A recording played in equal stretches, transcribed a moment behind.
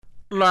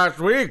Last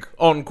week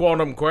on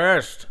Quantum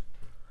Quest,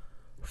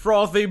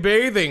 frothy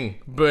bathing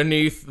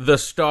beneath the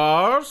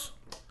stars,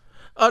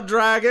 a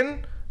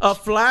dragon, a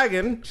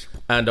flagon,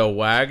 and a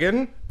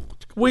wagon.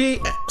 We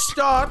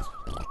start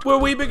where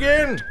we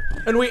begin,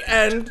 and we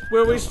end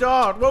where we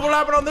start. What will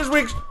happen on this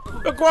week's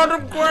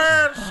Quantum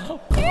Quest?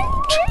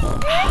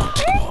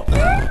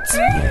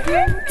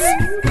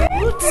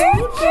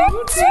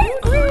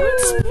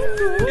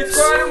 It's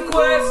Quantum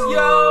Quest,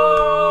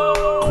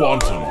 yo!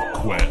 Quantum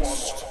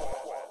Quest.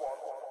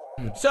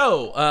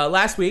 So,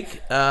 last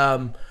week,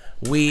 you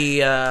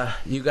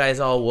guys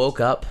all woke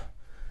up,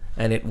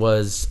 and it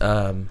was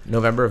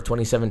November of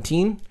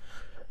 2017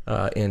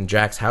 in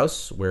Jack's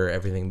house, where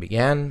everything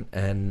began,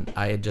 and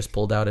I had just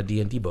pulled out a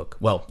D&D book.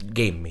 Well,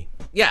 game me.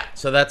 Yeah,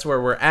 so that's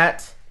where we're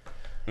at.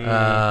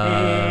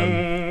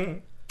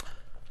 I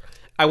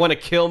want to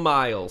kill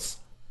Miles.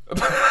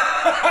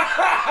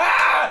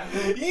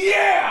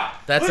 Yeah!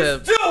 Let's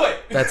do it!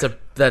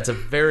 That's a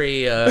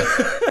very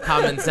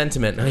common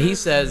sentiment. He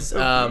says,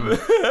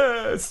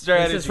 first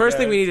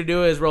thing we need to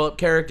do is roll up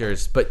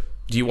characters, but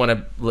do you want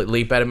to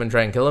leap at him and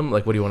try and kill him?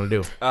 Like, what do you want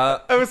to do?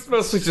 I was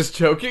mostly just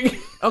joking.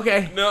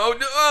 Okay. No,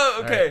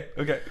 okay. Right.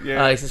 Okay,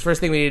 yeah. He says,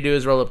 first thing we need to do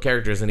is roll up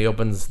characters, and he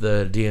opens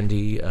the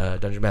D&D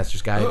Dungeon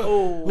Master's Guide,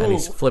 and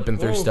he's flipping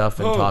through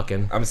stuff and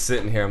talking. I'm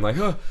sitting here, I'm like,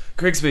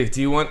 Grigsby,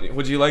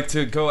 would you like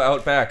to go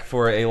out back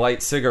for a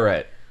light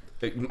cigarette?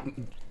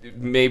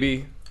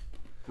 Maybe.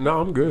 No,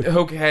 I'm good.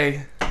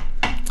 Okay.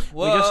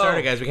 We just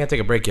started, guys. We can't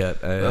take a break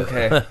yet.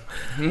 Okay.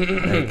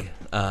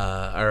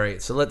 All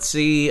right, so let's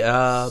see.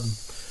 I'm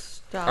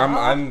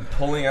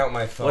pulling out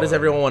my phone. What does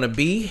everyone want to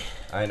be?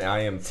 And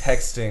I am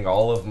texting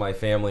all of my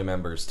family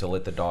members to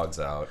let the dogs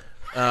out.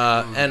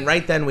 And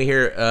right then we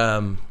hear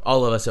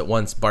all of us at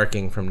once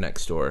barking from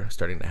next door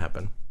starting to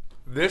happen.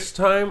 This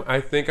time, I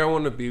think I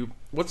want to be...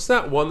 What's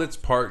that one that's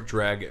part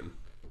dragon?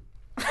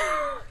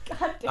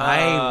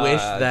 I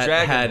wish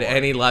that had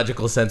any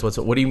logical sense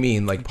whatsoever. What do you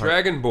mean, like part?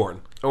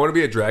 Dragonborn. I want to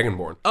be a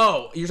Dragonborn.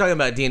 Oh, you're talking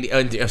about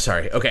D&D.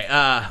 Sorry. Okay.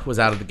 Was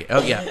out of the game.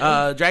 Oh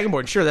yeah.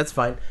 Dragonborn. Sure, that's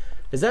fine.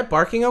 Is that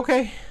barking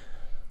okay?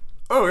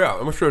 Oh yeah,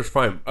 I'm sure it's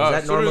fine.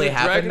 Does that normally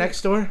happen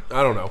next door?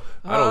 I don't know.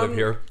 I don't live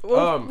here.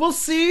 We'll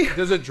see.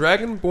 Does a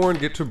Dragonborn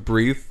get to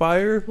breathe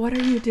fire? What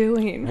are you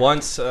doing?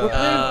 Once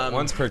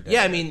per day.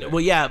 Yeah, I mean, well,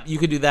 yeah, you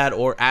could do that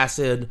or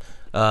acid.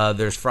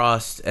 There's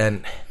frost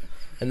and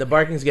the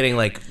barking's getting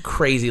like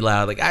crazy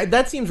loud. Like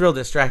that seems real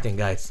distracting,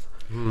 guys.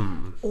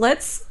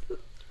 Let's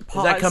pause.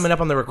 Is that coming up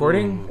on the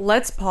recording?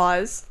 Let's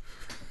pause.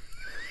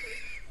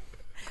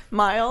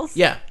 Miles?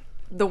 Yeah.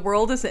 The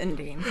world is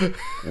ending.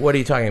 What are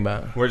you talking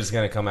about? We're just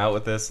gonna come out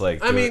with this,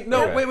 like. I mean,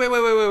 no. Wait.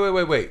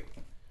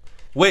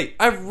 Wait.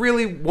 I've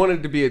really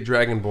wanted to be a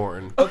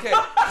Dragonborn. Okay.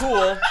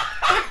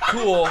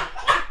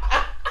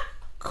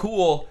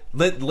 Cool.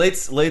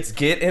 Let's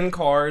get in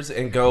cars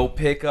and go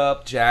pick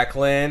up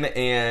Jacqueline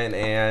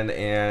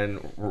and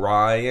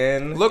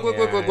Ryan. Look.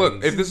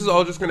 If this is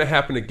all just gonna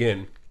happen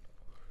again,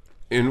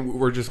 and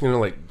we're just gonna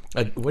like.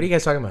 What are you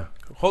guys talking about?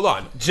 Hold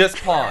on. Just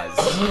pause.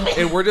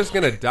 And we're just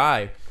gonna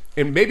die.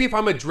 And maybe if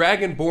I'm a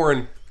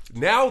Dragonborn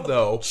now,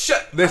 though,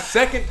 the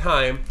second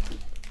time,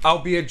 I'll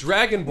be a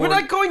Dragonborn. We're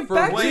not going for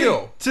back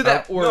real. to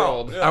that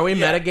world. Are we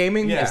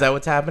metagaming? Yeah. Is that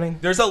what's happening?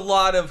 There's a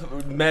lot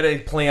of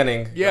meta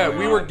planning. Yeah,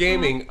 we were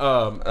gaming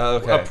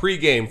a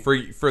pre-game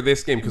for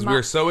this game because we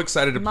were so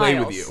excited to play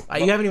with you.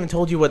 Miles. You haven't even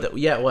told you what.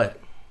 What?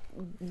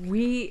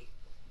 We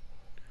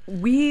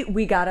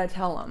gotta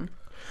tell him.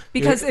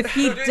 Because if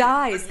he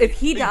dies,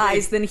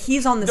 then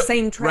he's on the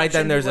same track. Right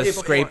then, there's a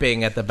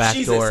scraping at the back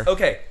door.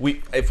 Okay,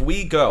 if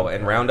we go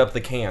and round up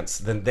the cants,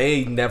 then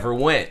they never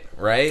went,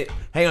 right?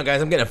 Hang on, guys.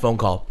 I'm getting a phone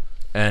call,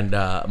 and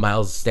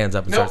Miles stands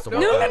up and starts to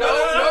walk. No, can't leave.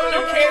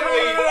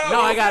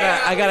 No, I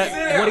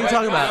gotta. What are you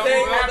talking about?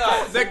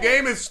 The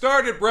game has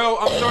started, bro.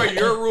 I'm sorry,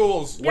 your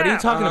rules. What are you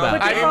talking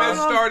about? The game has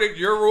started.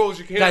 Your rules.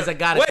 You can't. Guys, I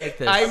gotta take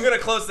this. I'm gonna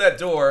close that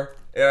door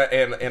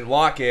and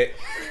lock it.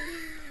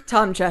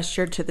 Tom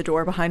gestured to the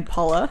door behind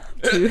Paula,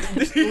 leads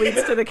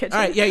to the kitchen. All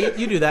right, yeah,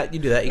 you do that. You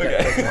do that. You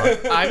got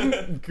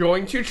I'm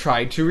going to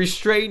try to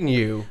restrain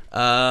you.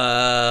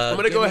 I'm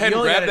gonna go ahead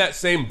and grab that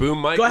same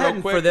boom mic. Go ahead real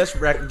and quick. for this,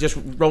 just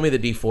roll me the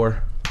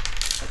D4.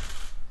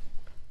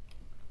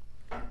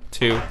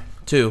 2.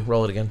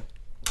 Roll it again.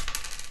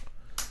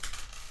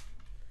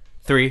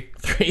 3.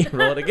 3.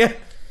 Roll it again.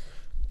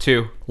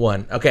 2.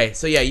 1. Okay,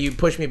 so yeah, you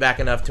push me back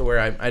enough to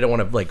where I don't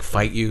want to like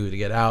fight you to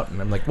get out,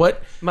 and I'm like,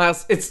 what?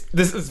 Miles, this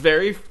is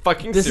very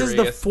fucking This serious. is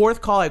the 4th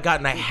call I've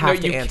gotten. I have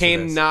to you answer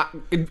cannot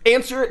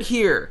answer it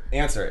here.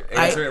 Answer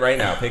it right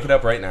now. Pick it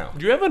up right now.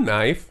 Do you have a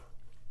knife?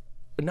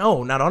 this.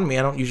 No, not on me.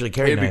 I don't usually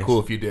carry It'd knives. be cool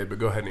if you did, but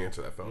go ahead and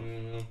answer that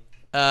phone.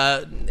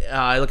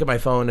 I look at my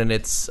phone and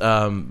it's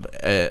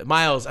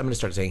Miles. I'm gonna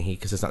start saying he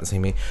because it's not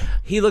saying me.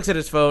 He looks at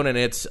his phone and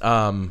it's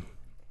hung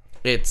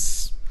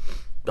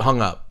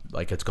up,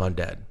 like it's gone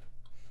dead.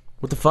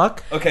 What the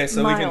fuck? Okay,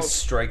 so we can Miles.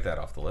 strike that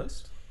off the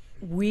list.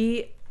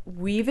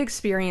 We've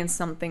experienced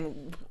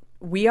something.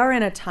 We are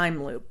in a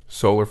time loop.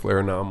 Solar flare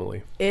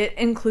anomaly. It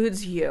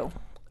includes you.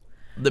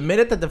 The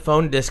minute that the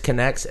phone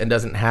disconnects and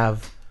doesn't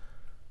have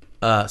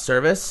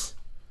service.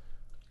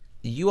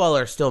 You all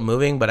are still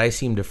moving, but I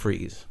seem to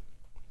freeze.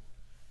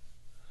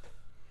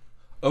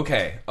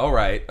 Okay, all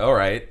right.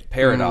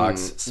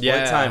 Paradox. Split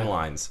yeah.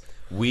 timelines.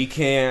 We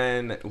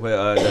can.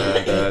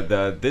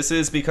 This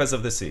is because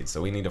of the seed,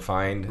 so we need to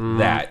find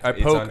that. I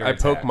It's poke under I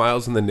poke attack.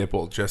 Miles in the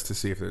nipple just to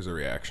see if there's a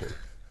reaction.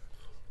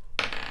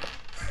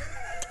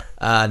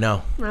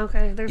 No.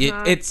 Okay, there's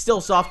not. It's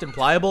still soft and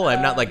pliable.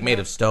 I'm not like made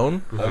of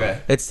stone. Okay.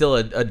 It's still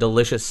a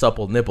delicious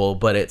supple nipple,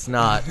 but it's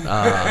not.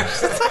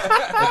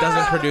 It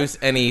doesn't produce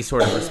any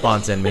sort of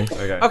response in me.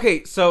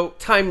 Okay, so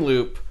time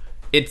loop.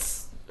 It's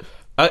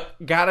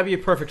gotta be a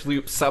perfect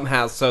loop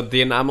somehow. So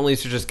the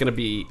anomalies are just gonna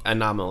be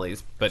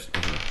anomalies, but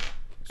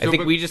I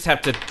think we just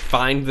have to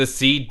find the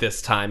seed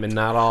this time and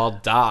not all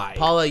die.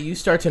 Paula, you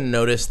start to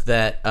notice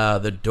that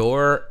the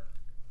door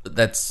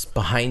that's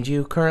behind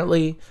you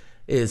currently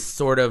is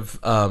sort of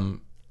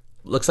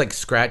looks like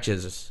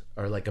scratches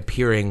are like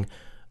appearing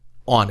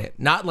on it.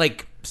 Not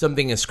like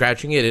something is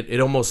scratching it.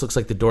 It almost looks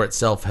like the door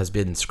itself has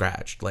been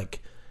scratched,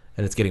 like,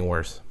 and it's getting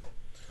worse.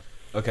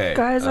 Okay.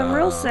 Guys, I'm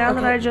real sad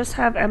that I just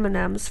have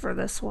M&Ms for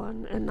this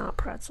one and not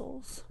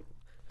pretzels.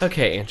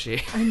 Okay,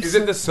 Angie. Is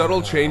it the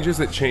subtle changes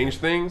that change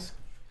things?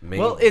 Maybe.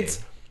 Well,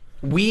 it's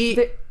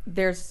we.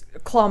 There's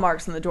claw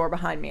marks in the door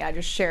behind me. I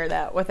just share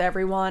that with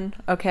everyone,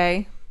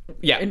 okay?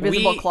 Yeah,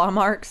 Invisible claw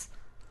marks.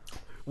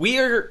 We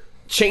are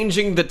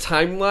changing the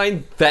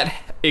timeline that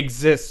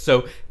exists.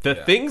 So the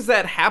things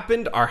that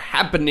happened are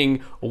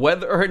happening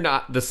whether or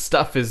not the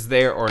stuff is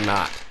there or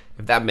not.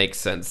 If that makes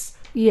sense.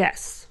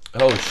 Yes.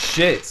 Oh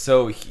shit!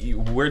 So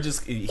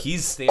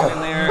he's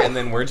standing there, and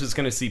then we're just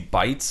gonna see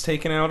bites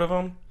taken out of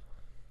him.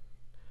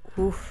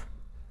 Oof.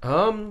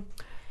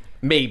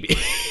 Maybe.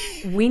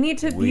 We need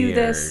to view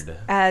this Weird.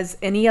 as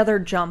any other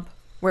jump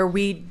where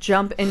we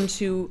jump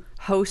into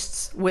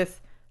hosts with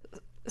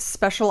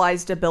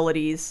specialized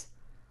abilities.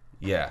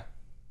 Yeah,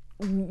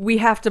 We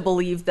have to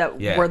believe that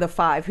Yeah. we're the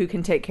 5 who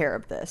can take care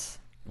of this.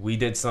 we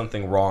did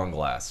something wrong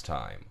last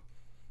time.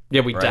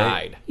 Yeah, we Right?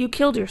 died. You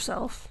killed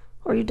yourself.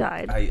 Or you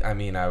died. I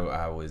mean,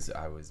 I was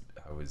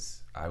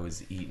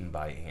eaten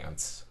by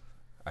ants.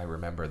 I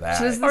remember that.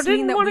 So does Or this mean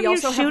didn't that one we of you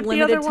also shoot have the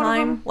limited other one of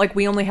time? them? Like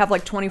we only have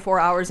like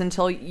 24 hours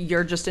until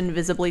you're just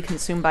invisibly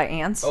consumed by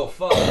ants? Oh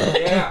fuck!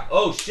 Yeah.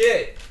 Oh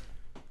shit!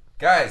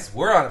 Guys,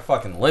 we're on a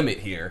fucking limit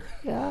here.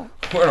 Yeah.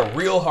 We're on a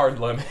real hard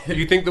limit. Do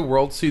you think the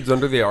world seed's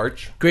under the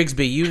arch?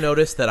 Grigsby, you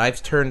notice that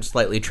I've turned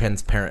slightly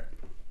transparent.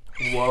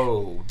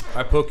 Whoa.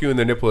 I poke you in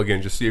the nipple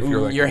again, just see if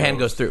you're like... Your hand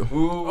goes through.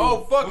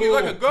 Oh, fuck, he's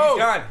like a ghost. He's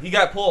gone. He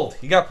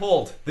got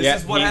pulled.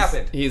 This is what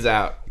happened. He's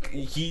out.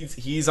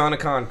 He's on a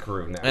con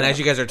crew now. And as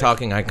you guys are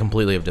talking, I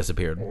completely have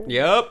disappeared.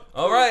 Yep.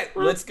 All right,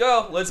 let's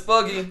go. Let's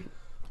buggy.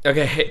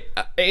 Okay, hey,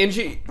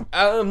 Angie.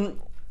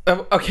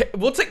 Okay,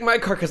 we'll take my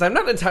car because I'm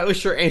not entirely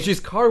sure Angie's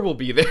car will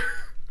be there.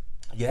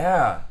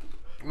 Yeah.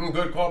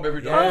 Good call,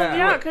 baby. Oh,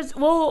 yeah, because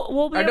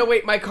we'll be... I know.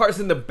 Wait, my car's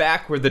in the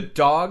back where the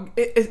dog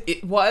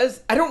it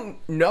was. I don't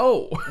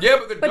know. Yeah,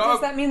 but the But dog...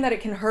 does that mean that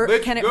it can hurt?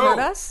 Let's Can it go. hurt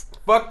us?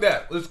 Fuck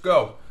that. Let's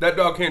go. That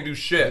dog can't do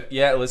shit.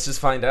 Yeah, let's just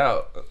find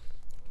out.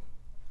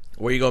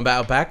 Were you going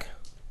out back?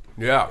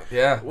 Yeah.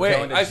 Yeah. we're Wait,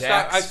 going to I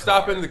Jack's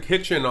stop car. in the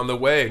kitchen on the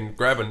way and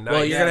grab a knife.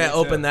 Well, you're Yeah, going me to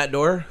open too. that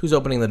door? Who's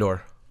opening the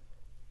door?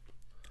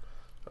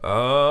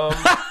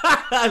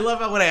 I love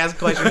how when I ask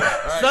questions,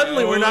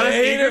 suddenly we're not as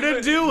eager to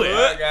do it.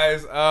 Alright,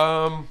 guys.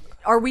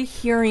 Are we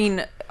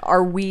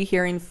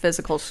hearing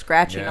physical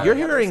scratching? on You're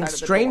the other hearing side of the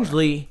door?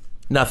 strangely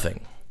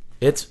nothing.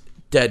 It's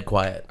dead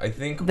quiet. I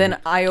think. Then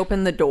I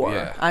open the door.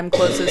 Yeah. I'm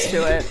closest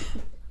to it.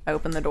 I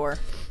open the door.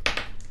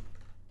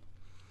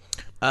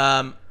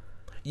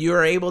 You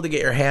are able to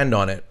get your hand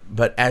on it,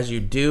 but as you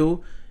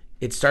do,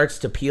 it starts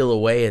to peel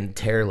away and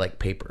tear like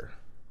paper.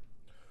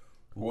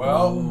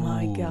 Well, Oh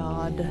my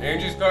god.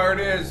 Angie's car it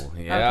is.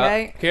 Yeah.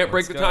 Okay. Can't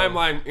break the go.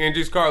 timeline.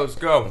 Angie's car, let's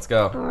go. Let's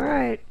go. All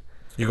right.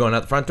 You're going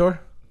out the front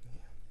door?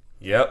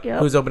 Yep. Yep.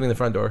 Who's opening the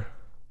front door?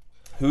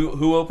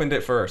 Who opened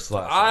it first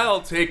last time?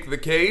 I'll take the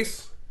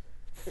case.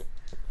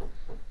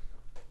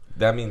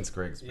 That means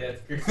Griggs. Yeah.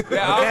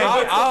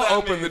 Yeah, I'll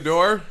open the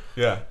door.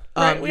 Yeah.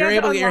 Right, we You're had to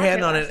able to get your unlock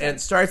hand it on last it, and it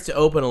starts to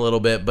open a little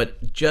bit,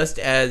 but just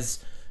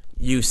as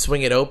you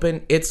swing it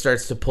open, it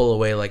starts to pull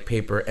away like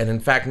paper. And in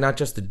fact, not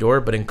just the door,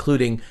 but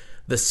including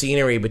the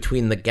scenery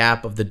between the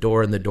gap of the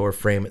door and the door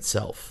frame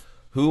itself.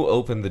 Who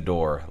opened the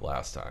door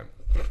last time?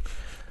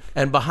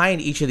 And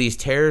behind each of these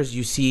tears,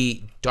 you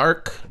see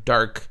dark,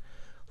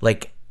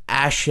 like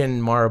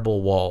ashen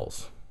marble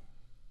walls.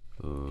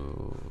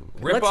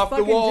 Rip Let's off the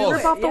fucking do walls. it.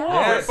 Rip off the Yeah.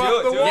 wall. Rip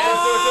off the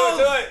walls.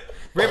 Do it.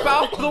 Rip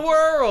out the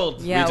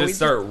world. Yeah, we just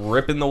start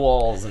ripping the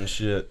walls and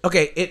shit.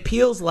 Okay, it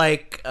peels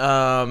like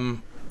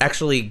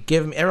actually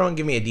everyone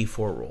give me a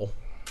D4 roll.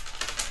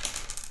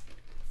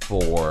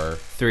 4.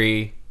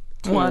 3.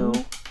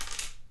 1.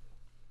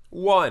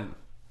 1.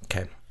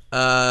 Okay.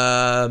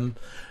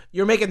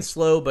 You're making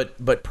slow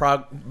but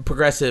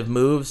progressive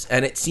moves,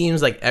 and it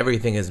seems like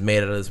everything is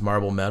made out of this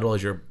marble metal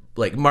as you're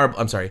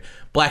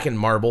blackened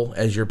marble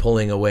as you're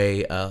pulling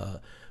away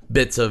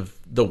bits of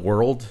the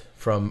world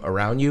from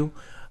around you.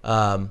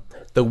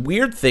 The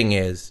weird thing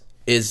is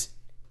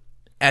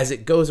as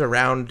it goes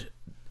around,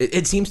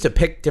 it seems to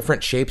pick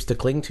different shapes to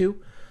cling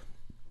to.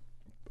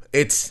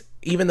 It's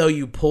even though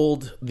you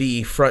pulled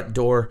the front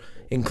door,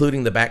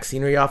 including the back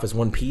scenery, off as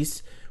one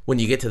piece, when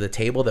you get to the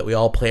table that we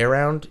all play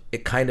around,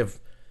 it kind of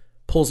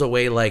pulls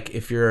away like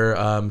if you're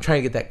trying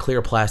to get that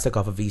clear plastic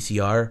off a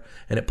VCR,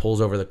 and it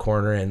pulls over the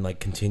corner and like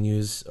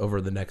continues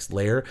over the next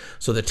layer.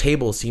 So the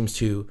table seems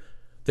to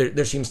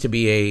there seems to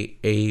be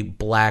a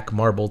black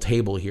marble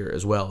table here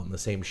as well in the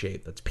same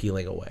shape that's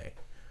peeling away.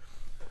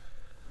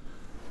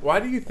 Why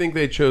do you think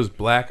they chose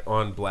black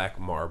on black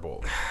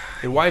marble?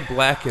 And why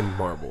blackened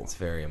marble? It's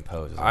very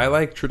imposing. I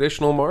like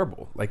traditional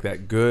marble, like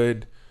that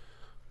good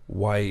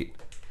white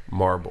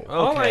marble.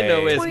 All I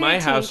know is my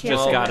 2018 house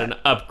just can't got do an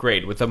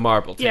upgrade with a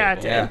marble table. Yeah, it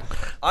did. Yeah.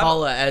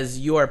 Paula, as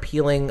you are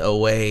peeling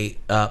away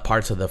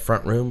parts of the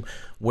front room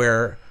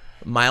where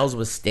Miles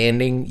was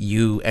standing,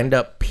 you end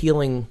up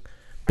peeling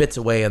bits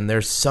away, and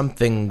there's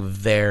something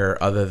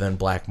there other than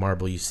black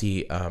marble. You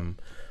see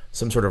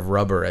some sort of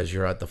rubber as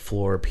you're at the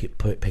floor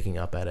picking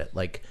up at it,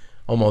 like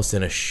almost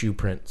in a shoe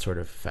print sort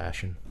of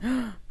fashion.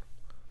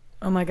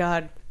 Oh my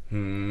god.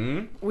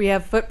 We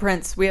have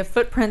footprints.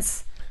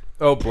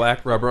 Oh,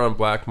 black rubber on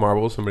black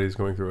marble. Somebody's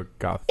going through a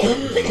goth.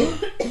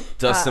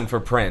 Dustin for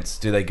prints.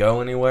 Do they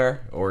go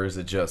anywhere, or is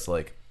it just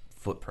like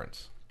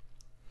footprints?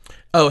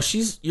 Oh,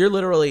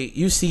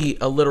 you see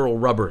a literal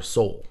rubber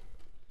sole,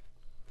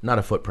 not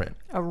a footprint.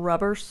 A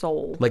rubber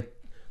sole.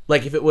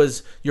 Like if it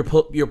was you're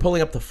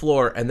pulling up the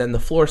floor, and then the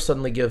floor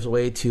suddenly gives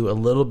way to a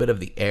little bit of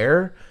the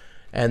air,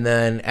 and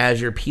then as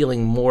you're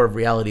peeling more of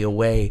reality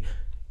away,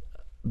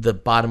 the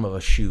bottom of a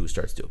shoe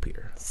starts to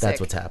appear. Sick. That's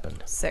what's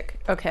happened. Sick.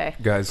 Okay.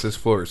 Guys, this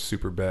floor is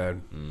super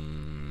bad.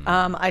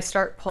 I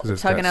start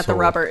it's tugging got at the sole.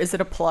 rubber. Is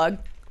it a plug?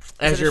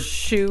 As Is it you're a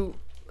shoe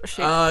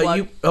shaped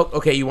plug?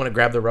 okay, you want to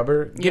grab the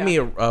rubber? Give me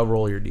a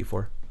roll your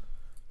D4.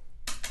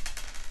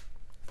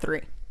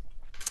 3.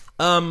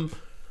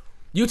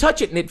 You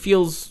touch it and it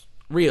feels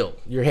real.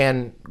 Your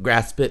hand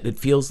grasps it. It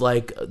feels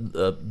like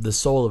the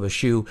sole of a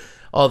shoe,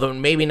 although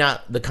maybe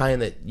not the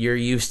kind that you're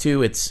used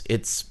to.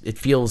 It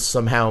feels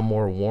somehow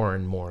more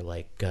worn, more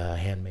like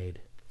handmade.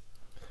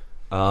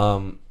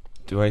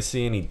 Do I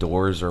see any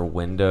doors or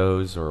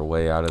windows or a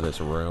way out of this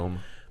room?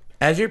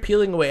 As you're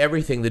peeling away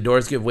everything, the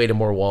doors give way to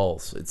more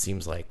walls, it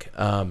seems like.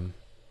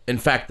 In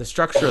fact, the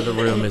structure of the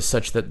room is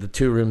such that the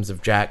two rooms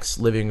of Jack's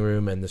living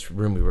room and this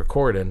room we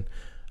record in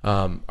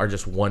are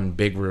just one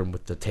big room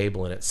with the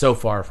table in it, so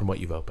far from what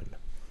you've opened.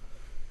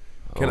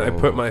 Can I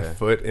put my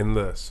foot in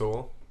the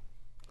sole?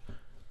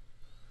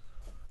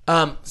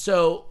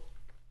 So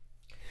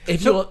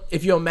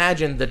if you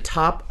imagine the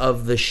top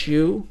of the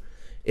shoe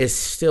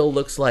still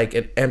looks like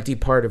an empty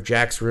part of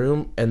Jack's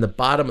room, and the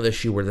bottom of the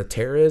shoe where the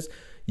tear is,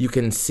 you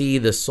can see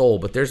the sole,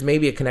 but there's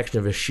maybe a connection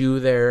of a shoe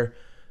there.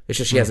 It's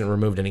just she hasn't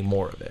removed any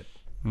more of it.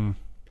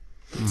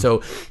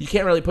 So you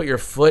can't really put your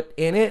foot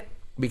in it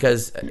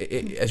because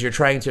as you're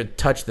trying to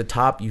touch the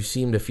top, you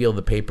seem to feel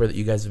the paper that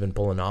you guys have been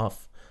pulling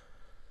off.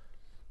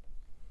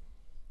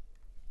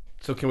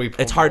 So can we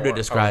pull It's hard to more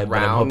describe, but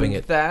I'm around hoping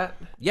it- that?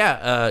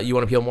 Yeah, you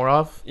want to peel more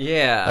off?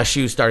 Yeah. A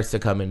shoe starts to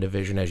come into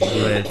vision as you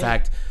do it. In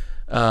fact,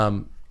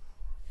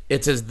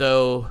 it's as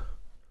though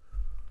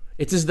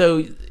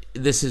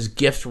this is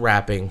gift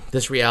wrapping.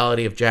 This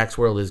reality of Jack's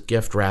world is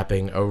gift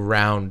wrapping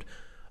around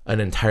an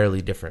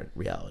entirely different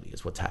reality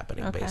is what's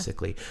happening,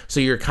 basically. So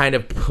you're kind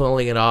of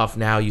pulling it off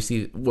now. You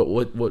see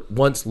what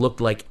once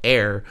looked like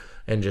air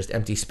and just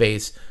empty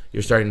space.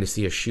 You're starting to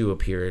see a shoe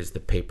appear as the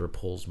paper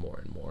pulls more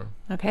and more.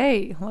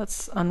 Okay,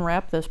 let's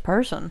unwrap this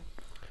person.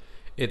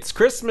 It's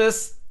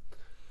Christmas.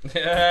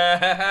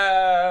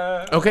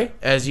 Okay,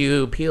 as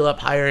you peel up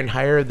higher and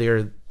higher,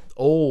 they're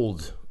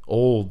old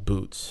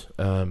boots.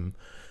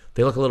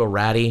 They look a little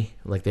ratty,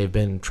 like they've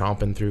been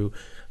tromping through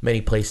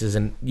many places,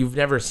 and you've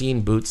never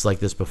seen boots like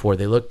this before.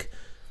 They look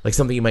like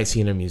something you might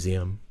see in a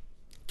museum.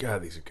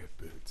 God, these are good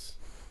boots.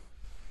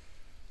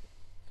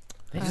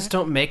 They just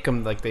don't make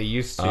them like they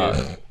used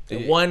to.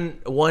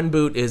 One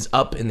boot is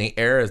up in the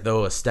air as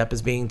though a step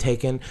is being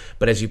taken,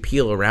 but as you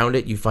peel around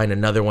it, you find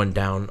another one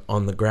down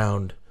on the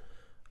ground,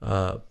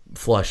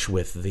 flush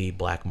with the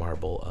black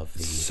marble of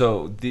the...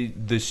 So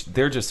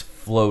they're just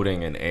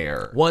floating in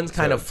air. One's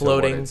kind of to what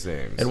floating, it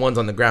seems. and one's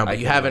on the ground, but I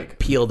you can, haven't like-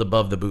 peeled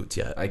above the boots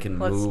yet. I can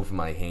move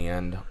my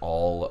hand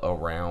all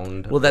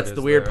around. Well, that's what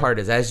the is weird there. part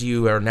is as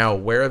you are now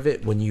aware of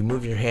it, when you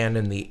move your hand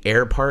in the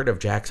air part of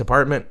Jack's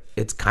apartment,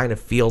 it kind of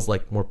feels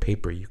like more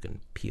paper you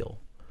can peel.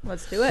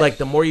 Let's do it. Like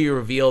the more you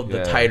reveal, the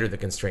Yeah. tighter the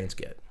constraints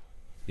get.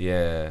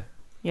 Yeah.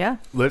 yeah.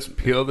 Let's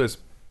peel this.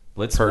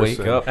 Let's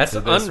Person. wake up Let's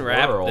to this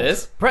unwrap world.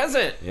 this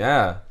present.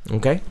 Yeah.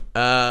 Okay.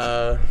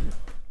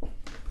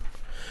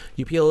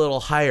 You peel a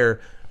little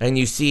higher, and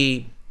you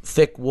see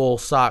thick wool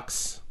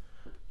socks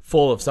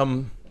full of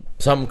some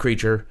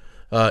creature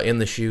in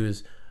the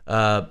shoes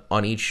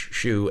on each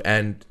shoe,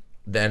 and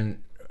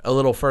then a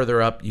little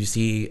further up, you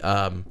see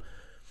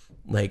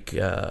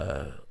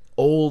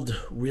old,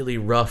 really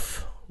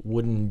rough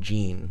wooden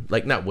jean,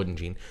 like not wooden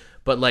jean,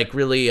 but like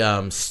really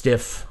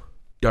stiff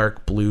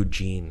dark blue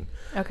jean,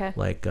 Okay.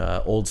 like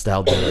old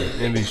style jean.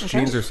 And these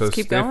jeans are so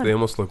keep stiff, going. they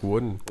almost look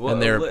wooden. Well,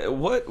 And they're-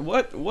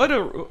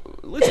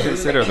 let's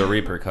consider the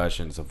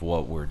repercussions of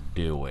what we're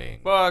doing.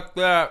 Fuck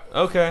that.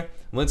 Okay,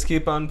 let's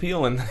keep on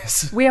peeling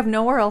this. We have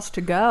nowhere else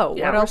to go.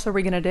 Yeah, what we're- else are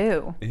we gonna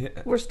do?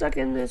 We're stuck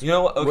in this. You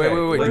know what? Okay, Wait. Do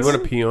you let's-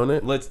 want to pee on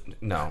it? Let's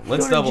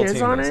wanna double jizz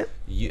team on this.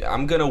 it?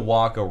 I'm gonna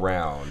walk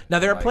around. Now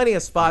there are like, plenty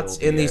of spots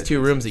peel in the these two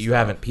edges rooms that and you stuff.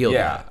 haven't peeled.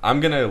 Yeah, yet. I'm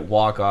gonna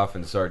walk off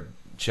and start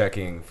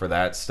checking for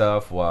that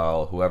stuff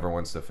while whoever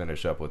wants to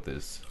finish up with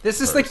this.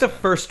 This is like the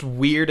first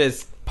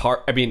weirdest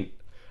part. I mean,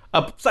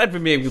 aside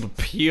from being able to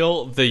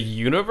peel the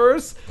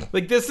universe,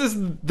 like this is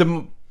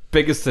the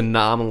biggest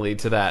anomaly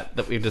to that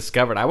we've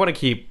discovered. I want to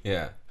keep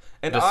Yeah,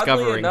 and oddly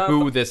discovering enough,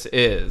 who this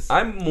is.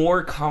 I'm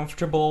more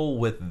comfortable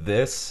with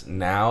this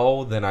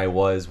now than I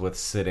was with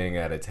sitting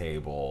at a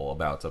table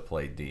about to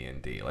play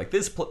D&D. Like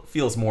this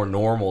feels more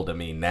normal to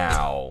me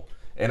now.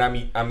 And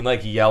I'm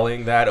like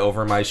yelling that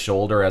over my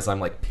shoulder as I'm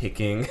like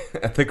picking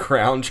at the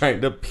ground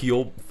trying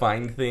to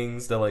find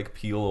things to like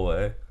peel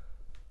away.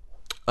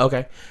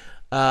 Okay.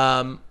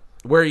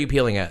 Where are you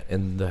peeling at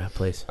in the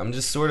place? I'm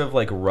just sort of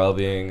like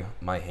rubbing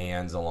my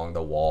hands along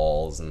the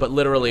walls and But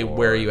literally, floor.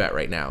 where are you at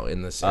right now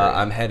in this area?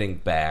 I'm heading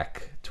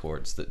back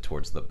towards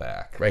the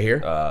back. Right here?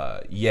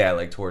 Yeah,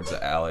 like towards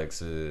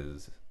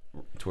Alex's,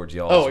 towards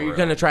y'all's. Oh, are you room.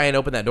 gonna try and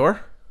open that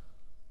door?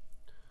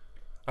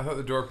 I thought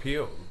the door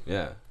peeled.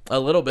 Yeah. A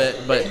little bit,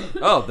 but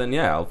Oh, then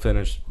yeah, I'll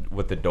finish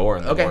with the door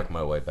and then Okay. work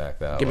my way back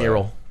that give way. me a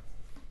roll.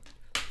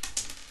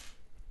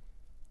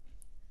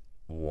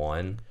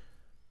 1.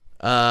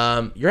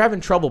 You're having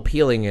trouble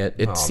peeling it.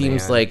 It Oh,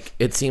 seems man. like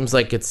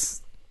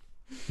it's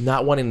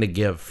not wanting to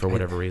give for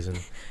whatever reason.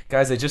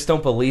 Guys, I just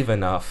don't believe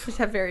enough. Just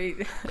have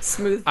very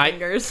smooth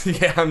fingers.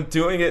 Yeah, I'm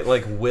doing it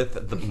like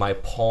with my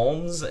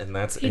palms, and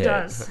that's He it.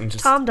 does. I'm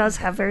just, Tom does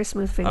have very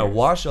smooth fingers. I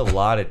wash a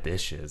lot of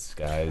dishes,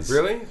 guys.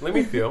 Really? Let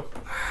me feel.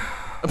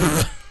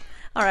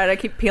 All right, I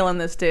keep peeling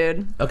this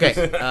dude. Okay,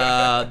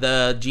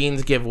 the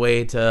jeans give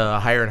way to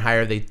higher and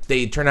higher.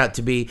 They turn out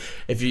to be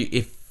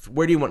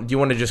where do you want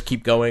to just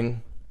keep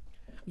going?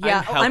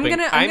 Yeah, I'm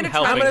gonna I'm try.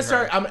 helping. I'm gonna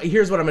start.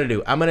 Here's what I'm gonna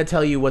do. I'm gonna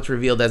tell you what's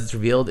revealed as it's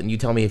revealed, and you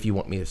tell me if you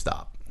want me to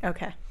stop.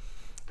 Okay.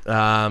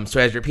 So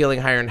as you're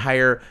peeling higher and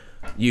higher,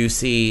 you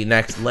see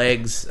next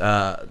legs.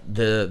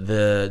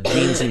 The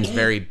jean seems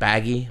very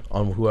baggy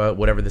on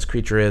whatever this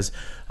creature is.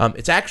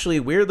 It's actually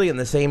weirdly in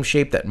the same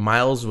shape that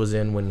Miles was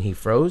in when he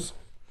froze.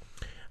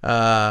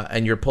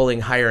 And you're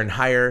pulling higher and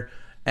higher,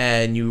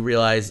 and you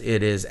realize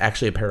it is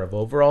actually a pair of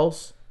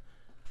overalls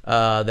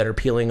that are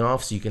peeling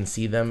off, so you can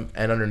see them.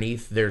 And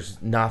underneath, there's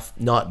not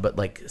but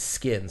like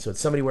skin. So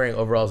it's somebody wearing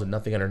overalls and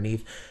nothing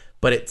underneath.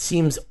 But it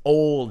seems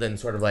old and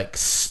sort of like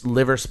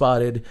liver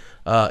spotted.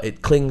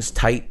 It clings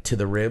tight to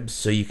the ribs,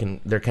 so they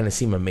kind of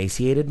seem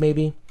emaciated,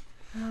 maybe.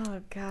 Oh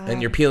god. And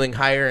you're peeling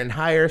higher and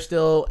higher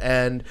still,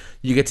 and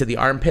you get to the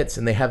armpits,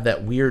 and they have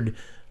that weird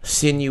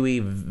sinewy,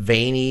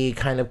 veiny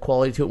kind of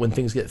quality to it. When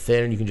things get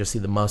thin, and you can just see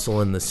the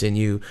muscle and the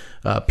sinew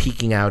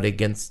peeking out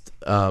against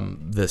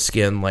the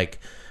skin, like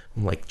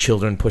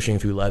children pushing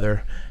through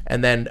leather.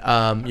 And then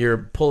you're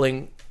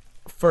pulling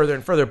further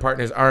and further apart,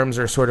 and his arms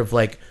are sort of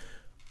like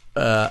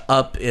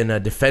up in a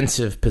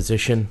defensive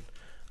position,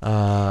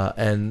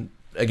 and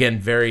again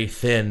very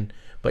thin,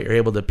 but you're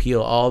able to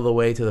peel all the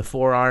way to the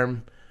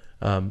forearm.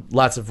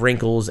 Lots of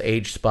wrinkles,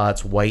 age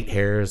spots, white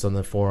hairs on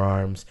the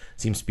forearms.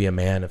 Seems to be a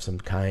man of some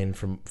kind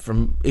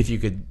from if you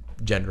could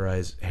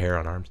genderize hair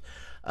on arms.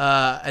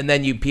 And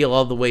then you peel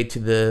all the way to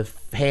the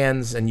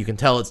hands, and you can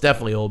tell it's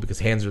definitely old because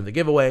hands are the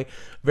giveaway.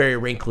 Very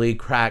wrinkly,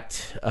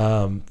 cracked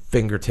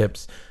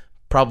fingertips.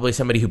 Probably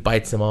somebody who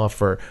bites them off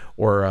or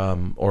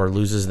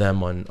loses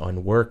them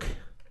on work.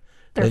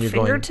 Their Then you're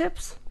going-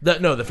 fingertips?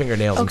 The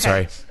fingernails. I'm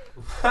sorry.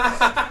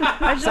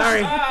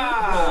 Sorry.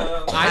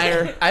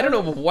 I don't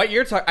know what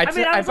you're talking. I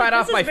mean, I I was bite like,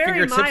 off this my is very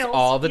fingertips mild.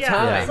 all the Yeah, I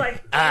time. was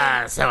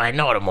like, So I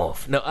know to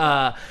move. No,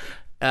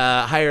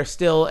 higher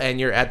still, and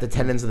you're at the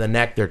tendons of the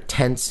neck. They're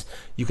tense.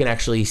 You can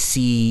actually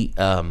see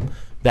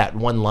that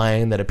one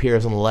line that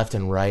appears on the left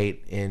and right,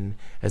 in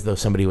as though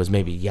somebody was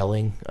maybe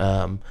yelling.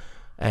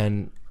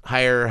 And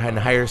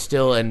higher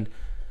still, and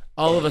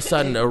all of a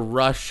sudden, a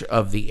rush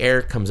of the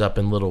air comes up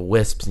in little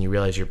wisps, and you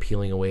realize you're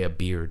peeling away a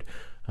beard.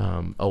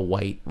 A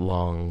white,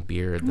 long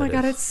beard. Oh my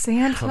god, it's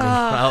Santa.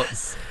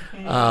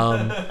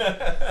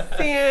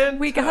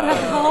 We gotta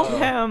help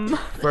him.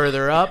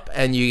 Further up,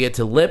 and you get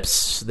to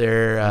lips.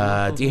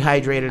 They're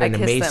dehydrated and I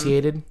kiss them.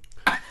 emaciated.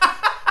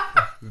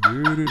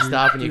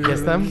 Stop and you kiss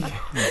them.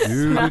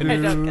 I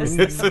don't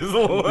kiss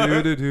them.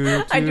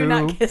 I do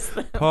not kiss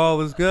them.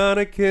 Paul is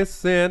gonna kiss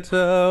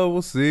Santa.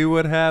 We'll see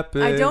what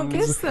happens. I don't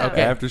kiss them.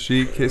 Okay. After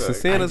she kisses I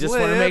Santa's just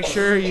want to lips. make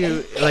sure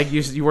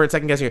you weren't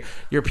second guessing.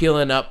 You're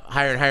peeling up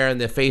higher and higher, and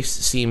the face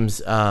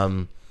seems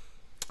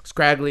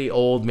scraggly,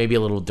 old, maybe a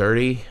little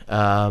dirty.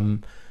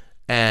 And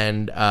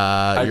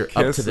you're up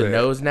kiss to the it.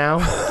 nose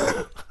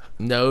now.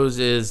 Nose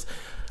is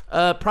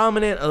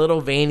prominent, a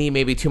little veiny,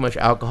 maybe too much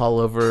alcohol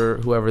over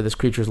whoever this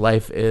creature's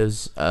life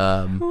is.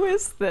 Who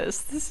is this?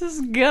 This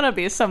is gonna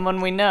be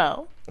someone we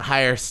know.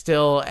 higher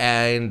still,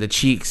 and the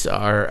cheeks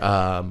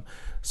are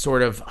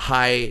sort of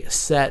high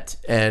set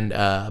and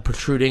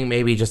protruding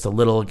maybe just a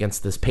little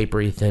against this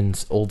papery thin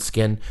old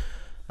skin.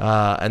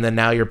 And then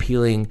now you're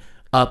peeling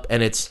up,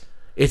 and it's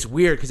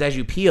weird because as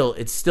you peel,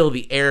 it's still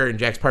the air in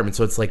Jack's apartment,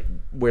 so it's like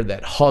where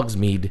that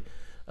Hogsmeade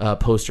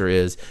poster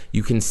is.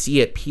 You can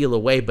see it peel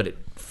away, but it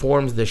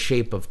forms the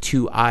shape of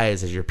two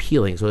eyes as you're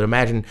peeling. So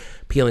imagine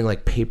peeling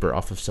like paper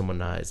off of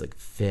someone's eyes, like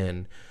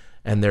thin,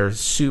 and they're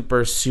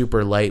super,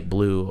 super light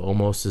blue,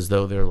 almost as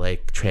though they're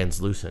like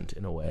translucent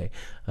in a way.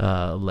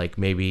 Like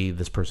maybe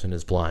this person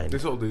is blind.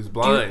 This old dude's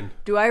blind.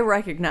 Do I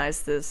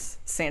recognize this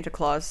Santa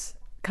Claus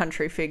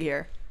country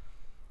figure?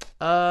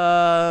 Give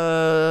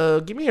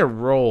me a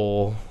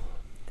roll.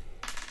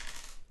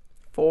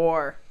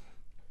 4.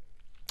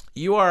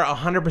 You are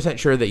 100%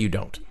 sure that you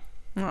don't.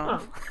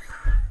 Oh.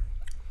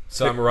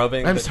 So I'm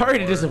rubbing. I'm the sorry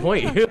to door.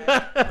 disappoint you.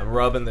 I'm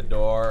rubbing the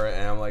door,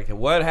 and I'm like,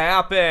 "What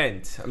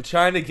happened? I'm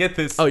trying to get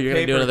this." Oh, you're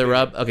gonna do paper another thing."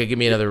 rub? Okay, give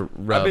me another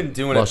rub. I've been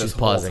doing while it she's this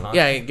whole pausing. time.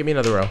 Yeah, give me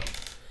another row.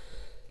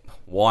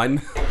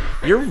 1.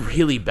 You're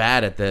really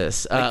bad at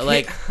this.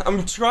 Like,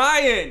 I'm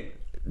trying.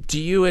 do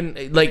you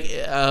and like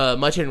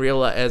much in real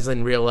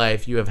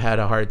life, you have had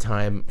a hard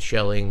time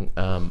shelling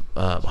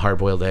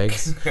hard-boiled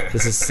eggs?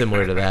 This is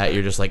similar to that.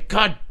 You're just like,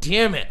 God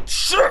damn it!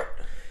 Sure.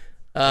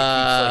 You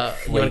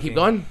want to keep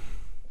going?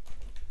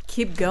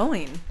 Keep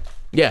going.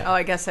 Yeah. Oh,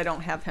 I guess I don't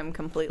have him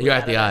completely. You're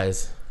out at the of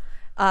it.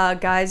 eyes.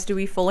 Guys, do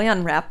we fully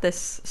unwrap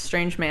this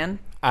strange man?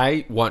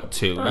 I want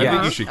to. I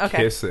think you should Okay.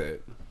 kiss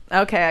it.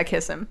 Okay, I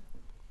kiss him.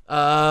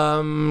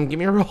 Give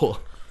me a roll.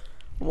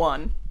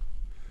 1.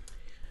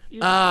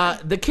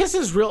 The kiss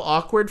is real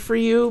awkward for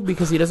you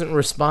because he doesn't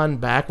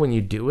respond back when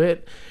you do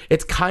it.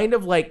 It's kind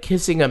of like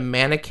kissing a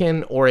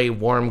mannequin or a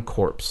warm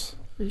corpse.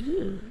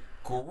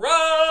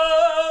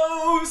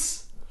 Gross.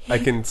 I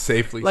can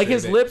safely Like say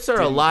his that lips are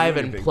didn't do alive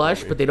and anything plush,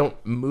 for me. but they don't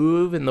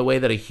move in the way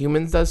that a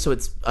human's does, so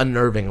it's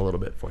unnerving a little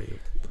bit for you.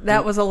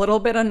 That was a little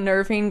bit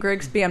unnerving,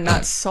 Grigsby. I'm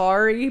not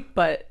sorry,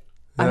 but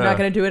I'm Yeah. not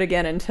going to do it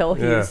again until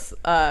Yeah. he's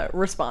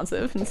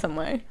responsive in some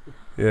way.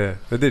 Yeah,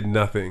 that did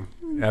nothing.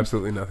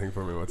 Absolutely nothing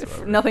for me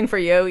whatsoever. Nothing for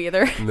you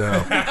either. No.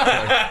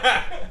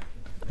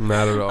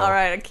 Not at all. All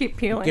right, I keep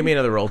peeling. Give me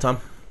another roll, Tom.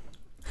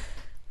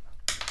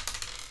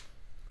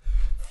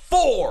 4.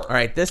 All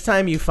right, this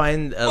time you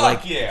find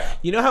Fuck yeah.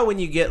 you know how when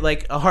you get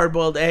like a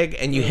hard-boiled egg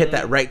and you hit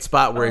that right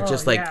spot where it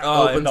just like yeah.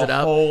 opens and it the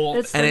up? whole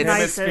It's And the it's-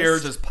 hemisphere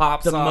nicest. just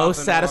pops The off most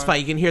and satisfying.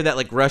 You can hear that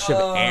like rush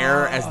of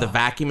air as the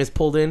vacuum is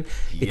pulled in.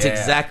 It's Yeah.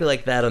 exactly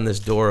like that on this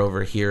door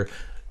over here.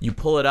 You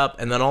pull it up,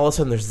 and then all of a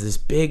sudden there's this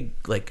big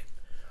like.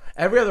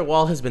 Every other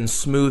wall has been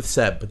smooth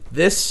set, but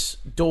this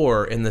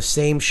door, in the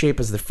same shape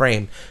as the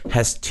frame,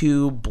 has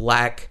two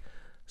black,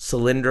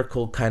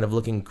 cylindrical kind of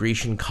looking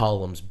Grecian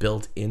columns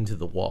built into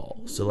the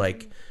wall. So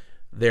like.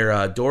 They're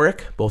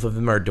Doric. Both of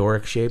them are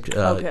Doric shaped.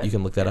 Okay. You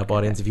can look that up,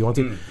 audience, if you want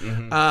to.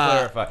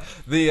 clarify.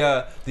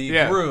 The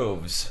Yeah.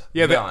 grooves.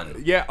 Yeah,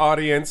 done.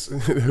 audience,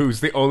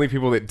 who's the only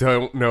people that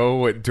don't know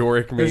what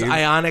Doric means. There's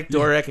Ionic,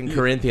 Doric, and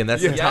Corinthian.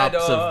 That's the Yeah.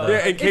 tops of the...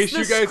 Yeah, in case the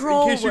you guys,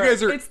 scroll are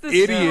work. It's the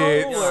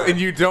idiots scroll work. and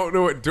you don't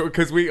know what,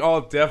 because we all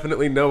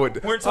definitely know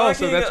what. We're oh, talking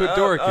so that's what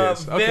Doric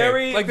is. Okay,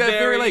 Very, like that,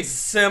 very like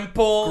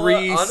simple,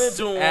 Greece,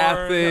 unadorned,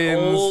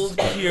 Athens, old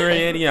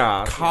period.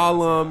 Yeah.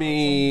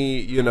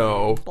 columny,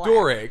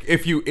 Doric.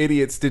 If you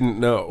idiots didn't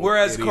know,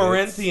 Whereas idiots.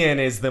 Corinthian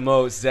is the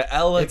most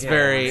elegant.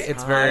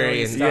 it's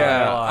very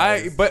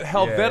Yeah, but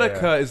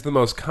Helvetica is the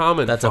most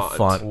common. That's a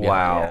font. Yeah.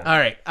 Wow. All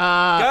right.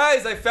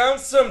 Guys, I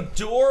found some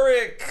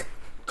Doric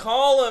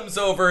columns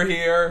over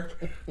here.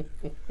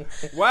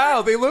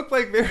 Wow, they look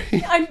like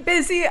very. I'm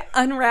busy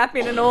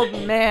unwrapping an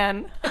old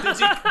man.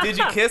 Did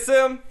you kiss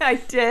him? I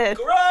did.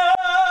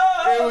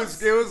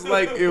 Gross!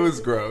 It was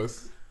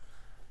gross.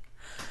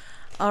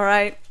 All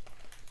right.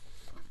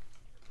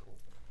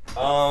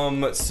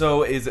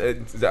 So is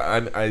it?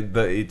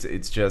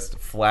 It's just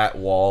flat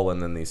wall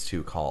and then these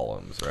two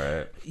columns,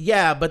 right?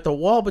 Yeah, but the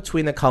wall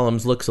between the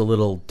columns looks a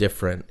little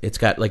different. It's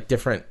got like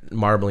different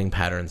marbling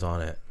patterns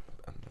on it.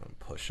 I'm gonna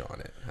push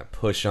on it. I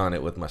push on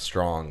it with my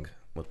strength.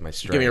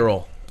 Give me a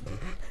roll.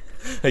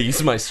 I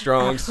use my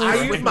strong. use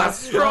my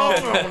strong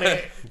on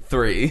it.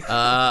 3.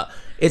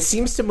 It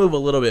seems to move a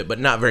little bit, but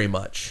not very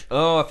much.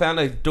 Oh, I found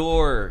a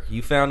door.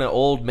 You found an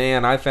old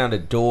man. I found a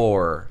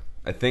door.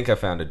 I think I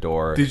found a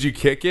door. Did you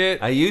kick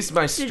it? I used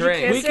my you strength.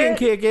 kiss We can it?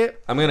 kick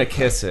it. I'm gonna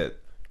kiss it.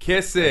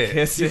 Kiss it.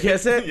 Kiss You it.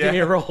 kiss it? Yeah. Give me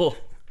a roll.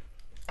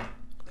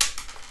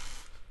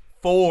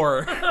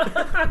 4.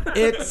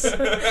 It's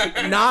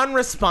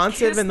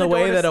non-responsive Kiss in the the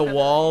way door that to a step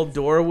wall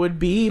door would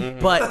be,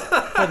 but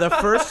for the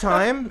first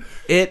time,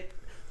 it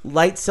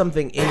lights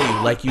something in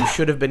you, like you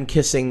should have been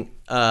kissing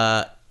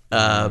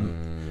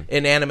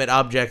inanimate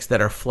objects that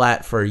are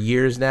flat for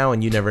years now,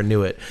 and you never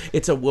knew it.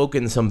 It's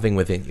awoken something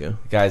within you.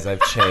 Guys,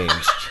 I've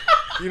changed.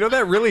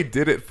 That really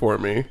did it for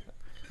me.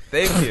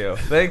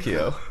 Thank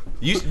you.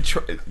 You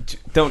should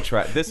don't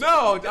try this.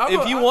 No,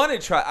 if you want to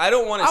try, I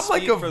don't want to. I'm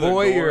like a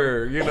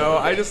voyeur, you know.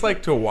 I just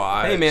like to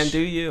watch. Hey man, do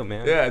you,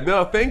 man? Yeah,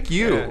 no, thank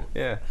you.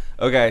 Yeah.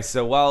 Okay,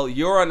 so while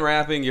you're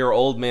unwrapping your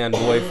old man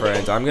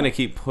boyfriend, I'm gonna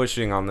keep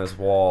pushing on this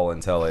wall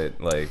until it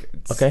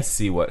Okay.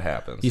 see what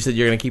happens. You said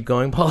you're gonna keep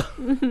going, Paula.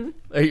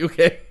 Are you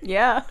okay?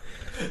 Yeah.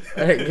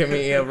 All right, give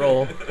me a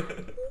roll.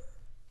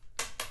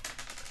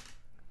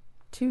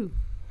 2.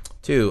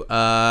 2.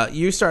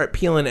 You start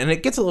peeling, and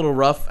it gets a little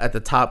rough at the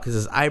top because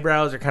his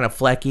eyebrows are kind of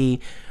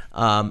flecky.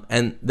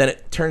 And then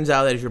it turns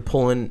out that as you're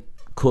pulling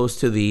close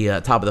to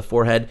the top of the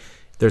forehead,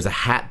 there's a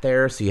hat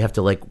there, so you have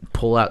to like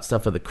pull out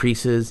stuff of the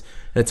creases.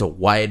 And it's a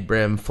wide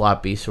brim,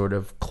 floppy sort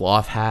of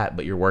cloth hat,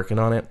 but you're working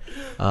on it.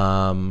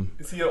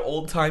 Is he an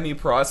old timey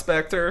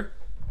prospector?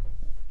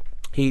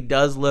 He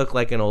does look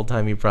like an old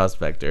timey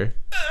prospector.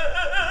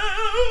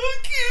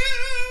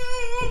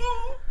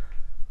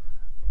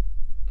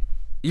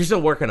 You're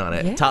still working on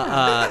it. Yeah. Tom,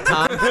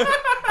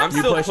 I'm you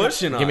still push it.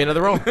 pushing on. Give me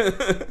another roll.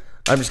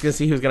 I'm just gonna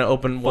see who's gonna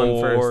open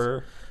one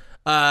first.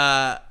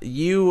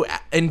 You,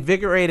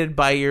 invigorated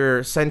by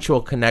your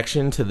sensual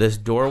connection to this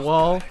door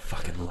wall,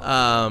 Fucking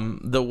love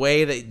the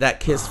way that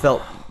kiss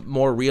felt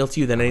more real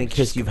to you than any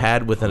kiss you've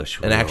had with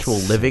an actual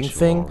living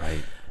thing. Right.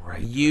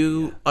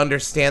 You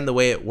understand the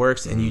way it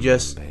works, and you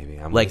just baby,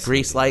 I'm like listening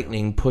grease to you.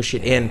 lightning, push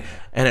it in,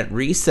 and it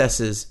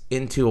recesses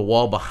into a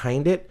wall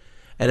behind it,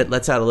 and it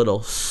lets out a little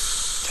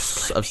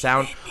of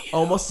sound,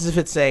 almost as if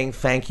it's saying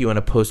thank you in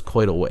a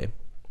post-coital way.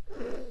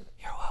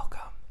 You're welcome.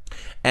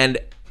 And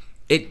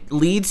it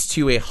leads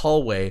to a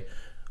hallway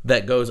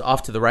that goes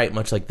off to the right,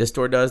 much like this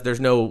door does. There's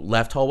no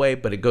left hallway,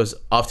 but it goes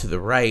off to the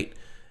right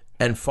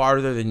and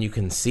farther than you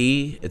can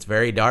see. It's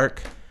very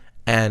dark,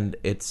 and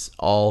it's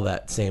all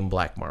that same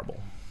black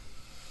marble.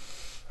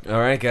 All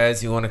right,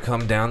 guys, you want to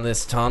come down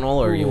this tunnel,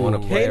 or you want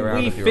to play Can around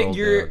we with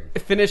your old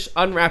man? finish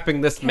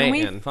unwrapping this Can man?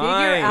 we figure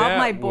Fine, out that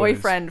my was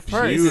boyfriend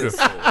first?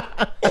 Beautiful.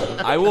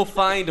 I will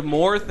find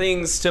more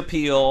things to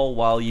peel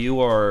while you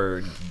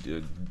are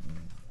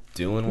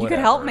doing whatever. You could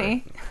help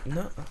me.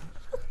 No.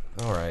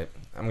 All right,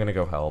 I'm gonna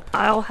go help.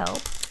 I'll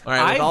help. All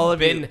right, with I've all of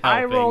been you,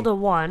 I helping. rolled a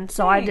 1,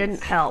 so I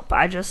didn't help.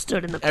 I just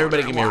stood in the corner.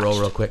 everybody give me a and roll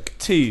watched. real quick.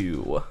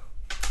 2.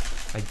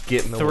 I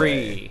get in the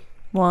 3.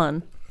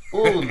 1.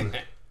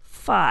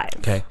 5.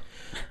 Okay.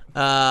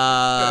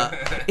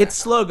 It's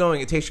slow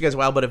going. It takes you guys a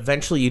while, but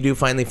eventually you do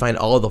finally find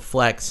all of the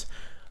flecks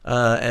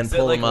and Is it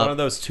pull like them up. one of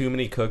those too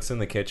many cooks in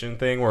the kitchen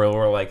thing where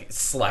we're like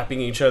slapping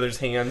each other's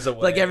hands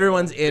away? Like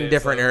everyone's in It's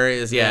different like-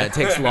 areas. Yeah, it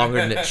takes longer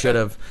than it should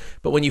have.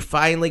 But when you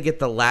finally get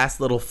the last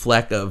little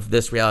fleck of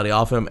this reality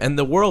off him, and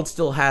the world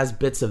still has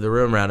bits of the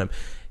room around him,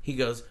 he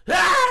goes,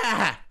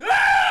 "Ah!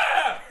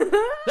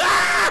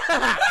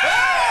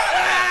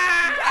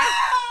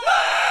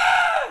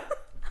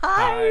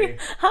 Hi.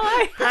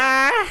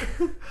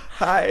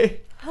 Hi.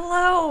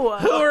 Hello.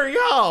 Who are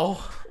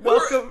y'all?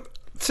 Welcome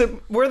to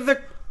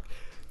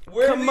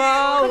Kamali.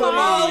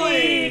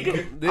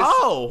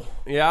 Oh,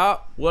 Yeah.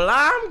 well,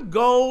 I'm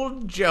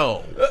Gold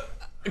Joe.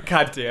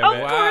 God damn Of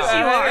it. course you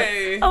are.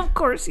 Hey. Of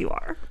course you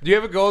are. Do you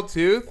have a gold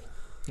tooth?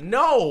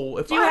 No,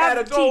 if You I had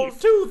a have gold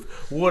teeth.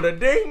 tooth, would a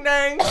ding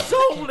dang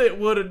sold it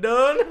would have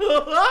done.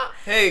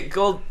 Hey,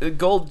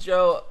 Gold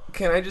Joe,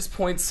 can I just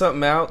point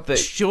something out that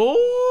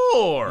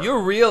Sure. you're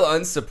real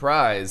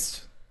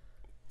unsurprised?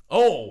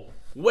 Oh,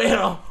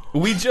 well,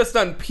 We just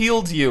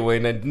unpeeled you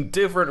in a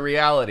different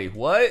reality.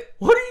 What?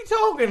 what are you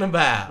talking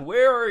about?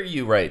 Where are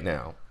you right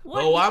now?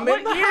 Oh, I'm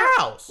in the year?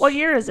 house. What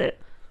year is it?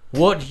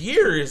 What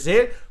year is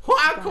it?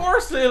 Why, of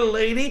course, little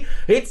lady.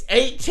 It's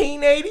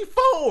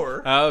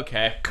 1884.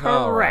 Okay.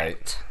 All right.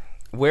 Correct.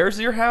 Where's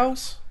your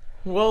house?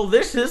 Well,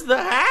 this is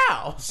the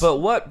house. But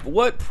what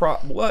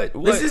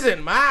This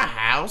isn't my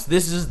house.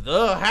 This is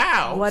the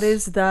house. What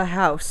is the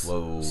house,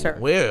 Whoa. sir?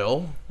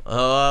 Well,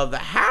 the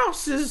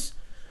house is...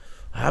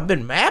 I've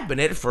been mapping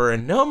it for a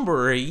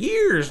number of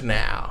years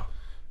now.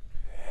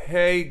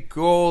 Hey,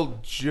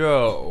 Gold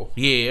Joe.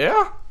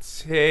 Yeah?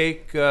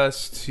 Take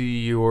us to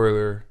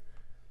your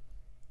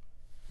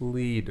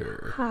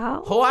leader.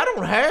 How? Oh, I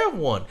don't have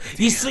one.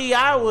 You see,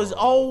 I was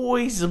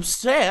always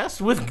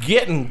obsessed with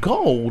getting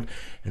gold,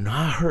 and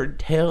I heard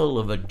tell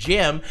of a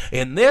gem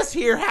in this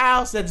here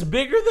house that's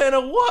bigger than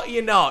a what,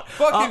 you know.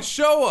 Fucking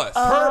show us.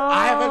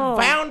 I haven't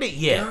found it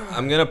yet.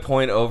 I'm gonna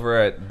point over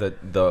at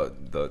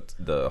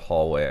the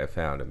hallway I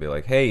found and be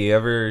like, "Hey, you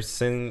ever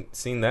seen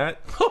that?"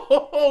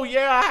 Oh,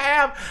 yeah, I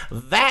have.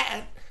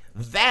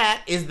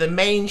 That is the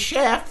main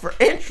shaft for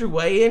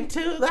entryway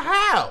into the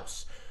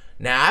house.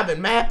 Now, I've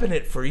been mapping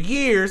it for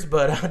years,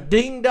 but I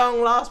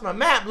ding-dong lost my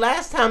map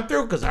last time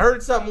through because I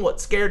heard something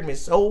what scared me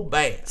so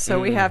bad. So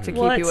we have to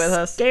keep What you with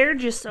us.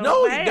 scared you so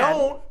No, bad? you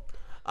don't.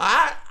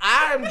 I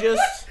I'm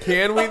just.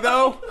 Can we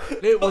though?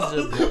 It was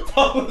a.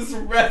 Paula's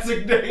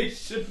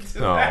resignation to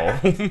No.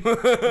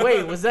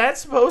 Wait, was that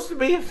supposed to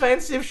be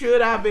offensive?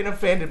 Should I have been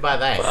offended by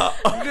that?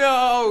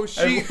 No,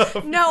 she.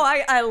 No,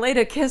 I laid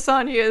a kiss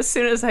on you as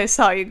soon as I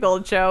saw you,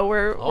 Gold Joe.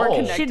 We're Oh.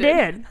 connected. She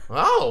did.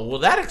 Oh, well,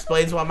 that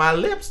explains why my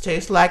lips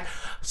taste like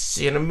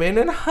cinnamon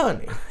and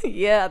honey.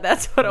 Yeah,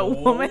 that's what a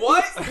woman.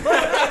 What?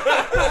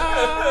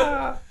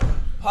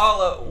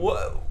 Paula,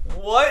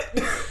 what?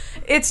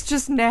 It's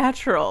just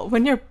natural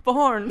when you're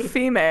born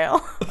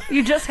female.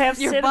 You just have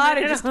Your cinnamon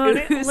body and just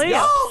honey oozes. lips.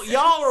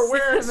 Y'all are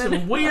wearing Cinnamon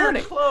some and weird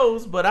honey.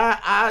 clothes, but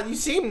you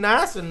seem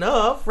nice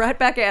enough. Right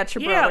back at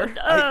you, brother.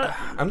 Yeah,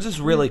 I'm just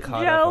really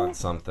caught up on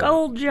something.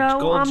 Gold Joe,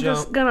 Gold I'm Joe.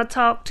 just gonna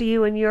talk to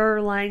you in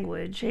your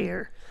language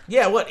here.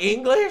 Yeah, what,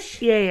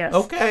 English? Yes.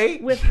 Okay.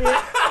 With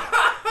this.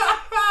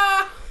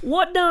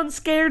 What done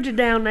scared you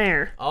down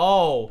there?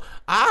 Oh,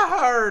 I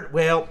heard,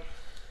 well,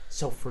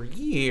 so for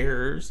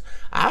years,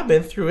 I've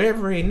been through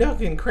every nook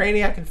and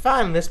cranny I can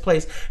find in this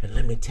place, and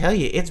let me tell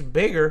you, it's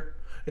bigger.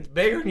 It's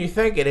bigger than you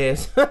think it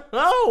is.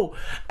 Oh,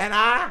 and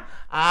I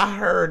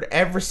heard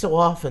every so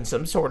often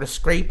some sort of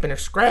scraping or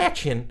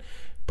scratching.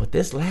 But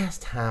this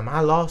last time, I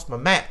lost my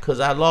map because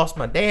I lost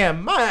my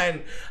damn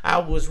mind. I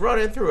was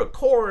running through a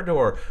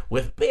corridor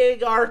with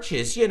big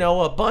arches, you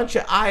know, a bunch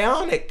of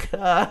ionic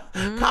columns.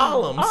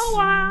 Oh,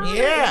 wow.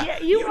 Yeah,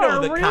 You know are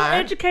a the real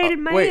kind. educated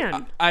man. Wait,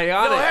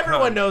 ionic. No,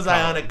 everyone knows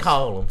ionic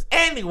columns.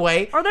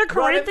 Anyway, Are there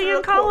running through Corinthian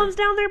a columns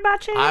down there by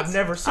chance? I've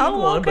never seen Oh,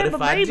 one, okay, but if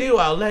I maybe. do,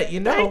 I'll let you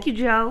know. Thank you,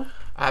 Joe.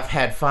 I've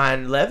had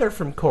fine leather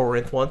from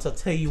Corinth once, I'll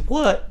tell you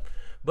what.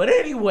 But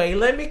anyway,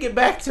 let me get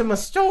back to my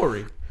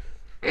story.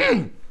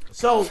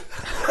 So,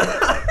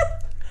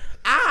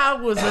 I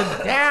was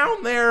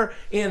down there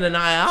in an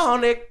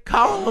ionic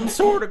column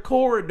sort of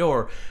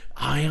corridor.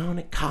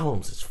 Ionic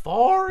columns as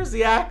far as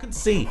the eye could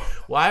see.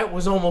 Why, it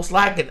was almost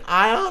like an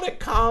ionic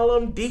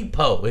column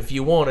depot, if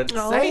you wanted to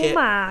say Oh it.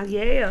 my,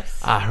 yes.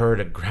 I heard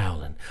a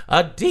growling,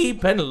 a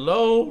deep and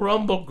low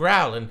rumble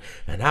growling,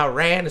 and I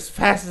ran as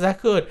fast as I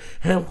could.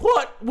 And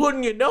what,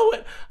 wouldn't you know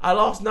it, I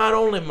lost not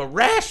only my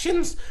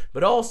rations,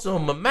 but also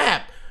my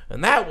map.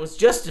 And that was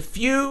just a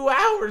few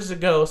hours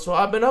ago. So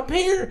I've been up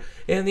here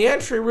in the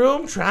entry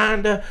room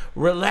trying to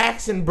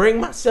relax and bring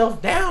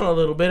myself down a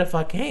little bit if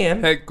I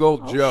can. Hey,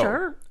 Gold Joe.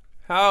 Sure.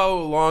 How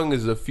long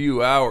is a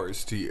few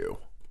hours to you?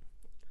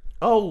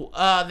 Oh,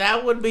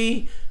 that would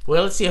be,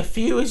 well, let's see, a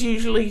few is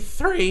usually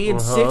 3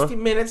 and 60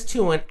 minutes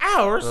to an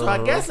hour. So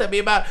I guess that'd be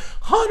about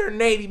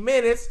 180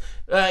 minutes.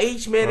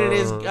 Each minute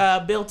is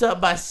built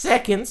up by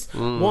seconds.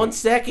 1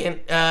 second,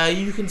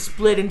 you can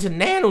split into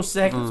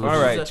nanoseconds.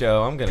 All right,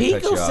 Joe, I'm going to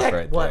cut you off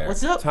right What? there.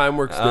 What's up? Time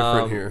works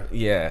different here.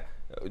 Yeah.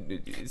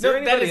 Is there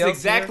That anybody is else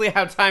exactly here?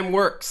 how time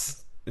works.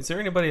 Is there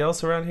anybody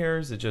else around here, or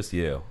is it just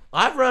you?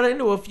 I've run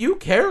into a few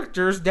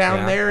characters down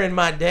Yeah. there in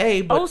my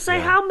day, but Oh, say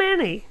how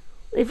many?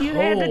 If you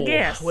had to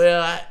guess.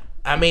 Well,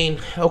 I mean,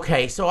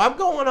 okay, so I'm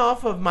going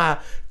off of my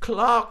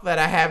clock that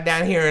I have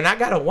down here, and I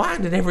gotta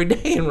wind it every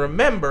day and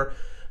remember.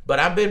 But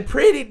I've been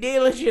pretty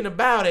diligent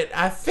about it.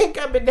 I think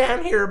I've been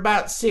down here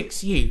about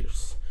 6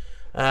 years,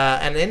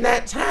 and in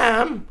that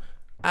time,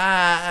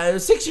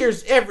 6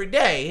 years every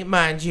day,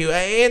 mind you.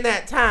 In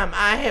that time,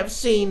 I have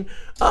seen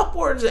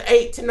upwards of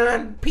 8 to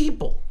 9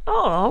 people. Oh,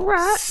 all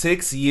right.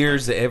 6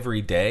 years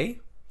every day?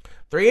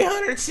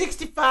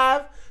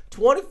 365,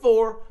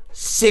 24,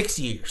 6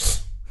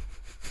 years.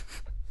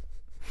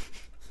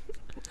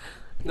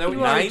 Now, when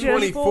You are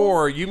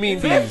 924, you mean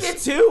these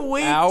 52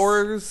 weeks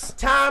hours?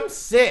 times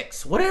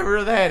 6,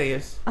 whatever that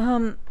is.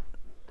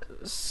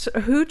 So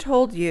who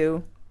told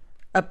you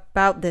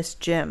about this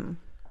gym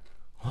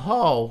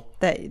Oh,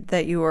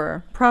 that you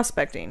were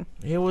prospecting?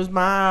 it was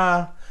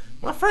my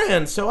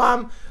friend. So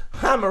I'm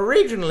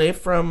originally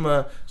from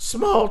a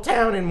small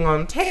town in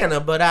Montana,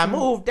 but I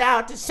moved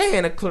out to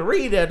Santa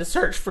Clarita to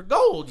search for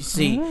gold, you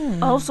see.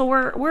 Oh, so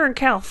we're in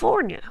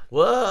California.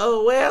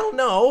 Well,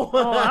 no. Oh,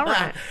 all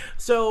right.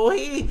 So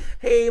he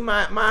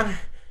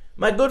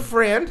my good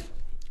friend,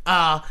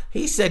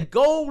 he said,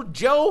 Gold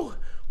Joe,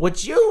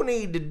 what you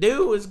need to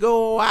do is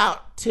go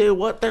out to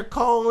what they're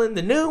calling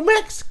the New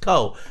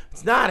Mexico.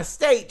 It's not a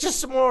state,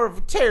 just more of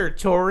a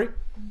territory.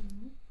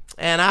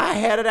 And I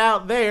headed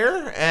out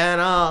there,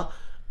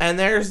 and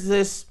there's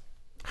this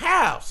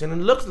house, and it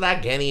looks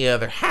like any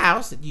other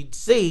house that you'd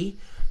see.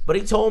 But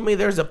he told me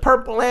there's a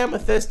purple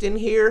amethyst in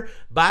here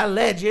by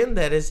legend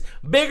that is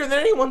bigger than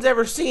anyone's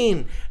ever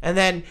seen. And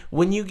then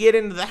when you get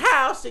into the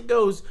house, it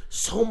goes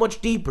so much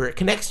deeper. It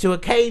connects to a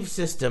cave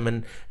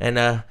system,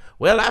 and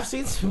well, I've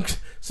seen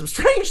some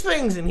strange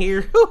things in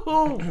here.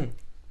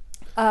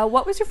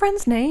 What was your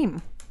friend's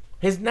name?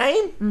 His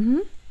name? Mm-hmm.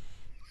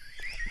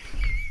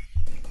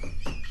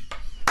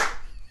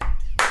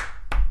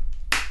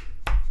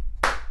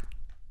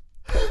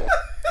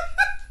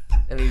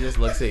 And he just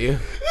looks at you.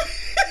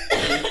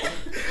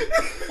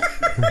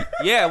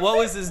 Yeah, what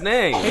was his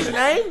name? His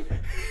name?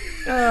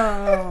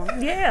 Oh,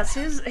 yes,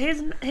 his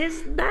name.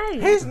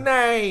 His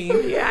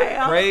name.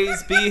 Yeah.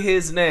 Praise be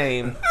his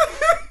name.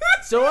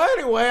 So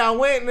anyway, I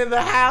went into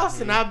the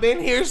house, and I've been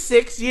here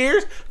 6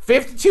 years,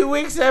 52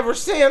 weeks ever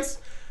since.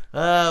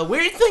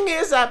 Weird thing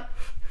is, I've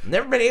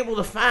never been able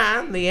to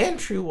find the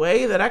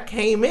entryway that I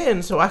came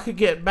in so I could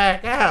get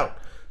back out.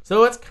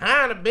 So it's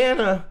kind of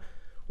been a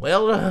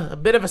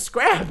bit of a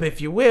scrap,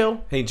 if you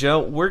will. Hey, Joe,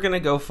 we're going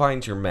to go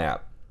find your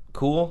map.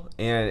 Cool?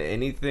 And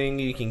anything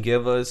you can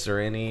give us or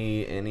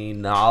any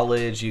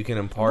knowledge you can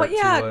impart But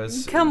yeah, to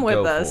us, come with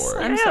go us. for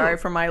it. I'm sorry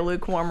for my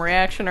lukewarm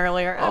reaction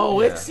earlier.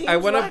 It seems I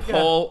want like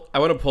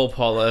to pull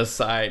Paula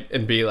aside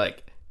and be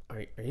like,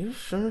 Are you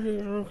sure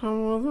you're going to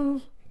come with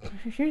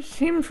us? She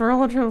seems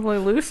relatively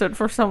lucid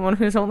for someone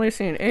who's only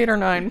seen 8 or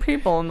 9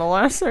 people in the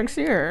last 6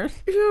 years.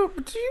 yeah,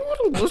 but do you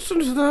want to listen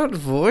to that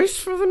voice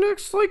for the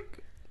next,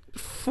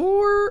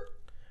 4...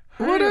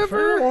 If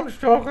everyone's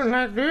talking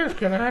like this,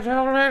 can I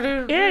talk like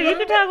this? Yeah, you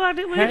can talk like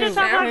this. We can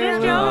talk like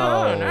this, Joe.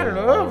 I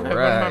love having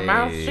my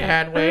mouth Right.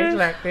 sideways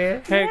like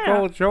this. Hey,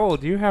 Gold Joel,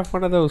 do you have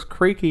one of those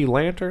creaky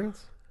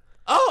lanterns?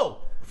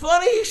 Oh,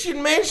 funny you should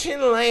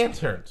mention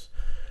lanterns.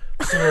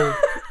 So,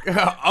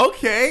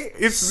 Okay,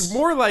 it's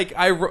more like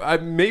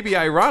maybe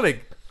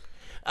ironic.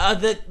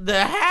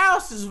 the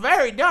house is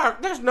very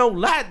dark. There's no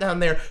light down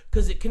there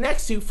because it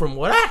connects to, from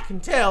what I can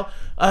tell,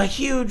 a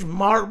huge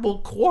marble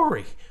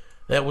quarry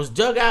that was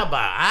dug out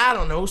by, I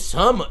don't know,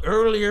 some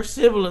earlier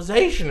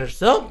civilization or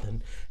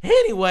something.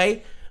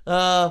 Anyway,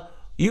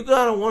 you're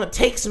gonna want to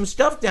take some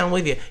stuff down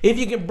with you. If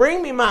you can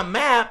bring me my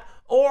map,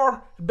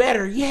 or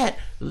better yet,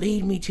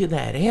 lead me to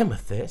that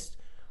amethyst,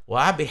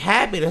 well, I'd be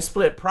happy to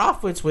split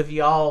profits with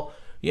y'all,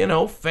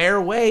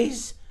 fair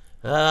ways.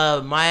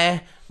 I'll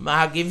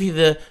give you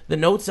the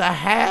notes I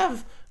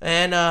have,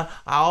 and I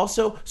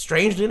also,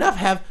 strangely enough,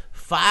 have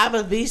 5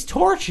 of these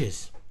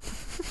torches.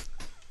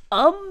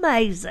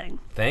 Amazing.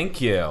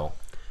 Thank you.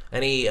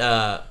 And he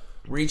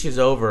reaches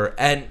over,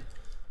 and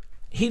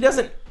he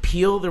doesn't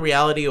peel the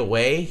reality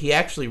away. He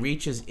actually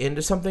reaches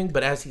into something,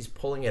 but as he's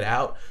pulling it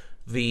out,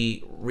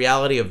 the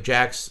reality of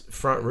Jack's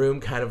front room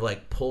kind of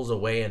like pulls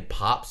away and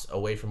pops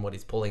away from what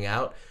he's pulling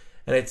out.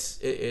 And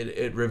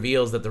it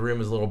reveals that the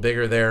room is a little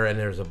bigger there, and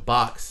there's a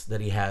box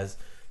that he has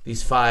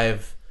these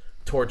 5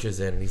 torches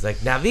in. And he's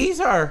like, now these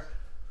are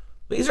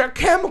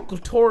chemical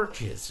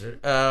torches.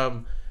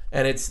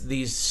 And it's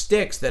these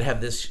sticks that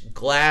have this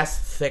glass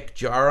thick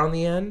jar on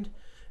the end,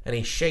 and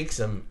he shakes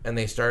them, and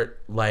they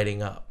start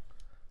lighting up.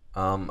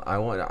 I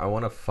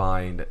want to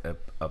find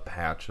a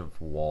patch of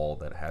wall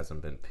that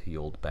hasn't been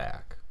peeled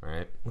back,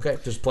 right? Okay,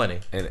 there's plenty.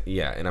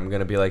 And I'm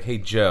gonna be like, hey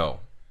Joe,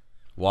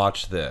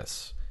 watch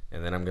this,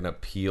 and then I'm gonna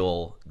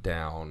peel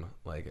down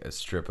like a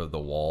strip of the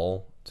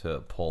wall to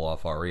pull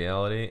off our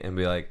reality, and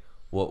be like,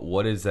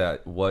 what is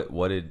that?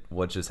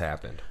 What just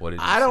happened? What did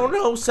you I don't see?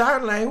 know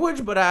sign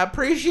language, but I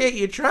appreciate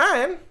you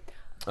trying.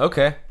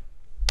 Okay.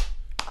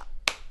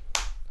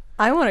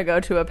 I want to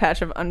go to a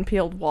patch of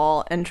unpeeled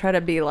wall and try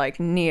to be like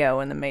Neo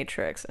in the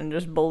Matrix and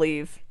just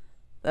believe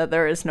that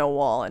there is no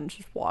wall and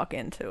just walk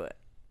into it.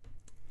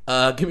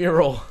 Give me a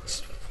roll.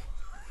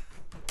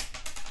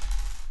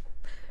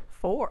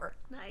 4.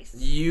 Nice.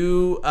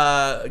 You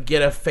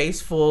get a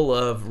face full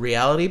of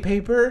reality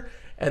paper,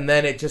 and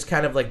then it just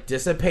kind of like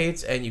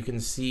dissipates, and you can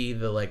see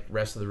the like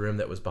rest of the room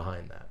that was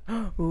behind that.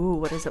 Ooh,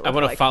 what does it look I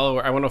want to like?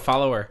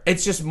 follow her.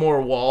 It's just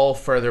more wall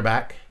further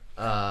back.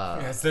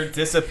 As they're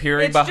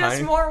disappearing It's behind.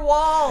 just more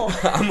wall.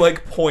 I'm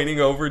like pointing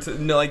over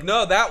to no,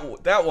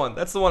 that one.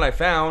 That's the one I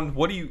found.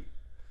 What do you?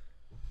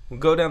 We'll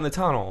go down the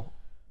tunnel.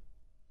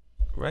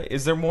 Right?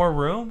 Is there more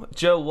room?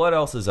 Joe, what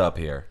else is up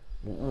here?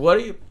 What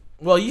do you?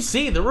 Well, you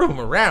see the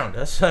room around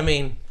us. I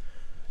mean,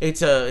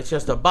 it's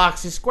just a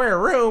boxy square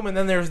room, and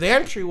then there's the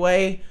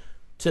entryway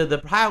to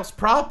the house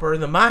proper,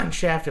 the mine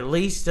shaft at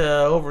least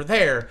over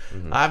there.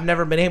 Mm-hmm. I've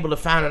never been able to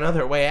find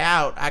another way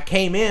out. I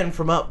came in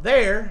from up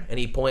there, and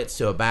he points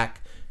to a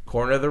back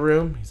corner of the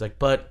room. He's like,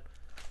 but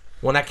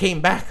when I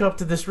came back up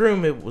to this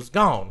room, it was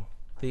gone.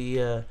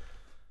 The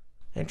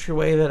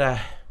entryway that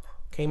I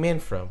came in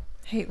from.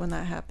 Hate when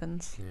that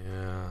happens.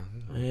 Yeah.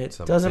 It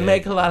doesn't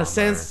make a lot of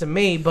sense to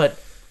me, but,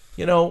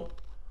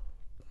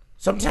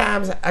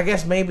 sometimes I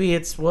guess maybe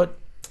it's what,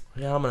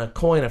 I'm going to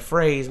coin a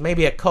phrase,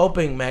 maybe a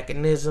coping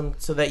mechanism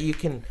so that you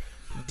can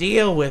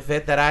deal with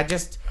it, that I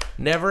just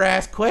never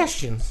ask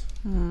questions.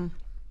 You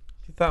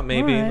thought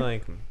maybe Alright.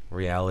 like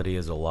reality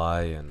is a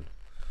lie and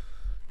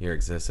your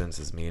existence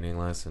is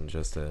meaningless and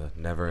just a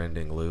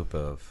never-ending loop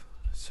of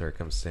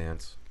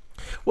circumstance.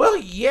 Well,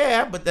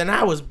 yeah, but then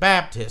I was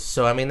Baptist,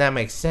 so I mean, that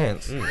makes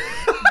sense.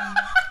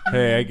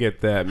 Hey, I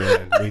get that,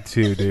 man. Me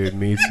too, dude.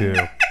 Me too.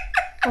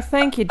 Well,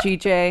 thank you,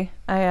 GJ.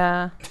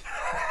 I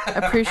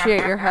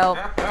appreciate your help.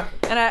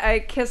 And I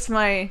kiss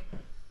my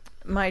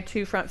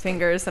 2 front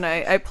fingers, and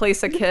I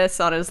place a kiss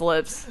on his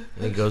lips.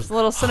 And he goes, A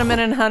little cinnamon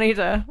and honey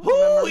to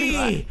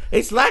hooey!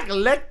 It's like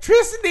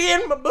electricity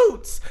in my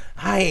boots.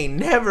 I ain't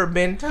never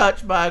been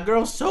touched by a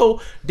girl so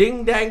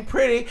ding-dang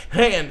pretty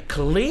and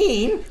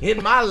clean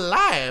in my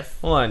life.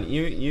 Hold on,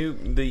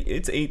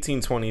 it's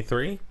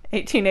 1823,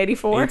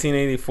 1884.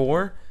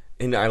 1884,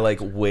 and I like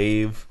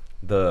wave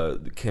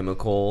the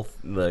chemical,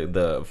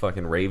 the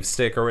fucking rave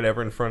stick or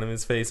whatever in front of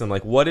his face. I'm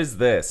like, what is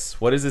this?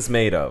 What is this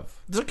made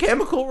of? It's a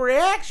chemical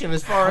reaction,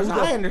 as far as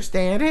I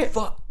understand it.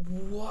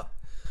 What?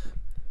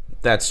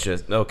 That's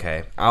just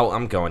okay.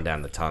 I'm going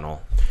down the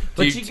tunnel.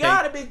 But you you take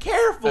gotta be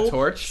careful. a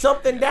torch?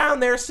 Something down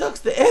there sucks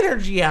the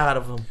energy out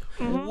of them.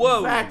 Whoa!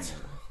 In fact,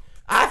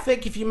 I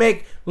think if you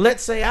make,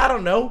 let's say, I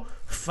don't know,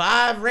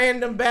 5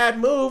 random bad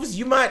moves,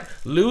 you might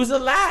lose a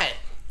light.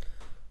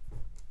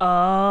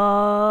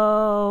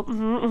 Oh.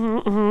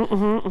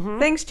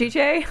 Thanks,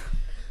 GJ.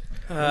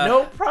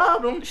 No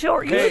problem.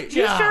 Sure. You, Hey. you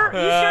sure?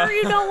 You sure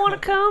you don't want to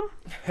come?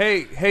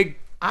 Hey,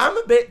 I'm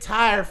a bit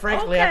tired,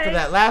 frankly, Okay. after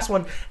that last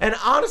one. And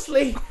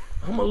honestly,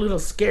 I'm a little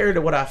scared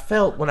of what I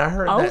felt when I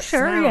heard Oh, that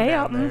sure, sound yeah.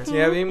 down there. Do you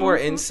have any more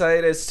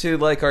insight as to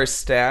like our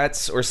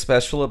stats or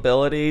special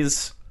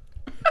abilities?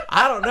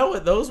 I don't know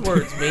what those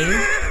words mean.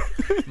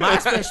 My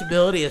special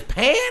ability is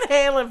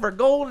panhandling for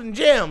gold and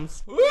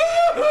gems.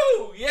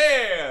 Woohoo!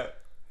 Yeah.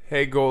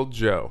 hey, Gold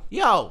Joe.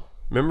 Yo,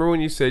 Remember when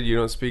you said you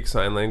don't speak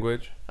sign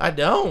language? I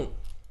don't.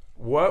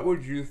 What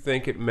would you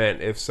think it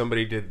meant if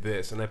somebody did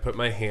this and I put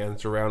my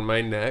hands around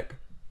my neck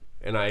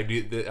and I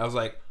was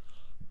like,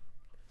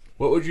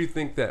 what would you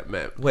think that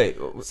meant? Wait.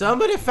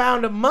 Somebody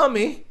found a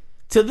mummy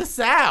to the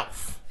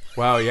south.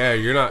 Wow, yeah,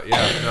 you're not.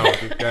 Yeah,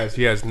 no, guys,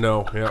 he has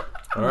no. Yeah.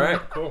 All right,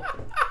 cool.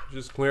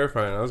 Just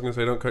clarifying. I was gonna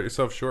say don't cut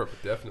yourself short,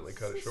 but definitely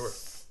cut it short.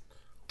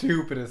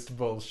 Stupidest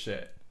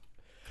bullshit.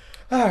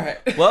 All right.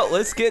 Well,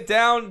 let's get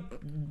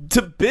down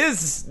to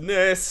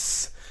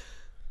business.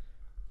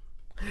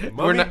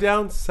 Mummy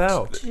down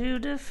south. To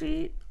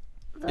defeat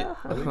the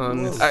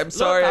hunt. I'm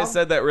sorry I I'll-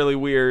 said that really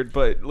weird,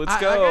 but let's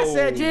go. Like I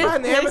said, you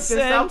find the amethyst,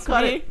 I'll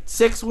cut it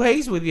 6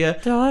 ways with you.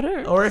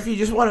 Daughter. Or if you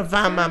just want to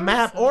find my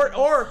map,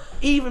 or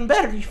even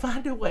better, you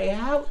find a way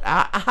out.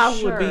 I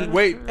would be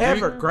Wait,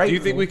 ever do grateful. you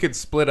think we could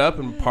split up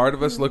and part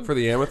of us look for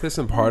the amethyst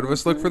and part of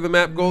us look for the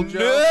map, Gold Joe?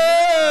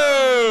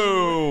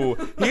 No!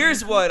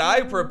 Here's what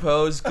I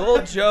propose.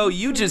 Gold Joe,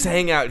 you just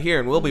hang out here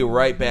and we'll be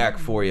right back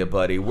for you,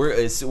 buddy. We're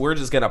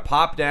just going to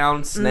pop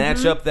down,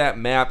 snatch up that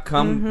map,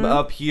 come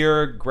up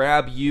here,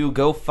 grab you,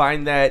 go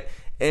find that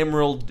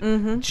emerald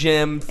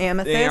gem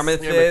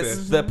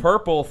Amethyst. the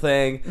purple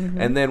thing,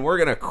 and then we're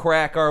going to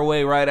crack our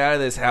way right out of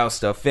this house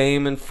to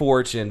fame and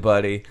fortune,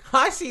 buddy.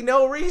 I see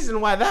no reason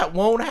why that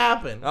won't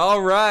happen.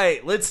 All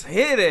right, let's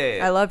hit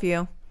it. I love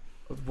you.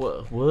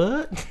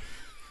 What?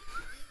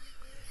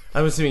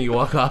 I'm assuming you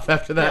walk off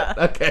after that?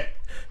 Yeah. Okay.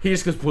 He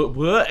just goes,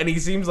 what? And he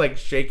seems like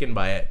shaken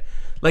by it.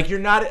 Like you're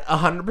not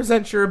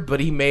 100% sure,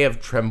 but he may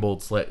have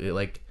trembled slightly.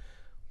 Like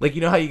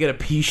you know how you get a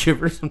pea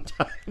shiver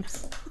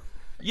sometimes?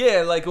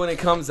 Yeah, like when it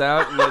comes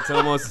out and it's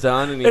almost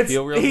done and you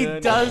feel real he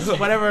good. does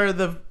whatever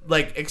the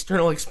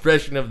external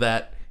expression of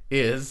that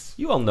is.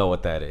 You all know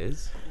what that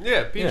is.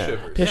 Yeah, pea Yeah.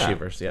 shivers. Piss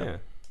shivers, yeah.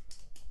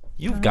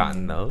 You've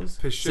gotten those.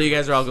 Piss So you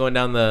guys are all going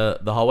down the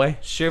hallway?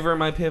 Shiver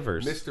my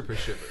pivers. Mr. Piss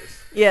shivers.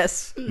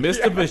 Yes.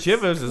 Mr.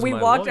 Pishivers is We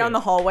my walked lawyer. down the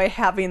hallway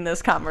having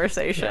this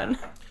conversation.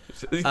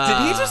 Did he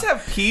just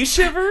have pea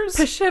shivers?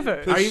 To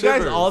shiver. Are you guys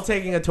Shivers. all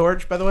taking a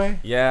torch, by the way?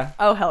 Yeah.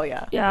 Oh, hell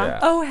yeah. Yeah.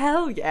 Oh,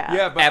 hell yeah.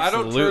 Yeah, but I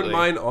don't Absolutely. turn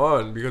mine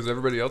on because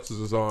everybody else's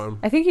is on.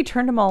 I think he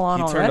turned them all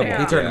on already.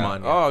 He turned them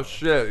on. Oh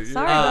shit!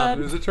 Sorry, bud.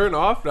 Does it turn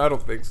off? I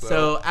don't think so.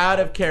 So out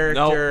of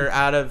character,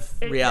 out of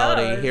It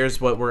reality, does. here's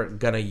what we're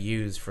gonna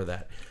use for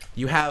that.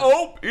 You have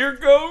Oh, here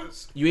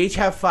goes. you each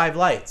have 5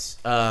 lights.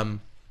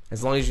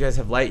 As long as you guys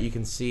have light, you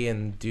can see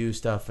and do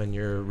stuff, and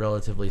you're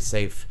relatively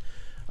safe.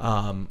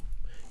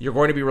 You're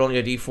going to be rolling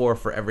a d4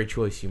 for every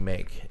choice you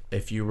make.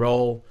 If you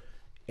roll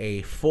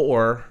a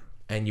 4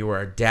 and you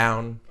are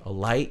down a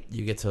light,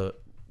 you get to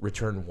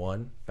return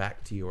 1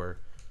 back to your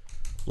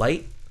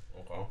light.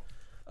 Okay.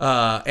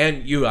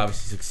 And you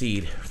obviously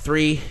succeed.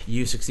 3,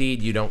 you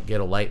succeed, you don't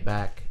get a light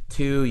back.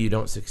 2, you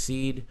don't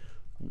succeed,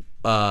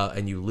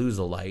 and you lose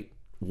a light.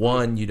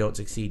 1, you don't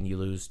succeed, and you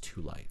lose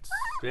 2 lights.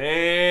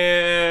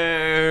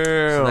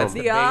 Damn. So that's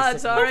The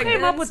odds are Who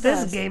came up with this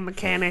against us. game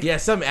mechanic? Yeah,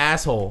 some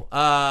asshole.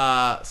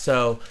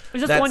 So It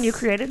was just that's one you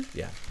created?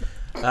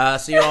 Yeah.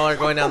 So you all are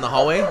going down the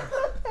hallway.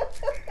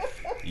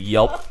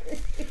 Yelp.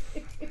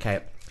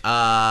 Okay.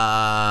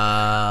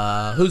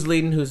 Who's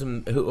leading?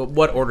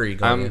 What order are you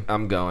going in?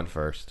 I'm going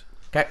first.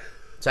 Okay.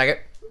 Second.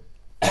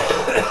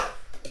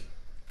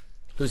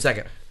 Who's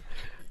second?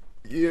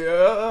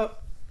 Yeah.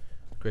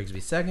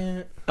 Grigsby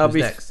second. I'll Who's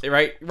be next?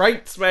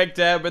 right smack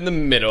dab in the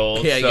middle.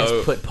 Yeah, you so,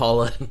 guys put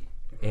Paula and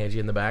Angie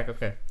in the back.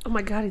 Okay. Oh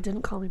my god, he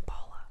didn't call me Paula.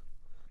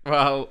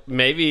 well,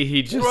 maybe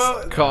he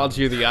just called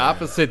you the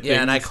opposite.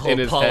 Yeah, and I things in called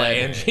his Paula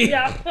head. Angie.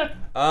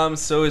 Yeah.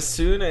 So as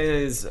soon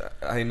as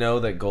I know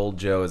that Gold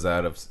Joe is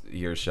out of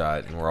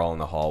earshot and we're all in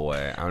the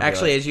hallway, I'm gonna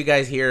Actually, be as you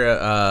guys hear,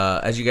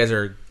 as you guys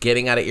are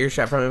getting out of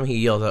earshot from him, he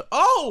yells out,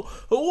 "Oh,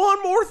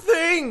 one more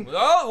thing! like,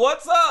 oh,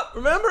 what's up?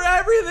 Remember,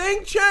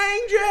 everything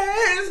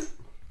changes."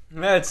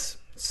 That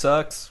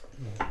sucks.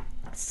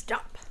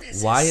 Stop.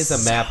 Why is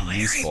a map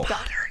useful?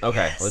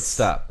 Okay, let's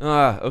stop.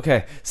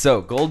 Okay,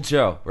 so Gold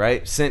Joe,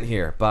 right? Sent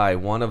here by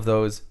one of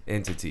those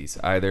entities,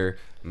 either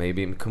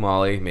Maybe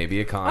Kamali,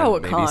 maybe Akan, Oh,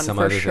 maybe Akan, some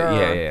for other sure.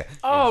 thing. Yeah.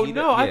 Oh, He-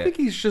 no, I yeah. think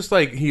he's just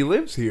like, he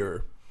lives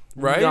here,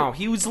 right? No,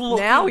 he was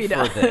looking Now he for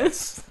does.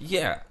 this.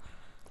 Yeah.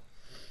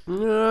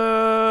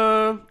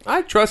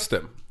 I trust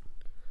him.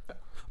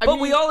 But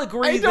we all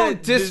agree I don't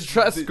that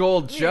distrust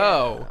Gold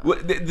Joe.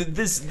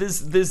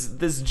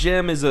 this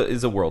gem is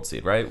a world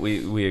seed, right?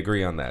 We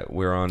agree on that.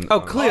 We're on. Oh,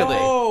 clearly.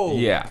 Oh,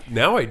 Yeah.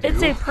 Now I do.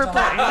 It's a purple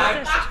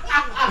amethyst.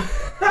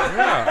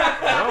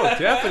 Yeah. Oh,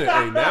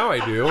 definitely. Now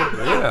I do.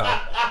 Yeah.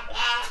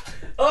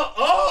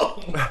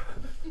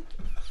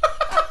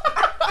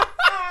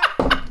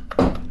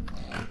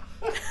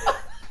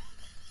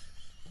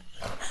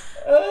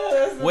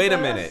 Wait a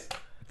minute.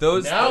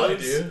 Those Now I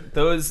do.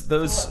 those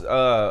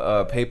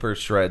paper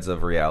shreds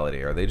of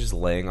reality, are they just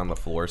laying on the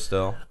floor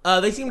still?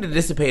 They seem to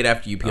dissipate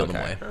after you peel them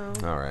away.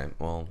 All right.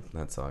 Well,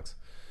 that sucks.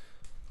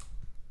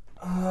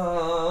 I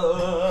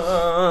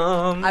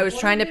was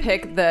trying to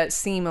pick the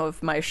seam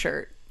of my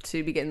shirt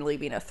to begin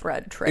leaving a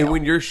thread trail. And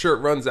when your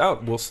shirt runs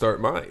out, we'll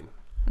start mine.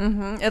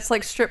 It's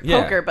like strip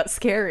Yeah. poker, but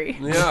scary.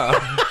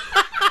 Yeah.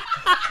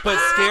 But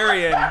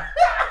scary, and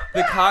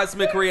the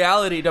cosmic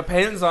reality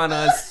depends on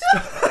us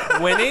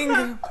winning,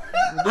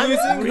 losing.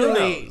 I'm Who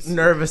really knows?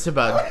 nervous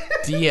about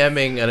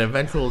DMing an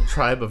eventual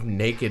tribe of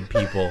naked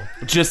people.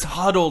 Just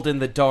huddled in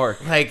the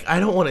dark. Like, I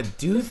don't want to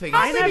do things.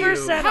 I to never you.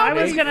 said I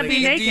was going to be do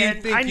you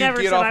naked. think I you'd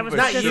never get said off I of was a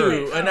Not going to be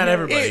you, naked. not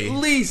everybody. At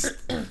least,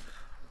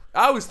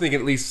 I was thinking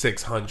at least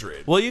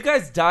 600. Well, you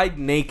guys died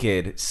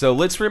naked, so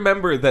let's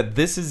remember that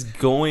this is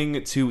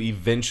going to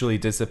eventually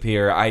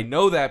disappear. I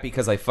know that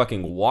because I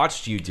fucking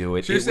watched you do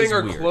it. So you're It saying was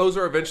our weird. clothes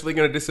are eventually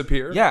going to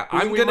disappear? Yeah, I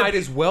mean, I'm we gonna might be-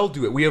 as well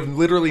do it. We have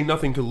literally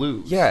nothing to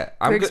lose. Yeah,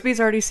 Grigsby's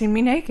already seen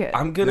me naked.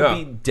 I'm gonna Yeah.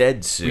 be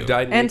dead soon. We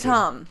died and naked.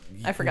 Tom,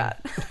 I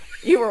forgot.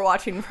 You were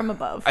watching from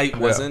above. It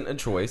wasn't a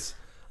choice.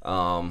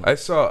 I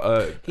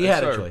saw He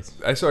had a choice.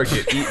 I saw her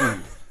get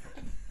eaten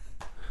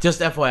Just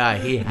FYI,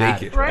 he had.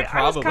 naked. Right?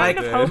 I was kind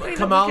of did. hoping that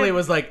we Kamali could-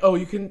 was like, "Oh,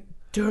 you can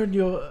turn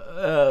your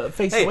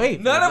face Hey, away."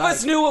 none of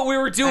us knew what we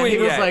were doing he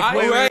was yet. like,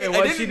 wait, Alright? wait, I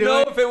what's she didn't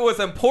know doing? if it was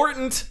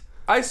important.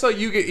 I saw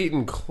you get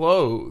eaten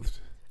clothed.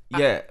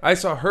 Yeah. I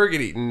saw her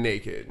get eaten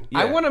naked.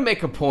 I want to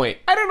make a point.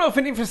 I don't know if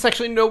any of us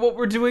actually know what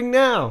we're doing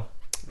now.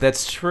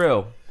 That's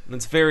true.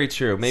 That's very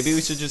true. Maybe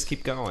we should just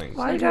keep going.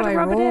 Why you Do gotta I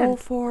rub it roll in?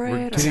 for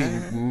it?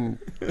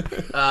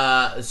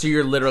 So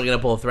you're literally gonna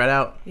pull a thread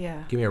out?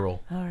 Yeah. Give me a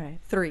roll. All right.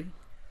 3.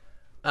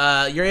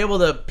 You're able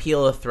to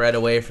peel a thread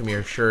away from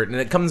your shirt, and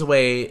it comes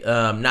away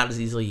not as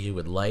easily as you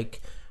would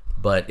like,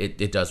 but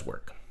it does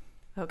work.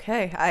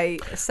 Okay. I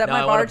set Now my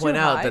I bar want to point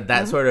too out high.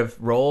 that sort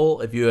of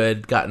roll, if you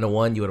had gotten a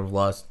 1, you would have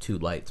lost 2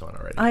 lights on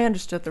already. I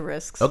understood the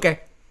risks. Okay.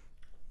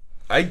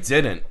 I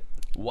didn't.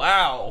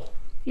 Wow.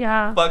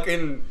 Yeah.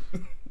 Fucking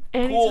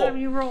Anytime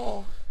you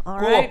roll. All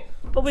right.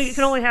 But we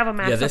can only have a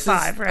max Yeah, of this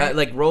 5, is right?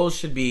 like rolls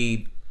should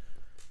be.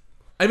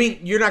 I mean,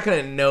 you're not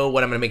gonna know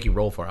what I'm gonna make you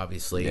roll for,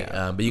 obviously.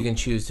 But you can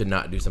choose to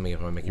not do something if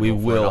I'm gonna make you We roll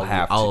for will it. I'll,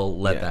 have to, I'll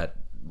let yeah. that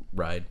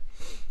ride.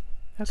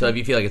 So if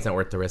you feel like it's not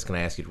worth the risk and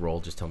I ask you to roll,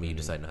 just tell me you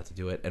decide not to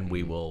do it, and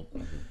we will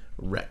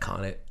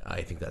retcon it.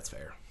 I think that's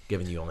fair,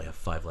 given you only have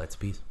 5 lights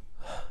apiece.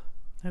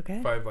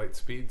 Okay. 5 light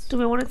speeds. Do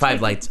we want to 5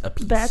 take lights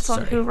apiece. bets on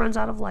sorry. who runs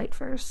out of light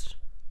first?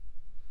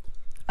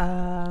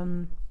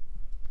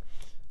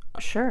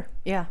 Sure.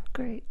 Yeah.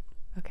 Great.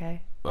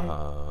 Okay.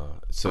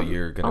 So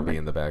you're gonna be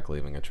in the back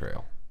leaving a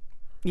trail.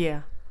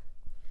 Yeah.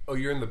 Oh,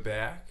 you're in the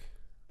back?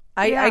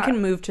 I Yeah.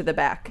 can move to the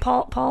back.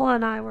 Paula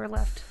and I were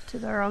left to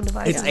their own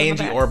devices. It's in the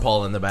Angie back. or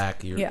Paul in the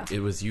back. Yeah. It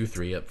was you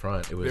 3 up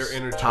front. It was They're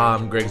interchangeable.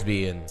 Tom,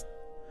 Grigsby, and.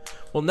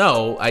 Well,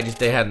 no,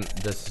 they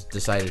hadn't just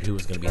decided who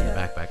was going to be in the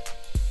backpack.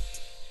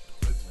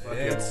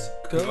 Let's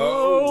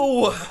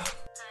Go.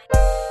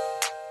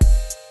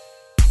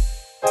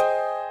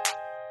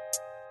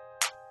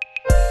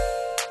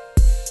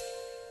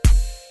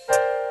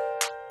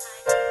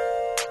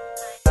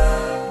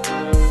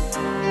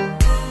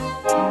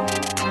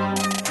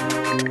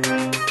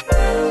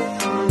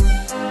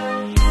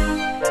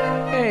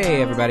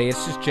 Hey everybody,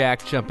 it's just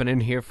Jack jumping in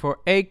here for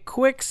a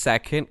quick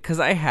second because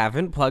I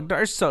haven't plugged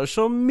our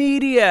social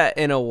media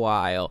in a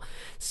while.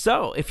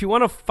 So if you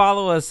want to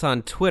follow us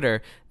on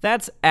Twitter,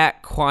 that's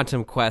at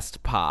Quantum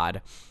Quest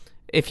Pod.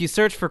 If you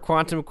search for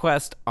Quantum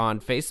Quest on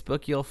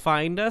Facebook, you'll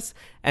find us.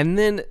 And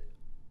then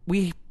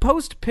we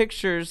post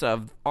pictures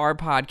of our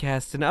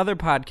podcast and other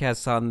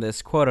podcasts on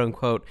this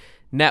quote-unquote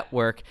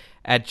network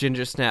at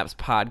Ginger Snaps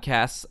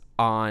Podcasts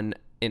on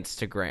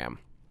Instagram.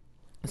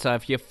 So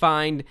if you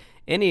find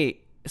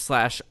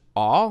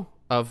any/all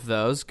of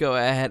those, go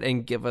ahead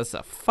and give us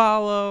a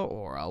follow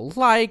or a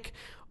like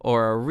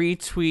or a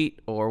retweet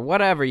or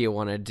whatever you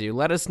want to do.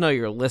 Let us know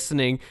you're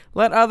listening.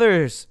 Let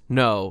others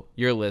know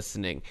you're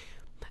listening.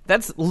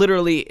 That's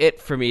literally it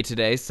for me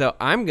today, so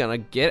I'm gonna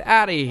get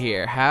out of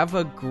here. Have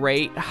a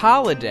great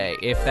holiday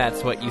if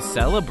that's what you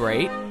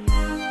celebrate.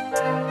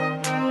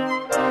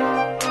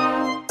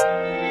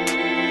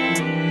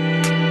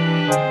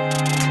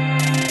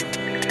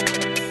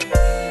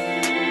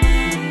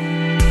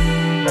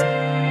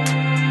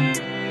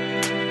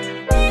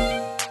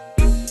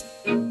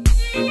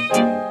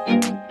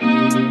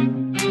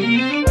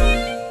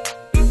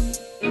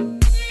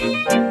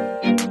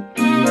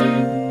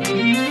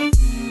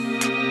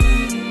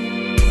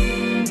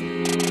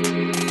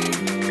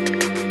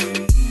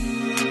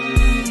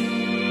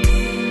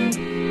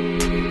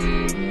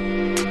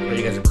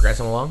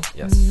 progressing along?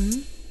 Yes.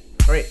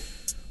 All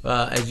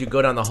right. As you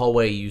go down the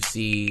hallway, you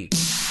see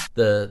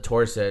the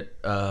torch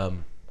that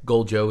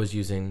Gold Joe is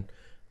using.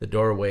 The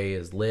doorway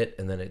is lit,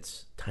 and then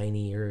it's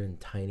tinier and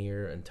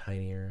tinier and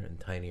tinier and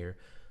tinier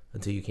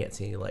until you can't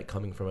see any light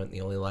coming from it. And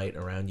the only light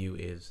around you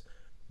is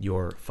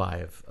your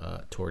 5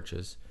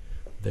 torches.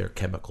 They're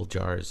chemical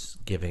jars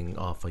giving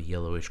off a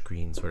yellowish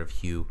green sort of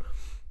hue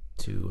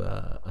to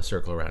a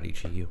circle around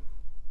each of you.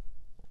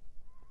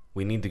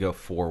 We need to go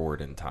forward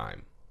in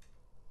time.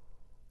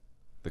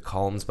 The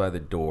columns by the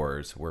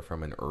doors were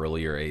from an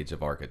earlier age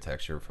of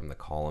architecture, from the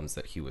columns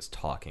that he was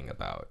talking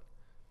about.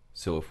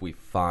 So if we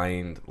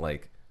find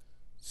like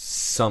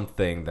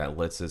something that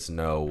lets us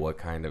know what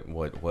kind of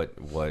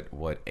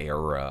what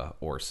era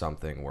or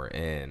something we're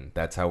in,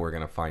 that's how we're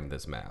gonna find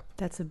this map.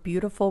 That's a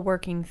beautiful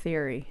working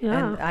theory.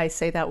 Yeah. And I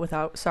say that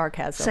without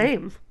sarcasm.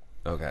 Same.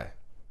 Okay.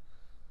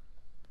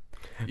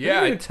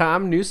 Yeah,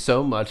 Tom knew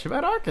so much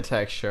about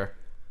architecture.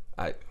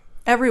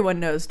 Everyone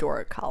knows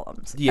Doric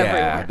columns. Yeah,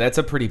 Everyone. that's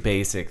a pretty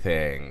basic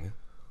thing.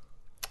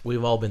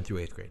 We've all been through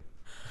 8th grade.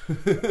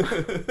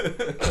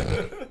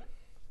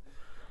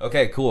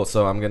 Okay, cool.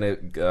 So I'm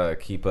gonna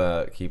keep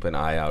an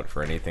eye out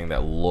for anything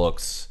that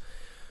looks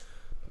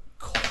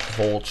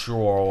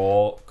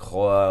cultural,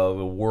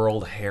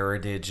 World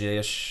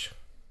Heritage-ish.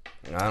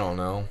 I don't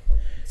know,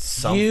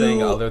 something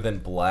You- other than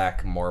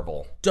black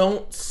marble.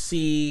 Don't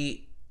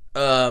see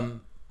a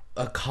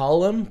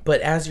column,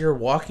 but as you're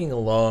walking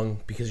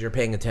along, because you're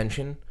paying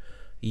attention,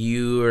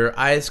 your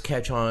eyes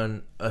catch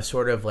on a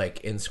sort of like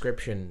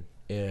inscription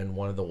in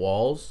one of the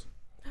walls.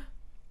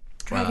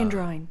 Dragon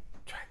drawing.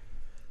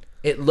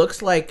 It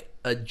looks like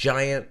a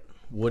giant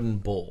wooden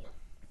bull.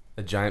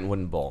 A giant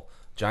wooden bull.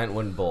 Giant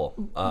wooden bull.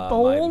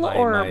 Bowl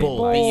or Bull,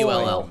 bowl?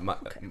 B-U-L-L.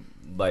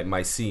 Like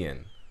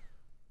Mycenaean.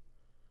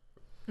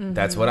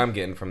 That's what I'm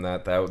getting from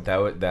that. That was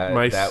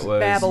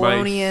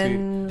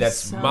Babylonian.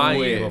 That's Mayan.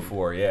 way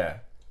before. Yeah.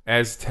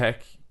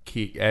 Azteci,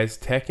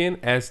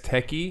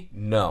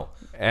 No.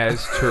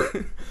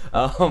 Aztur.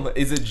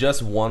 Is it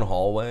just one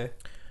hallway?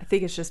 I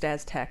think it's just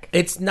Aztec.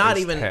 It's not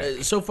It's even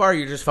tech. so far.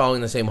 You're just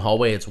following the same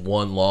hallway. It's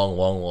one long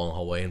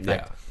hallway. In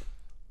fact,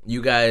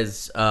 you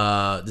guys.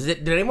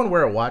 Did anyone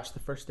wear a watch the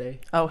first day?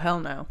 Oh, hell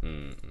no.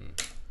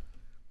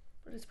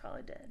 But it's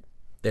probably dead.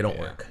 They don't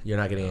work. You're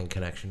not getting a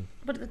connection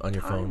But the on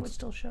your time phone. would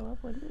still show up,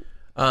 wouldn't it?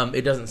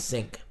 It doesn't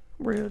sync.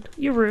 Rude.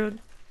 You're rude.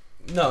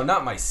 No,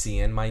 not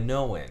Mycenaean.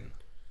 Minoan.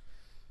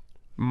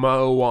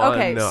 Moana.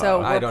 Okay,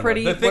 so I we're don't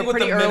pretty, know. The thing we're with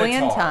pretty the early in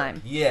Minotaur.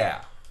 time.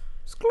 Yeah.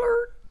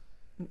 Sklurt.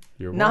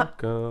 You're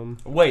not- welcome.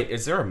 Wait,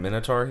 is there a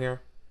Minotaur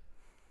here?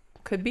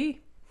 Could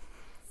be.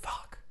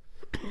 Fuck.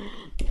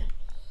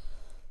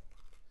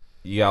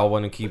 Y'all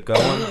want to keep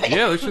going?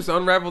 Yeah, let's just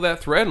unravel that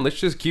thread and let's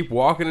just keep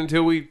walking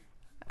until we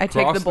I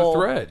take cross the bowl.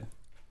 thread.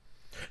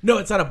 No,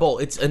 it's not a bowl.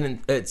 It's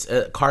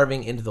a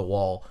carving into the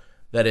wall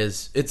that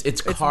is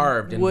it's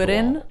carved into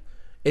wooden? the wall.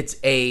 It's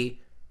a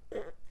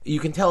you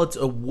can tell it's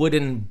a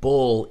wooden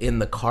bowl in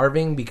the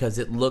carving because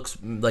it looks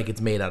like it's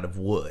made out of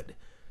wood.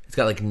 It's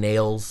got like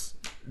nails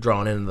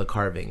drawn into the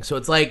carving. So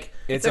it's like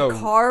It's a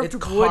carved, it's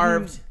wooden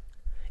carved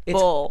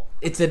bowl.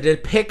 It's a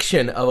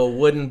depiction of a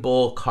wooden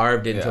bowl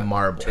carved into Yeah.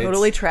 marble.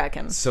 Totally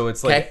tracking. So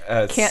it's Okay. like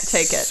a Can't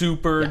take it.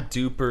 super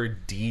duper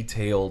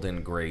detailed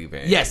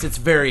engraving. Yes, it's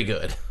very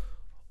good.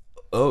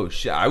 Oh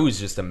shit! I was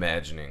just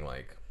imagining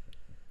like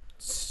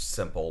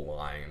simple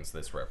lines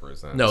this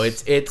represents. No,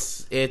 it's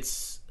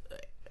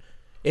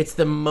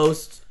the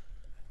most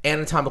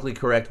anatomically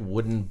correct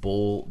wooden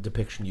bowl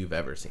depiction you've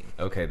ever seen.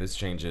 okay. This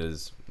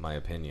changes my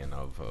opinion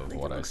of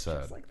what I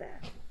said. Just like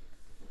that.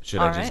 Should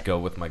I All just right. go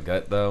with my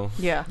gut though?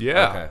 Yeah.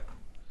 Yeah. Okay.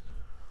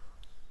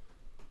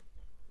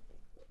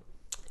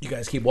 You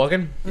guys keep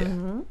walking?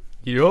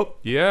 Yup.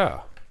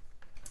 Yeah.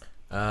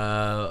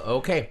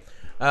 Okay.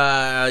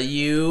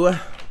 You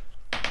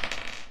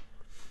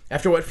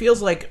after what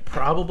feels like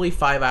probably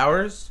 5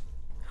 hours,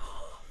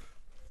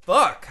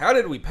 Fuck! How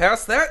did we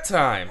pass that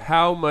time?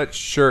 How much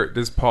shirt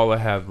does Paula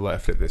have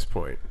left at this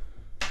point?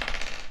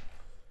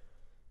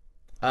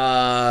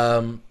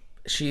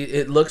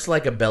 it looks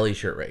like a belly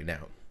shirt right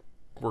now.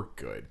 We're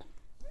good.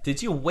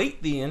 Did you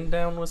weight the end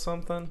down with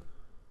something?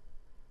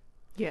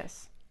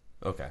 Yes.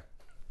 Okay.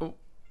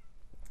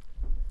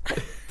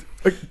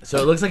 So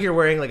it looks like you're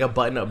wearing like a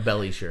button-up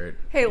belly shirt.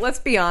 Hey, let's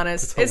be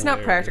honest. It's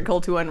not practical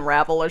to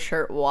unravel a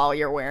shirt while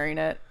you're wearing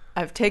it.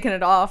 I've taken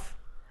it off,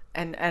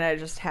 and I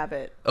just have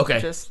it.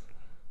 Okay. Just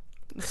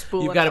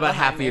spooling You've got it about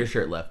behind half me. of your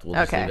shirt left. We'll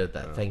just Okay. leave it at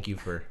that. Thank you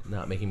for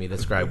not making me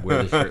describe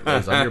where the shirt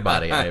lays on your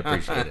body. I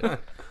appreciate it.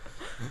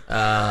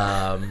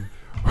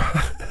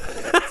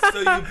 So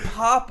you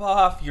pop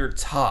off your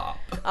top.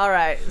 All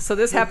right. So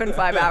this happened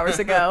 5 hours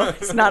ago.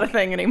 It's not a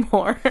thing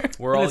anymore.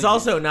 We're And all it's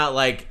also not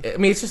like I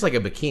mean, it's just like a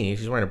bikini.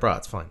 She's wearing a bra.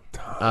 It's fine.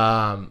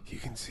 You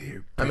can see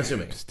her. I'm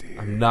assuming.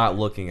 I'm not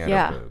looking at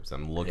Yeah. her boobs.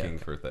 I'm looking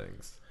for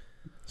things.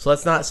 So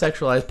let's not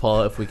sexualize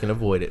Paula if we can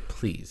avoid it,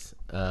 please.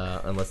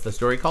 Unless the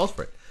story calls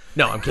for it.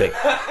 No, I'm kidding.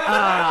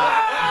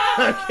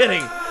 I'm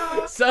kidding.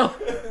 So,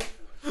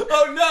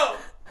 Oh no!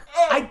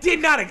 I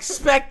did not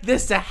expect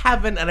this to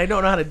happen, and I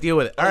don't know how to deal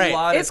with it. All A right.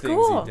 lot It's of things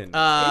cool. he didn't.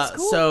 It's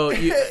cool. So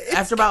you,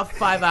 after about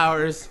 5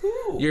 hours,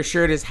 your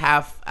shirt is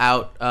half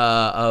out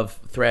of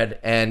thread,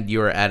 and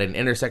you are at an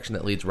intersection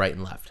that leads right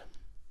and left.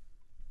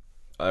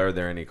 Are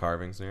there any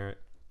carvings near it?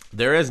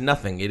 There is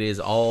nothing. It is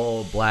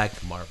all black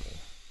marble.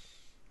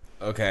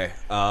 Okay.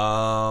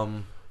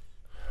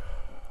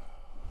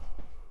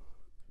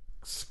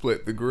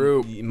 Split the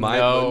group. I'm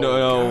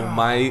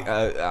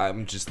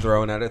just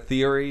throwing out a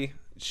theory.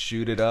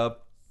 Shoot it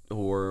up,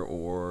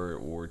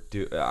 or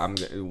do. I'm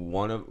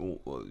one of.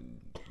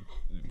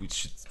 We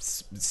should,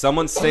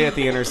 someone stay at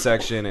the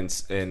intersection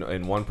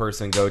and one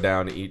person go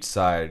down each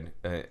side.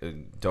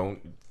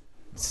 Don't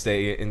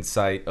stay in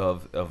sight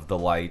of the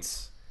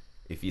lights.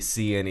 If you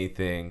see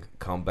anything,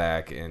 come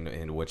back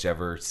and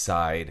whichever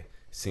side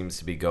seems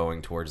to be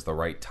going towards the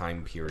right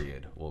time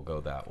period, we'll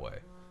go that way.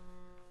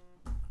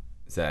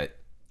 Is that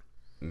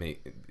me?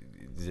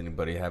 Does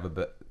anybody have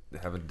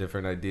a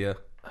different idea?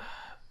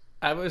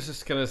 I was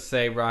just gonna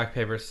say rock,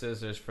 paper,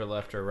 scissors for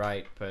left or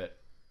right, but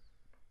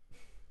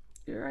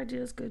Your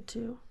idea is good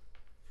too.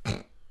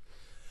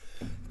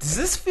 Does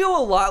this feel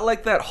a lot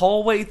like that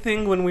hallway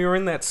thing when we were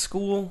in that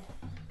school?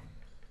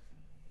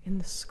 In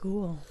the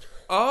school.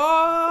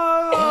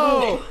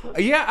 Oh,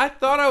 yeah. I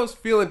thought I was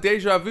feeling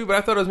deja vu, but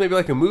I thought it was maybe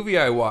like a movie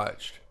I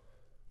watched.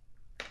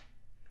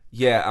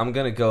 Yeah, I'm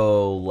gonna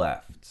go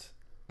left,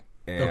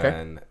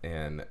 Okay.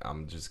 and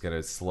I'm just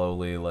gonna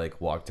slowly like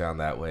walk down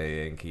that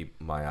way and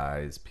keep my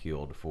eyes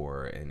peeled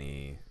for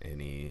any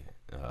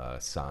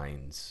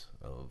signs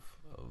of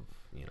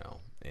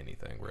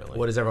anything really.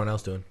 What is everyone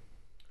else doing?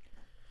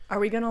 Are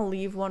we gonna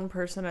leave one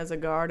person as a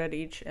guard at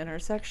each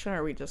intersection,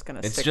 or are we just gonna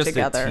It's stick just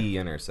together? a T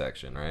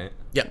intersection, right?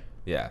 Yep.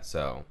 Yeah,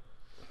 so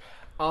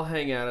I'll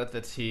hang out at the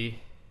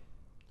T.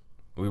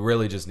 we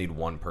really just need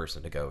one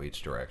person to go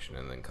each direction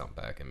and then come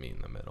back and meet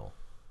in the middle.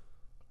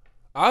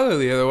 I'll go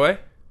the other way.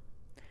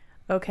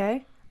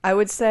 Okay. I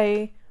would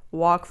say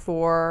walk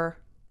for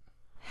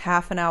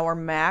half an hour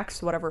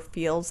max, whatever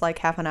feels like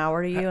half an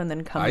hour to you, and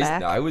then come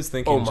back. I was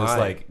thinking Oh just my.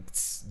 like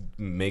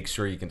make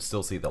sure you can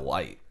still see the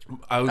light.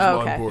 I was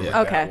Okay. on board with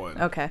Okay. that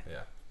one. Okay.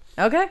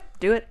 Yeah. Okay.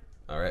 Do it.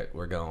 All right,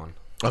 we're going.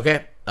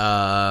 Okay.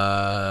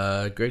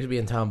 Grigsby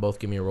and Tom both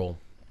give me a roll.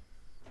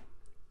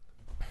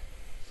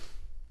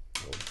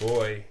 Oh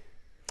boy.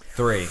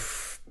 3.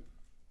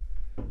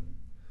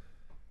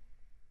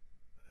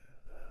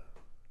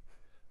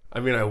 I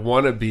mean, I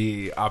want to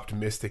be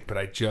optimistic, but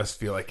I just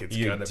feel like it's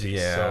gonna be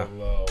so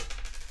low.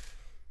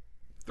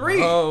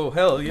 3. Oh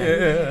hell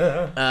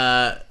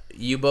yeah!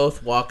 You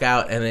both walk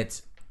out,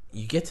 and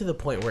you get to the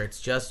point where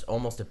it's just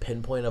almost a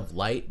pinpoint of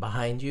light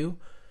behind you.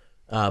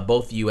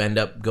 Both of you end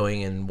up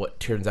going in what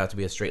turns out to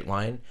be a straight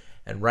line,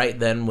 and right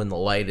then, when the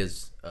light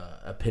is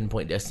a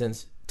pinpoint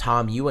distance,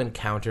 Tom, you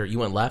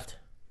went left.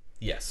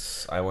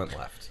 Yes, I went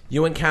left.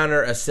 You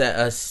encounter a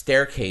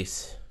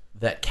staircase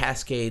that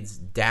cascades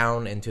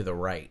down and to the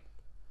right,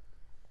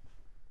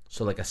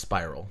 so like a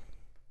spiral.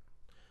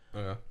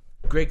 Okay.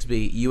 Grigsby,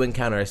 you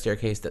encounter a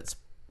staircase that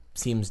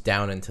seems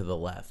down and to the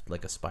left,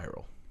 like a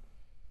spiral.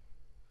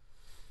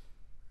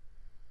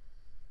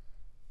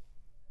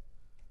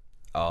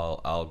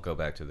 I'll go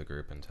back to the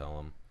group and tell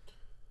them.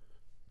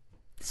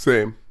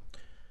 Same.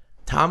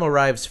 Tom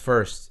arrives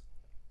first,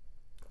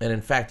 and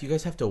in fact, you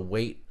guys have to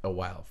wait a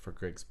while for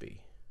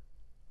Grigsby.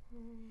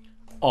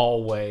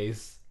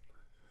 Always.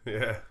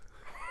 Yeah.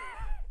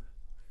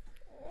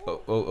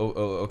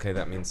 Oh, okay,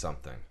 that means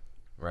something,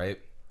 right?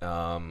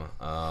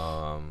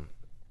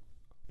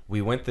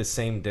 We went the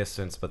same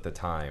distance, but the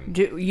time.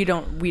 We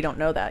don't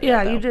know that. Yeah,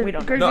 yet, though. you did. We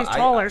don't know. Grigsby's No,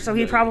 taller, so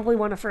he probably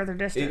went a further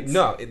distance.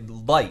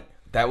 Light.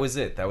 That was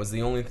it. That was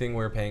the only thing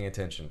we were paying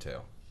attention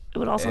to. It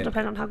would also and-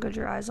 depend on how good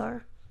your eyes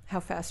are. How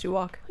fast you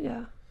walk.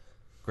 Yeah.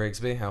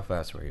 Grigsby, how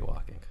fast were you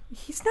walking?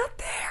 He's not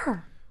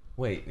there.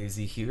 Wait, is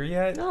he here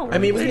yet? No, I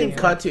mean, we waiting can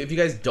for cut to if you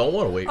guys don't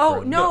want to wait. Oh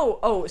for him. no!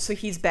 Oh, so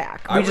he's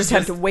back. I We would just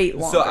have to wait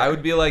longer. So I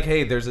would be like,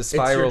 hey, there's a It's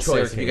your spiral choice.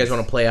 staircase. If you guys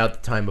want to play out the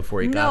time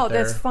before he No, got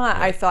there. that's fine.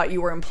 I thought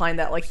you were implying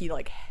that like he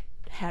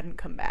hadn't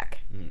come back.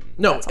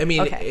 No, I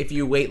mean, Okay. if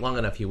you wait long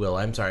enough, he will.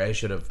 I'm sorry, I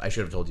should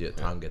have told you that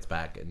Tom gets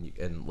back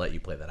and let you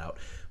play that out.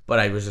 But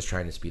I was just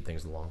trying to speed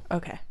things along.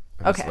 Okay.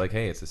 I was Okay. like,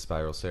 hey, it's a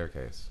spiral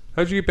staircase.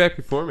 How'd you get back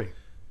before me?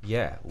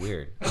 Yeah,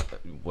 weird.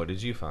 What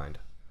did you find?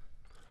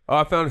 Oh,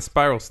 I found a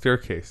spiral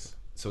staircase.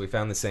 So we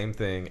found the same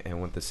thing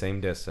and went the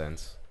same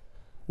distance.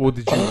 Well,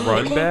 did you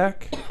run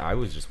back? I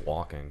was just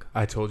walking.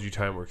 I told you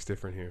time works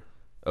different here.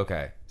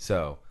 Okay,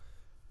 so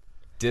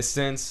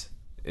distance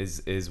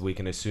is we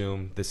can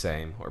assume the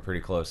same or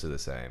pretty close to the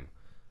same.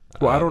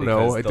 Well, I don't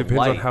know. because It the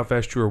depends on light- how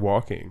fast you were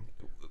walking.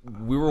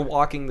 We were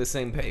walking the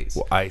same pace.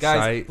 Well, Guys,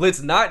 eyesight-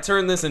 let's not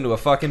turn this into a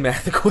fucking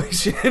math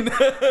equation.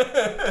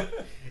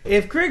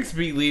 If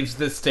Grigsby leaves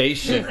the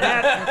station, 4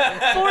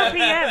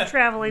 p.m.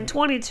 traveling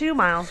 22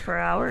 miles per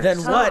hour. Then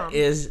Tom. what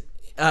is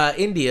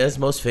India's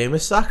most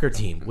famous soccer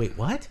team? Wait,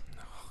 what?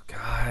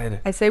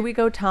 God. I say we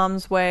go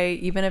Tom's way,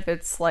 even if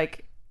it's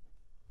like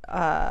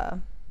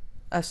a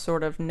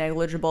sort of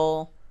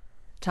negligible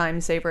time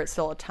saver, it's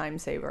still a time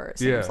saver. It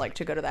seems Yeah. like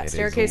to go to that is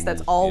staircase. a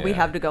That's l- all we yeah.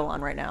 have to go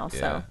on right now. Yeah.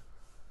 So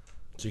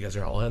So you guys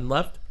are all heading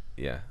left?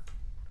 Yeah.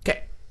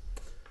 Okay.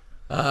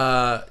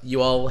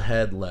 You all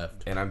head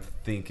left. And I'm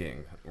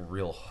thinking,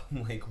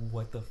 like,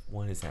 what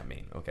does that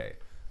mean? Okay.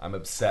 I'm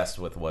obsessed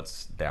with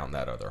what's down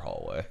that other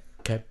hallway.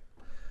 Okay.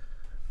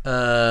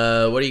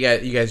 What do you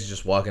guys? You guys are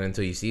just walking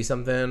until you see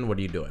something? What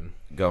are you doing?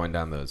 Going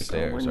down those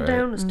stairs, Going right?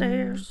 down the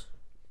stairs.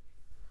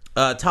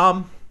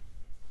 Tom,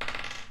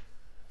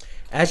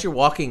 as you're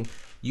walking,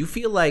 you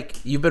feel like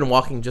you've been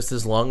walking just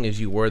as long as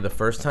you were the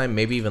first time,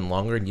 maybe even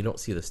longer, and you don't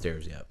see the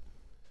stairs yet.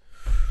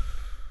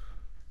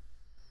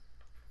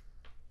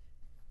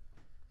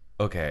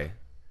 Okay.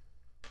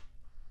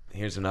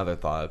 Here's another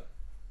thought.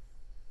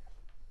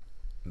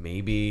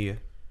 Maybe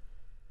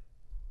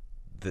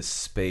the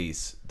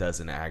space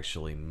doesn't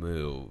actually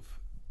move.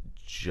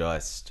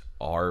 Just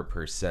our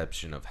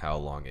perception of how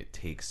long it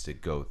takes to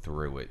go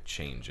through it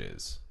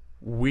changes.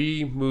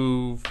 We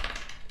move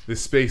the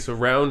space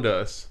around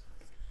us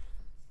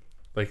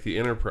like the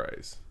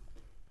Enterprise.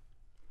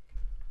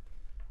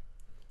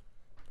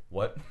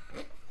 What?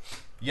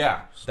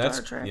 Yeah,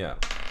 that's Trek. yeah.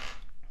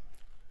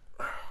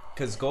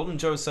 Because Golden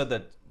Joe said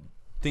that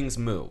things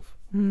move.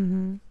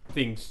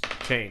 Things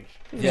change.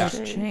 Yeah.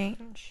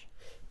 change.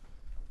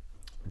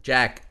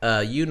 Jack,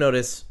 you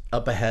notice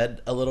up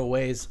ahead a little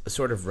ways a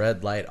sort of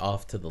red light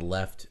off to the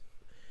left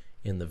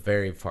in the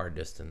very far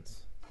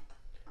distance.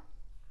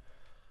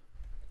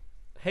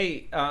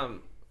 Hey,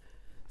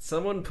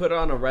 someone put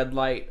on a red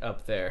light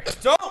up there.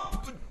 Don't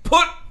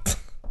put.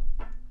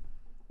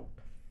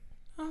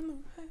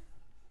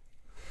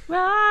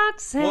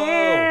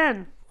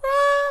 Roxanne!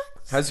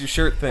 How's your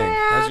shirt thing?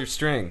 How's your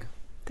string?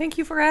 Thank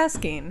you for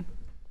asking.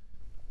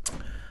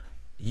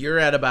 You're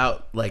at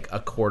about like a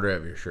quarter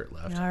of your shirt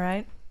left. All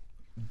right.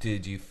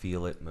 Did you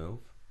feel it move?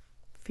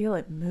 Feel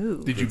it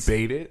move. Did you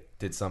bait it?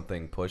 Did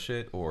something push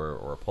it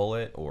or pull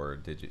it or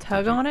did you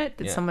Tug did you- on it?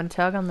 Did yeah. someone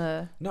tug on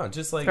the... No,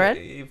 just like thread?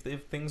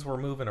 if things were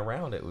moving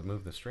around, it would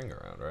move the string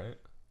around, right?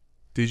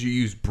 Did you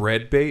use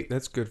bread bait?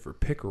 That's good for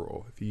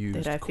pickerel. If you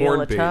used I feel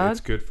corn a bait, tug?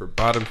 it's good for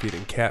bottom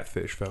feeding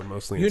catfish found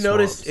mostly in You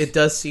notice swamps. it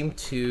does seem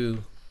to.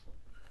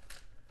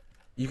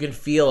 You can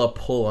feel a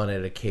pull on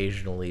it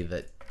occasionally.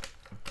 That,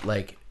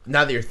 like,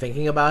 now that you're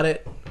thinking about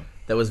it,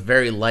 that was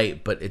very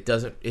light, but it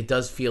doesn't. It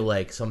does feel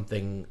like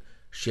something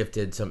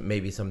shifted.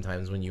 Maybe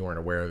sometimes when you weren't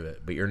aware of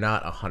it, but you're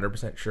not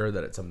 100% sure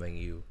that it's something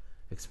you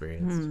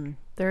experienced.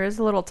 There is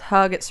a little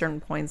tug at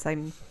certain points.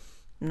 I'm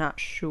not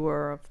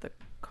sure of the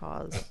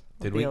cause.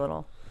 Did Be we- a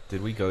little...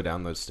 Did we go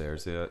down those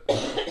stairs yet?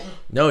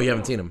 No, you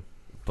haven't seen him.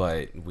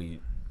 But we.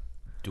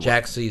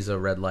 Jack sees a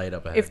red light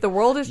up ahead. If the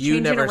world is you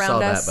changing never around saw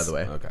us, that, by the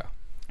way.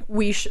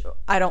 Okay.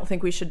 I don't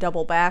think we should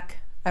double back.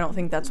 I don't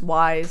think that's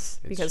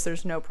wise because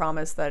there's no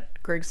promise that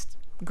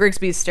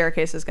Grigsby's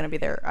staircase is going to be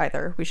there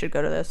either. We should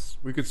go to this.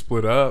 We could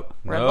split up.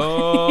 Why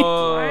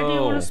do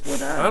you want to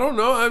split I up? don't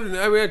know. I mean,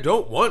 I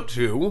don't want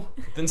to.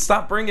 Then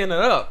stop bringing it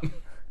up.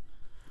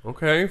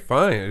 Okay,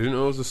 fine. I didn't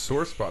know it was a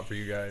sore spot for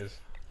you guys.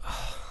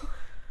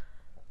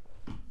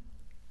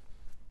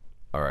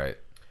 All right.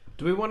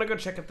 Do we want to go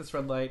check out this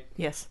red light?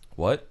 Yes.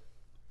 What?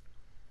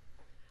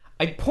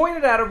 I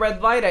pointed out a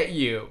red light at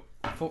you.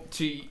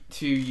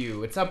 To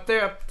you. It's up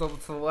there, up to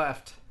the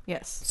left.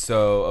 Yes.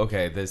 So,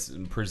 okay, this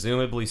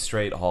presumably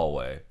straight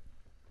hallway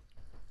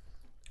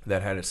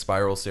that had a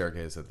spiral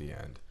staircase at the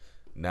end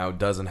now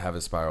doesn't have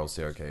a spiral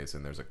staircase,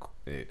 and there's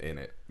in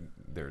it.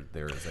 There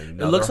is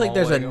another. It looks like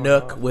there's a hallway going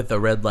nook on? with a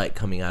red light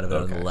coming out of it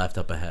on Okay. the left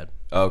up ahead.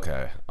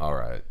 Okay, all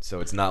right.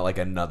 So it's not like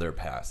another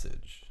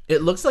passage.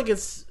 It looks like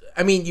it's.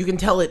 I mean, you can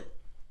tell it.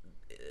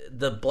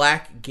 The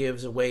black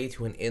gives away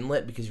to an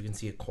inlet because you can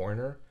see a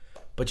corner,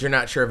 but you're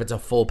not sure if it's a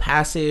full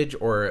passage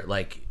or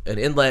like an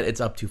inlet.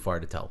 It's up too far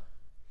to tell.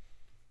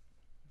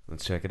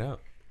 Let's check it out.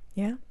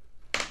 Yeah.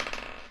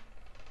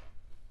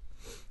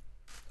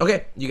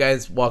 Okay, you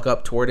guys walk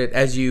up toward it.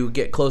 As you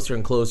get closer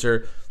and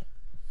closer,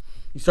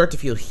 you start to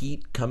feel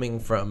heat coming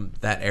from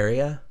that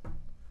area,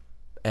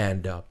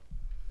 and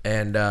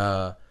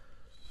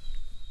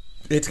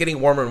it's getting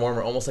warmer and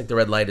warmer, almost like the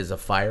red light is a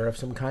fire of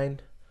some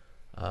kind.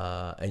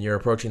 And you're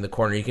approaching the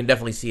corner. You can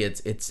definitely see it's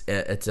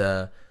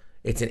an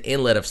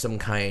inlet of some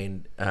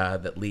kind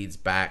that leads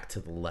back to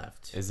the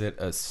left. Is it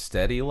a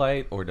steady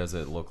light, or does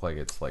it look like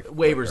it's like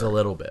Wavers a flicker?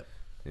 little bit.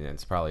 Yeah,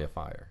 it's probably a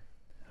fire.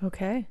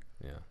 Okay.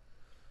 Yeah,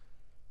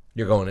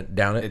 You're going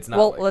down it. it's not.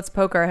 Well, like, let's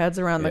poke our heads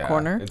around the yeah,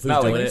 corner. It's Who's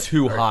not doing like it?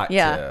 too Or- hot.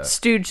 Yeah,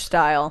 Stooge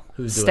style.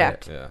 Who's doing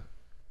stacked. Yeah.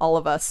 All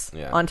of us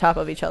Yeah. on top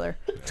of each other.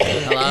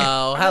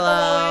 Hello.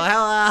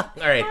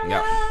 All right.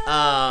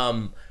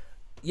 Yeah.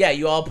 Yeah,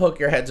 you all poke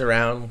your heads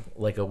around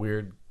like a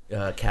weird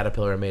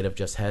caterpillar made of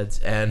just heads,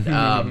 and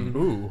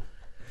Ooh,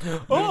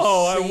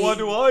 Oh, what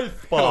do I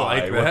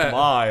spy like that.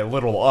 my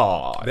little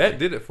eye? that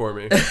did it for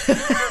me.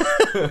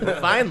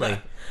 finally,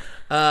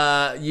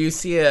 you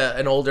see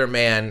an older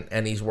man,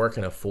 and he's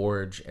working a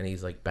forge, and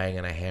he's like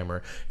banging a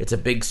hammer. It's a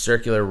big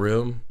circular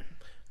room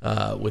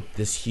with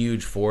this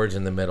huge forge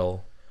in the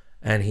middle,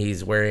 and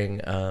he's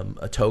wearing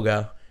a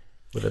toga,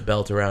 with a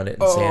belt around it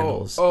and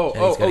sandals. and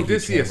he's got a huge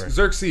Odysseus, hammer.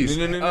 Xerxes.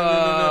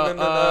 No.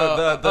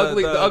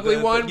 The ugly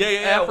one.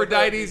 Yeah.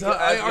 Aphrodite's. Her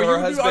Are you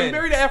husband.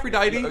 married to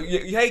Aphrodite?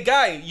 Hey,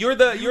 guy, you're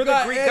the Greek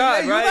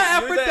god, you're right? the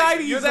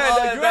Aphrodite's, You're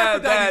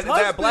Aphrodite's that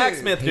husband.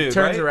 blacksmith He dude,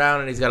 turns right?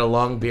 around and he's got a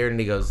long beard and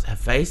he goes,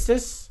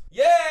 Hephaestus?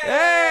 Yeah.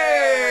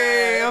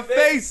 Hey, a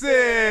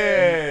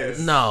faces.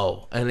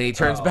 No. And he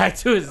turns back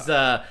to his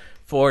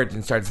forge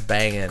and starts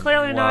banging.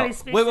 Clearly not. He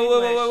speaks Wait.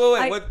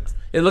 English. What?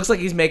 It looks like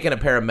he's making a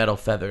pair of metal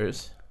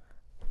feathers.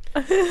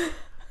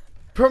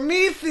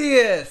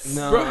 Prometheus.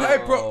 No.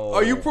 Bro,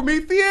 are you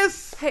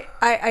Prometheus? Hey,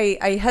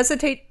 I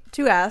hesitate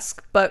to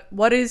ask, but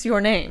what is your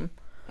name?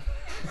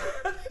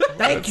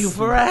 Thank you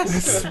for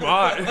asking.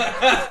 Smart.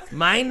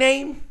 My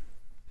name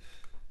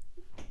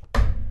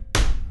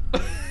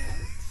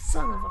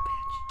Son of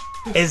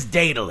a bitch. is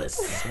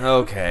Daedalus.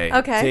 Okay.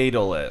 Okay.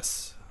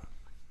 Daedalus.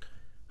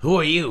 Who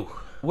are you?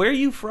 Where are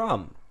you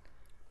from?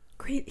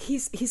 Great.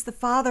 He's the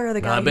father of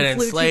the guy I've been who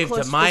flew enslaved too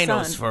to close to the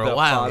Minos sun. for a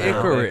while father now.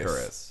 of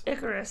Icarus.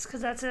 Icarus,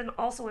 because that's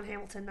also in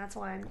Hamilton. That's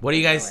why I What do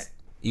you know guys? it.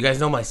 You guys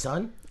know my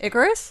son?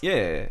 Icarus?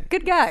 Yeah.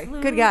 Good guy.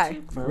 Good guy.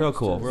 Real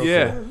cool.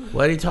 Yeah.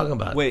 What are you talking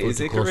about? Wait, What's is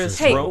the closest? Icarus-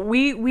 Hey, Bro.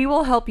 we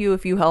will help you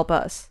if you help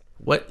us.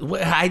 What?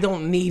 I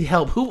don't need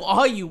help. Who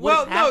are you? Well,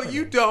 What's no, happening?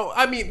 you don't.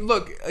 I mean,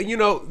 look,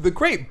 the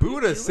great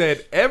Buddha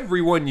said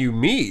everyone you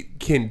meet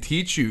can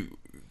teach you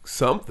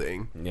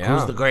something. Yeah.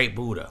 Who's the great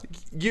Buddha?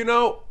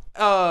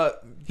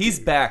 He's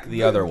back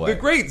the other way. The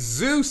great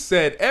Zeus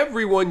said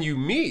everyone you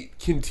meet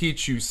can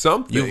teach you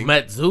something. You've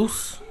met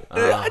Zeus?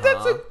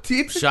 That's a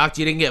teach. Shocked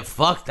you didn't get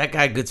fucked. That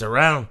guy gets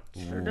around.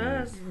 Sure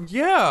does.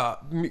 Yeah,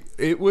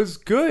 it was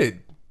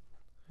good.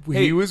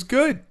 Hey. He was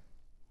good.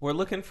 We're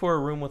looking for a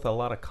room with a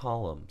lot of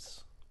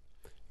columns.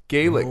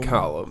 Gaelic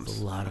columns.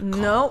 A lot of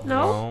No,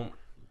 No.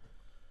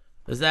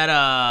 Is that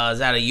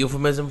a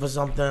euphemism for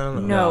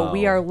something? no, No.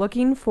 we are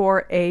looking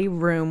for a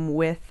room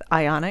with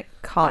ionic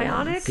columns.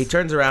 Ionic? He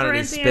turns around and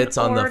he Corinthian spits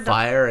on the or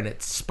fire and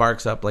it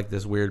sparks up like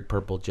this weird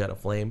purple jet of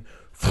flame.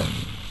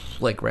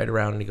 Like right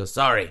around and he goes,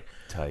 sorry.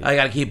 Tight. I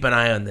gotta keep an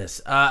eye on this.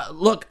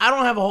 Look, I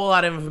don't have a whole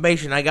lot of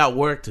information. I got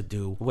work to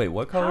do. Wait,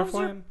 what color How's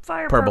your flame?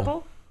 fire Purple.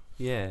 purple?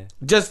 Yeah.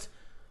 Just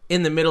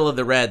in the middle of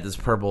the red, this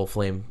purple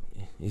flame.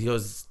 He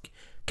goes,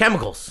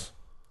 chemicals.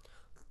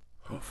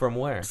 From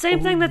where? Same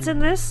thing that's in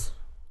this.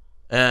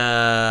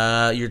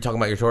 You're talking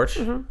about your torch?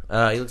 He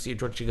looks at your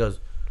torch. He goes,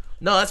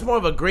 no, that's more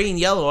of a green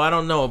yellow. I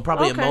don't know.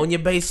 Probably Okay. ammonia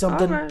based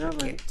something. All right.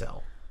 Can't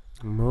tell.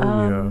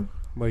 Ammonia.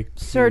 Like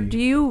Sir, do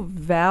you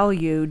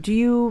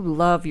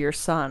love your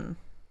son?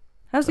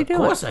 How's he Of doing?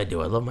 course I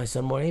do. I love my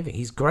son more than anything.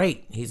 He's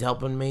great. He's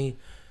helping me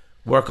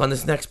work on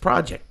this next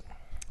project.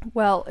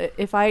 Well,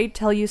 if I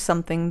tell you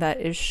something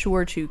that is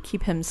sure to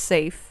keep him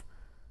safe,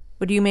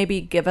 would you maybe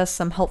give us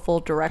some helpful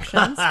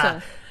directions?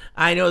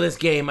 I know this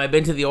game. I've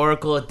been to the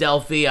Oracle at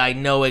Delphi. I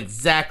know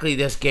exactly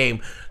this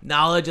game.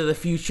 Knowledge of the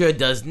future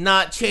does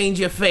not change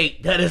your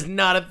fate. That is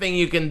not a thing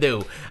you can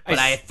do. But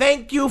I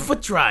thank you for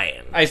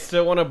trying. I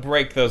still want to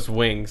break those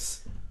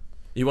wings.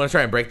 You want to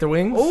try and break their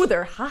wings? Oh,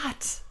 they're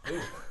hot.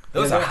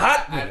 Those are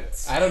hot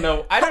ones. I don't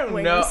know. I don't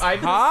wings. know.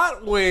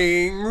 hot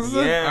wings.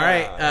 Yeah. All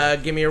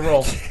right, give me a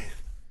roll.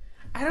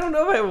 I don't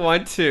know if I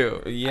want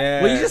to.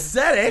 Yeah. Well, you just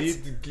said it.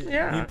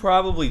 You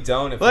probably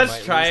don't. If you Let's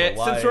might try lose a it.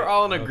 Since life. we're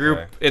all in a group,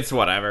 Okay. it's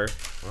whatever.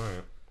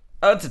 Alright.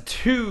 Oh, it's a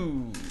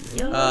 2.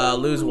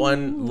 Lose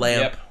one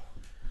lamp.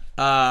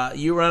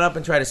 You run up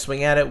and try to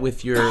swing at it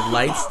with your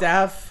light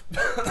staff,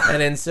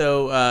 and then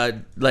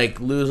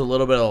lose a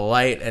little bit of the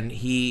light. And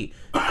he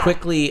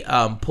quickly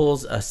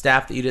pulls a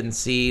staff that you didn't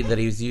see that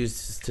he was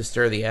used to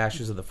stir the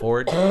ashes of the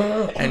forge,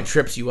 and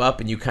trips you up,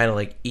 and you kind of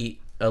like eat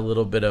a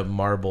little bit of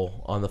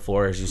marble on the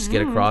floor as you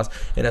skid across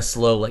in a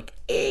slow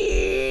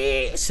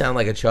sound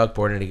like a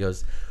chalkboard. And he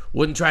goes,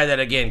 "Wouldn't try that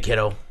again,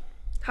 kiddo."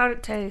 How'd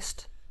it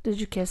taste? Did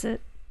you kiss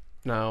it?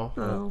 No.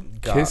 Oh.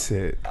 God, Kiss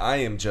it. I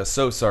am just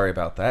so sorry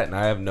about that, and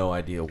I have no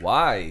idea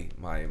why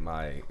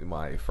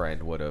my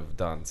friend would have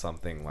done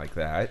something like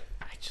that.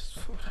 I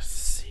just want to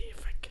see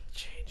if I can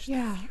change.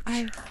 Yeah.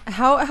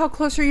 How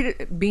close are you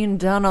to being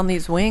done on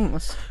these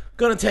wings?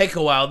 Gonna take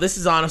a while. This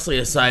is honestly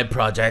a side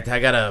project.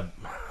 I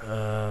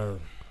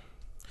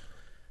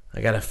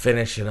gotta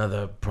finish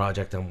another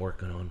project I'm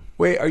working on.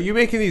 Wait, are you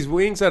making these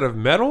wings out of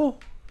metal?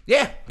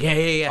 Yeah.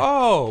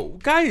 Oh,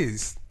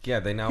 guys, Yeah,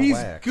 they now he's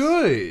wax.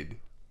 good.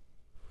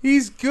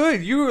 He's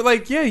good. You were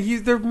like, yeah,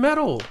 they're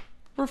metal.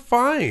 We're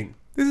fine.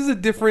 This is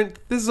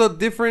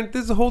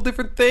a whole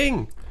different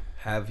thing.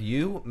 Have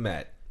you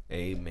met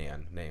a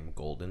man named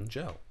Golden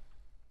Joe?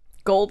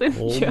 Golden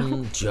Joe.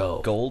 Golden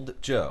Joe. Gold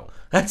Joe.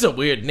 That's a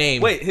weird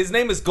name. Wait, his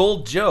name is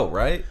Gold Joe,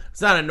 right?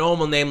 It's not a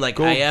normal name like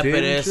Golden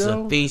Iapetus,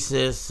 Joe?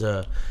 Thesis.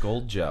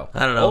 Gold Joe.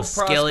 I don't know, Old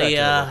prospector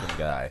Scalia. looking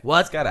guy.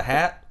 What? He's got a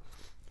hat.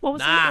 What was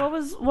Nah.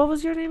 what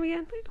was your name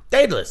again?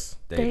 Daedalus.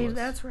 Dave. Daedalus.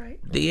 That's right.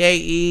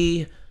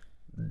 DAEDALUS.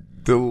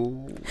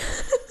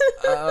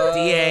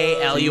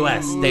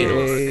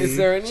 Daedalus. Is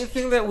there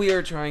anything that we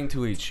are trying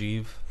to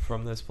achieve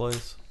from this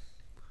place?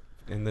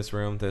 in this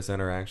room, this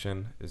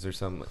interaction? Is there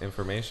some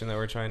information that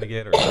we're trying to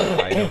get, or some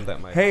item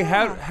that might? Hey,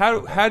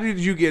 how did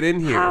you get in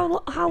here?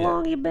 How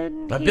long you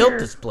been I here? built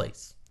this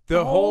place.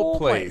 The whole whole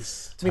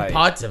place. I mean, Tight.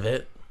 parts of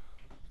it.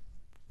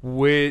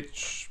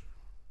 Which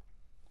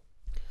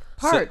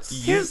Parts.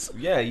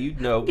 You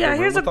know. Yeah, the room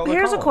here's with all the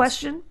a columns.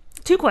 question.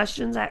 2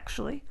 questions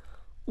actually.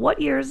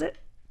 What year is it?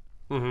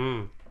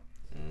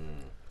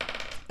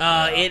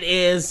 It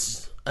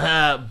is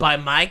by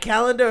my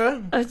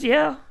calendar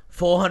Yeah.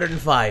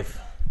 405.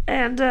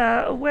 And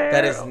where?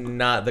 That is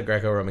not the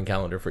Greco-Roman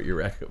calendar for your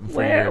record.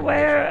 where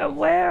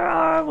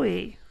are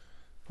we?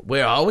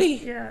 Where are we?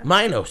 Yeah.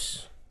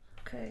 Minos.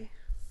 Okay.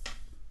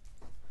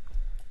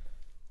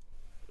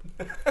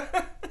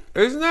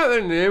 isn't that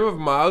the name of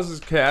Miles's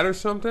cat or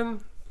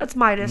something? That's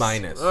Midas.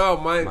 Minus. Oh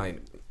my!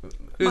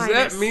 Does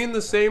that Minus. mean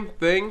the same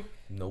thing?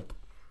 Nope.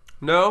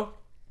 No.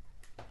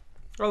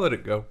 I'll let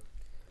it go.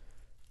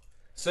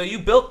 So you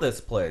built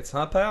this place,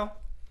 huh, pal?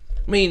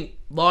 I mean,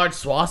 large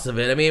swaths of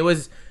it. I mean, it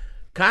was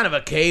kind of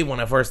a cave when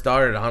I first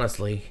started,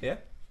 honestly. Yeah.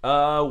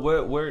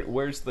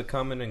 Where's the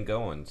coming and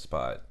going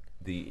spot?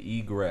 The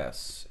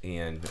egress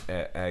and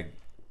enter.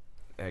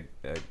 And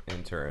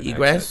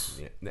Egress?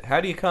 exit. Yeah.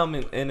 How do you come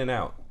in and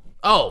out?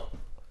 Oh.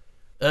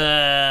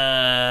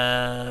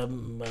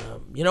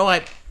 You know,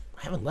 I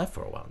haven't left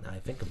for a while now. I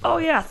think about Oh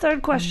it. yeah.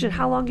 3rd question.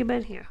 How long you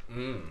been here?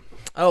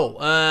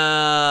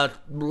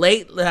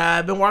 Late.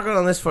 I've been working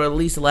on this for at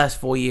least the last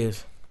 4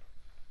 years.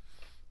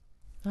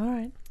 All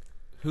right.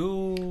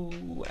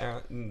 Who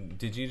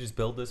did you just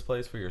build this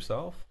place for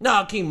yourself?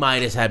 No, King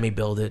Midas had me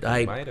build it.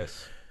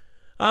 Midas.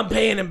 I'm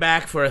paying him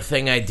back for a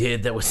thing I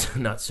did that was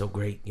not so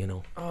great, you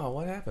know. Oh,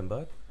 what happened,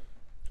 bud?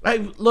 I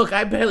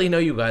barely know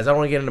you guys. I don't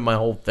want to get into my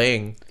whole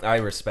thing. I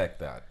respect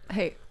that.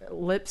 Hey,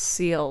 lips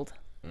sealed.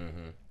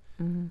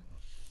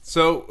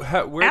 So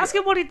where? Ask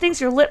him what he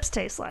thinks your lips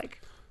taste like.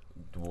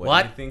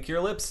 What do you think your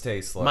lips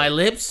taste like? My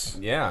lips?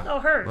 Yeah. Oh,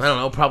 hers. I don't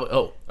know. Probably.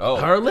 Oh,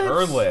 her lips.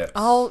 Her lips.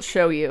 I'll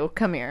show you.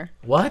 Come here.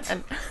 What?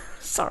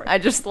 Sorry. I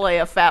just lay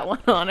a fat one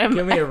on him.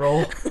 Give me a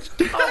roll. Oh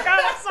God,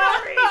 I'm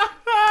sorry.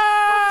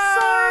 I'm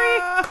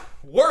sorry.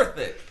 Worth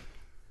it.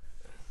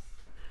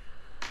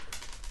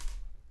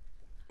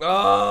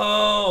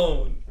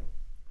 Oh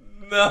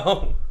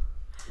no.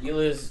 You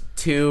lose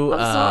 2. I'm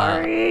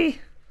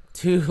sorry.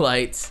 2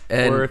 lights,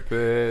 and Worth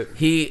it.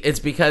 it's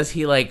because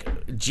he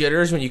like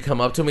jitters when you come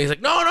up to him. He's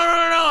like, no,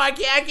 I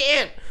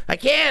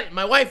can't.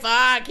 My wife,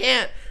 I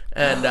can't.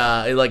 And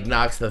it like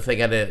knocks the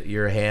thing out of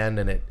your hand,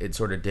 and it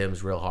sort of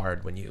dims real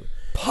hard when you.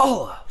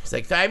 Paula. It's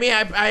like, I mean,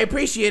 I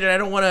appreciate it. I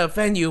don't want to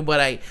offend you, but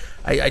I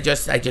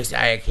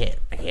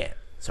can't.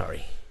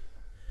 Sorry.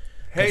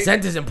 Hey,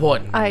 Consent is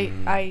important.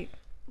 I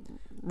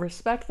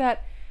respect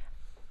that.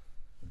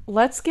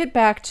 Let's get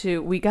back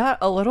to, we got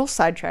a little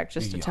sidetracked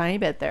just a tiny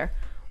bit there.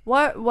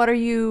 What are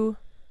you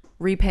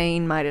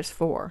repaying Midas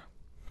for?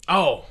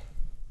 Oh.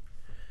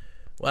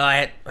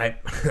 Well,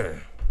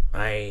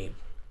 I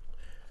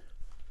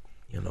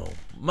you know,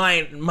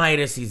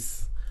 Midas,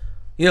 he's,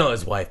 you know,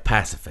 his wife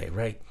Pasiphae,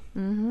 right?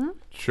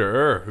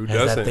 sure. Who Has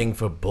doesn't? that thing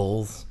for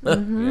bulls.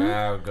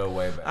 Yeah, I'll go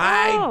way back.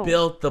 I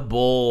built the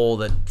bull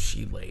that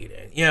she laid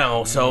in, you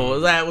know, so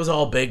that was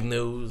all big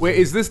news. Wait,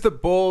 is this the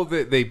bowl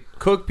that they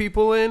cook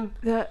people in?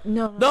 No.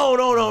 No.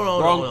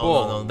 Wrong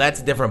bull. No. That's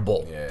a different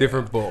bull. Yeah.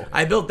 Different bowl.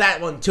 I built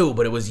that one too,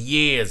 but it was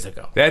years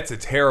ago. That's a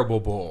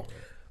terrible bowl.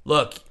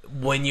 Look,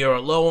 when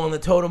you're low on the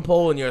totem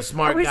pole and you're a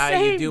smart Are we guy, you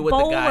saying do what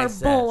bowl the guy or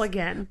says. bull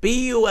again?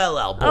 Bull.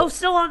 Bull. Oh,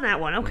 still on that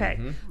one. Okay.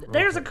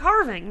 There's a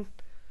carving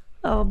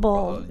of a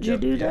bull. Did you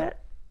do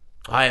that?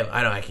 I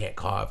know I can't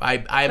carve.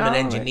 I'm an Oh,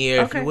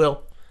 engineer, if okay. you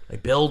will. I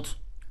build.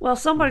 Well,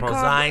 somebody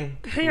Design.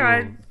 carved. Here,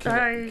 I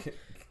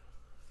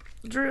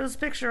drew this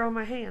picture on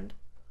my hand.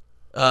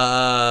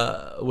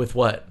 With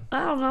what?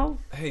 I don't know.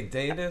 Hey,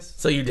 Daedalus.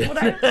 So you did.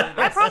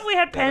 I probably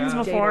had pens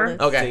before,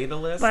 Daedalus. Okay.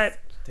 Daedalus. but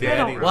I don't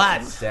Daddy. know.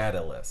 What?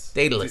 Daedalus.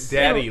 Daedalus.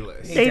 Daddy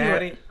list. Hey, Daedalus.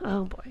 Daddy.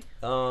 Oh boy.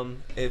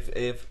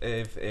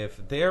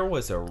 If there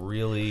was a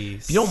really,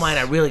 If you don't mind,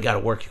 I really got to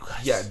work, you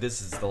guys. yeah, this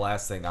is the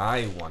last thing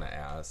I want to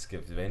ask.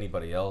 If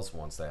anybody else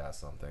wants to ask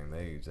something,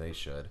 they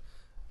should.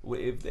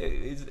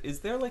 Is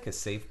there like a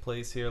safe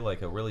place here,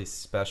 like a really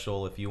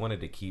special? If you wanted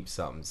to keep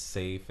something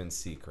safe and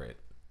secret,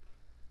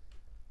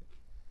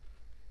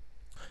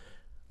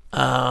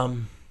 The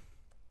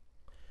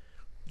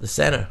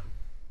center.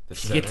 the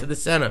You get to the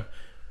center.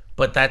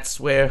 But that's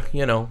where,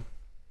 you know,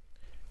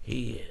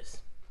 he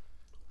is.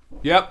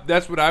 Yep,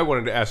 that's what I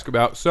wanted to ask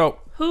about. So,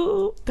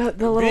 Who? The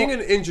little. being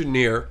an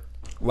engineer,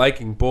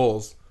 liking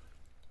bulls,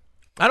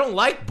 I don't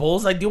like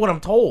bulls. I do what I'm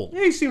told.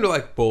 yeah, you seem to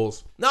like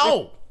bulls.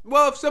 No.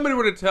 Well, if somebody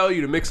were to tell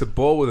you to mix a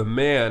bull with a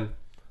man,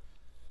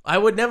 I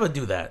would never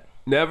do that.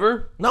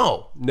 never?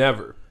 No.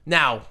 Never.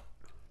 Now,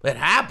 it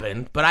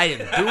happened, but I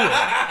didn't do it.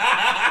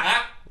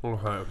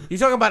 Okay. You're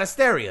talking about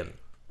Asterion.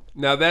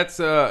 Now that's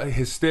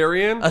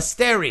Hysterian.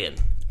 Asterion.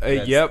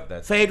 Yep.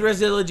 That's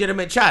Phaedra's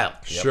illegitimate child.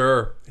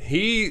 Sure.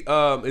 He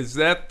is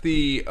that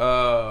the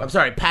I'm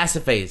sorry,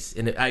 Pasiphae's.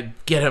 And I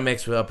get her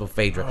mixed up with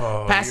Phaedra.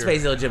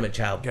 Pasiphae's illegitimate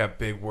child. got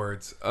big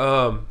words.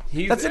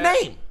 He's That's a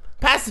name.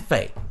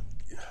 Pasiphae.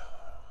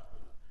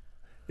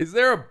 Is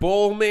there a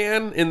bowl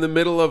man in the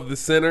middle of the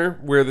center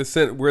where the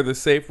safe,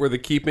 where the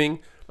keeping?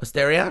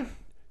 Asterion?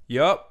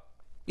 Yup.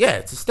 Yeah,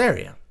 it's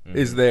Asterion.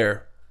 Is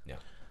there?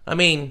 I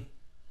mean,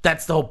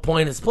 that's the whole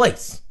point of this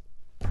place.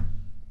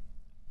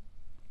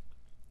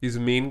 He's a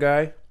mean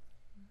guy.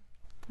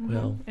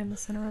 Well, In the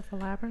center of the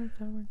labyrinth.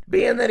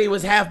 being that he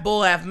was half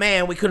bull, half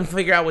man, we couldn't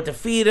figure out what to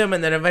feed him,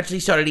 and then eventually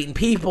started eating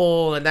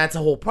people, and that's a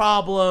whole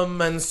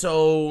problem, and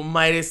so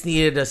Midas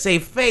needed a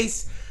safe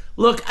face.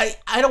 Look,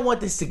 I don't want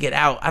this to get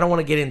out. I don't want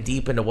to get in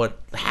deep into what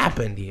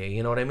happened here,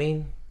 you know what I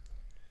mean?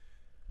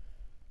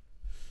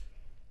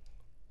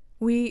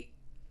 We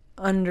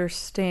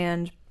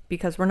understand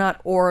because we're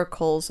not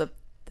oracles of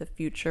the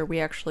future. We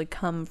actually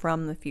come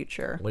from the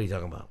future, What are you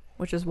talking about?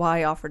 which is why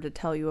I offered to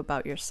tell you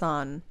about your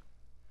son.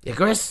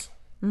 Icarus?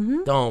 I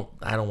don't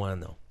want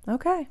to know.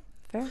 Okay,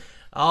 fair.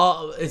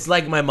 It's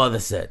like my mother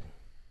said.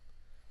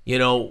 You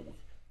know,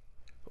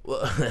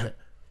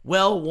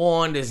 well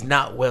warned is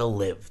not well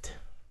lived.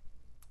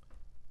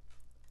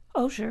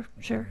 Oh, sure.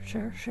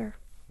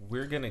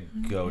 We're gonna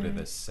go to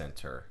the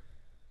center.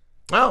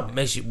 Oh,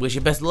 wish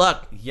you best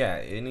luck. Yeah,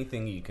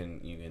 anything you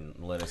can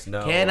let us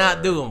know. Cannot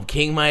or do them.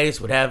 King Midas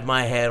would have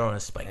my head on a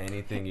spike.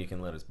 anything you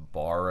can let us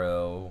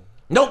borrow.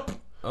 Nope.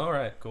 All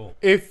right, cool.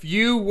 If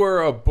you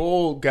were a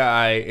bull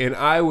guy and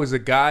I was a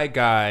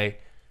guy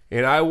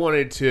and I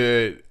wanted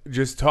to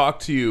just talk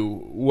to you,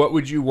 what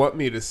would you want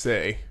me to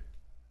say?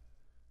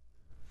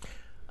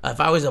 If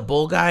I was a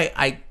bull guy,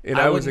 I was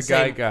a wouldn't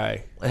say-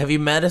 guy. Have you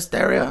met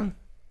Asterion?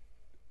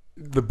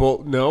 The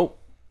bull? Nope.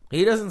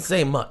 He doesn't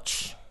say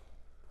much.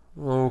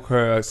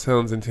 Okay, that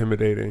sounds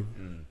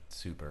intimidating.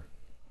 Super.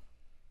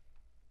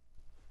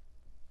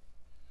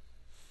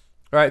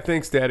 All right,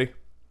 thanks, Daddy.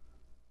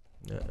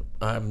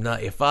 I'm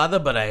not your father,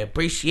 but I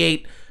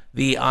appreciate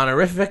the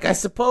honorific, I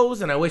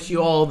suppose, and I wish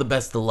you all the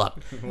best of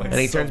luck. And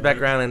he turns back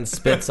around and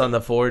spits on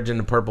the forge, and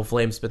the purple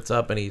flame spits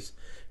up, and he's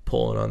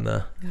pulling on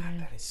the...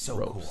 That is so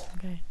cool.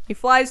 Okay. He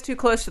flies too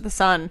close to the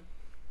sun.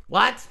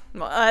 What?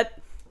 What?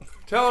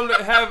 Tell him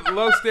to have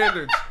low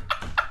standards.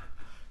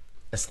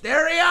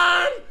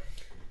 Asterion!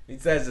 He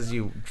says as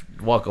you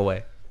walk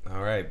away.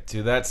 All right,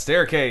 to that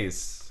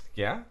staircase.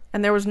 Yeah?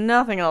 And there was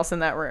nothing else in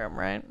that room,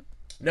 right?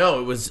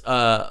 No, it was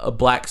a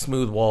black,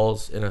 smooth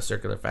walls in a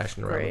circular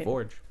fashion around the Great.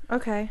 forge.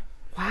 Okay.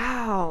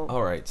 Wow.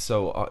 All right,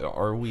 so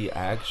are we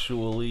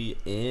actually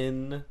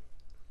in...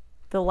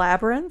 The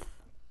labyrinth?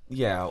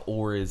 Yeah,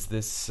 or is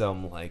this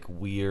some, like,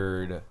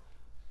 weird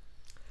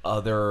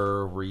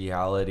other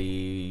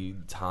reality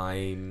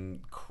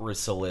time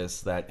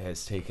chrysalis that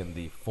has taken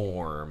the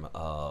form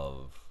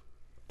of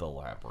the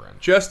labyrinth?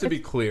 Just to be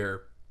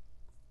clear,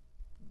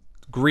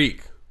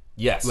 Greek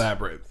Yes.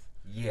 labyrinth.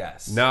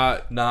 Yes.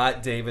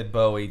 Not David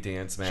Bowie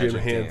dance magic Jim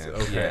Henson,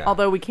 dance. okay. Yeah.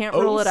 Although we can't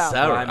rule it out.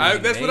 Sarah. I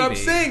mean, that's what I'm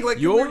maybe. saying. Like,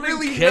 You we're only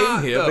really came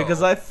not, here though.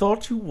 because I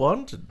thought you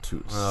wanted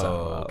to.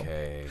 Oh,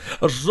 okay.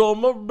 I saw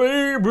my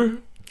baby.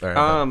 All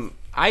right,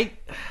 I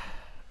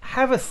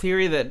have a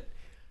theory that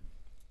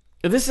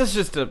this is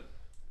just a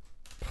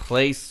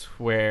place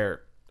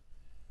where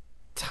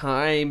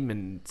time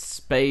and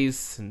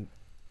space and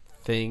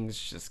things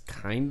just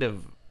kind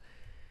of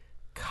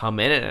come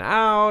in and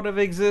out of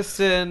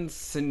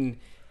existence, and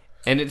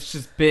it's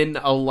just been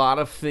a lot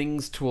of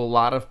things to a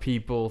lot of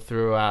people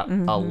throughout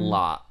a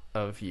lot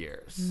of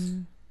years.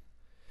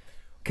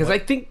 Because I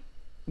think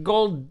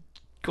Golden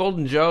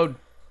Joe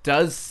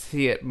does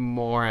see it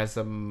more as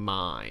a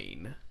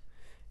mine,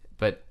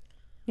 but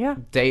Yeah.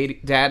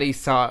 Daddy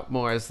saw it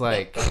more as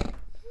like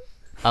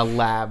a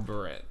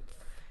labyrinth.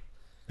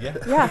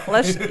 Yeah.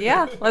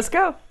 Let's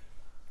go.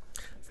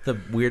 It's the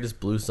weirdest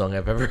blues song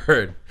I've ever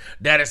heard.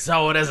 Daddy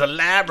saw it as a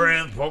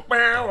labyrinth.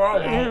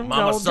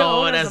 Mama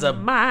saw it as a...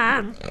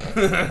 mine.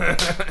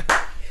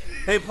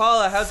 Hey,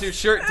 Paula, how's your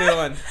shirt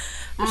doing?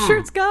 The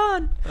shirt's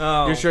gone.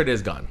 Oh, Your shirt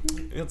is gone.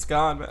 it's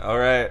gone. All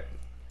right.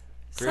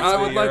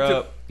 I would like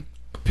to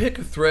pick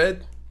a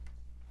thread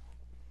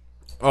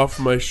off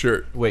my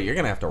shirt. Wait, you're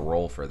gonna have to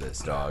roll for this,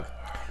 dog.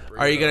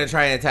 Are you going to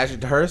try and attach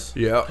it to hers?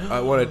 Yeah, I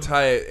want to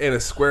tie it in a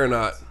square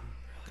knot.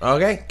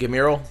 Okay, give me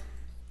a roll.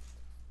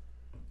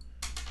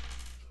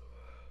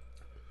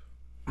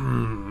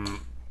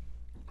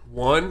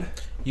 One.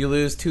 You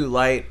lose 2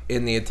 light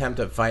in the attempt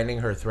of finding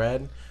her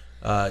thread.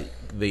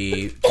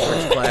 The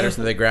torch clatters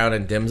to the ground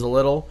and dims a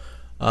little.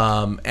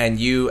 And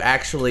you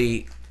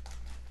actually,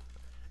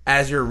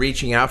 as you're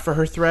reaching out for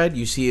her thread,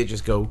 you see it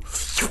just go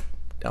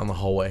down the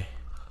hallway.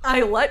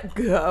 I let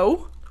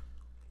go.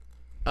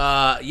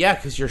 Yeah,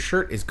 because your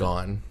shirt is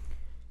gone.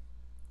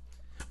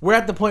 We're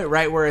at the point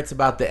right where it's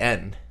about to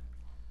end.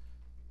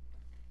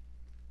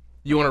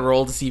 You want to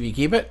roll to see if you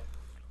keep it?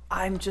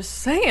 I'm just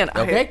saying.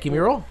 Okay, I give me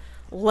a roll.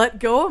 let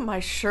go of my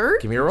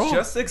shirt. Give me a roll.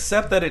 Just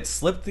accept that it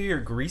slipped through your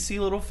greasy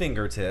little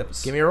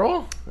fingertips. Give me a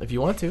roll if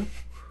you want to.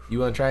 You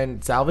want to try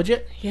and salvage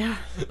it? Yeah.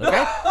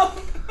 Okay.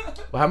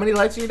 Well, how many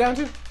lights are you down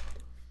to?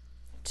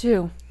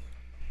 2.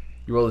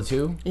 You roll a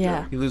 2?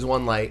 Yeah. You lose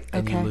 1 light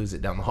and you Okay. lose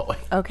it down the hallway.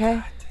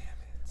 Okay.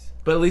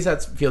 But at least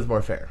that feels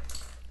more fair.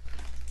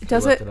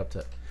 Does You left it? up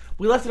to...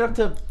 We left it up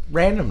to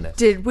randomness.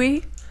 Did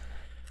we?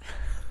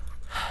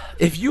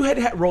 If you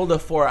had rolled a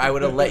 4, I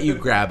would have let you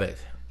grab it.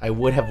 I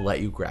would have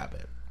let you grab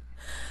it.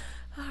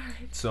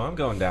 So I'm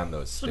going down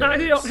those stairs. So now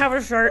you don't have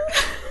a shirt.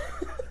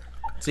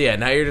 So yeah,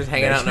 now you're just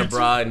hanging out in a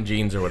bra and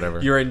jeans or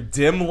whatever. You're in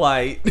dim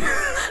light.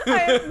 I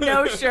have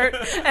no shirt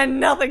and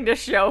nothing to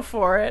show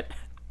for it.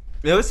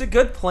 It was a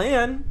good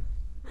plan.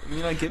 I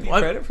mean, I give you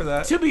credit for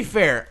that. To be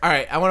fair, all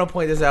right, I want to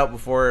point this out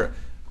before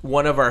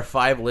one of our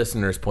 5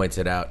 listeners points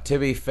it out. To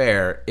be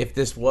fair, if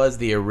this was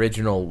the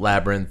original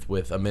labyrinth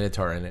with a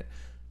minotaur in it,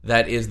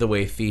 that is the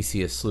way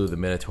Theseus slew the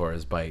minotaur,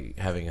 is by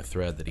having a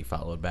thread that he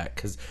followed back.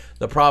 Because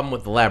the problem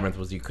with the labyrinth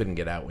was you couldn't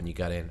get out when you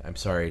got in. I'm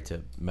sorry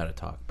to meta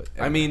talk, but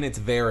I mean, it's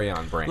very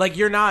on brand. like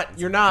you're not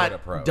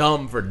approach.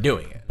 dumb for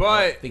doing it. I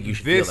But think you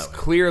should this feel that way.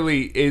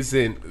 clearly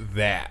isn't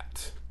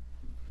that.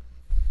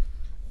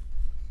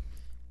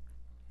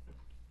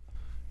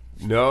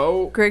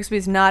 No.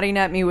 Grigsby's nodding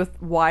at me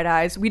with wide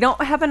eyes. We don't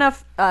have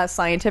enough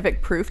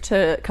scientific proof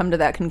to come to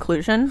that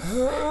conclusion.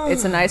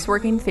 It's a nice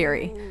working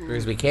theory.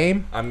 Grigsby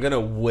came. I'm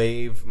gonna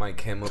wave my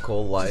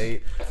chemical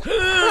light.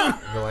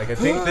 Like, I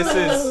think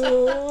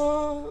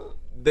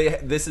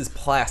this is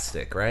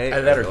plastic, right?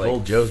 Either that or Like,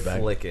 Gold Joe's back.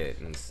 Flick it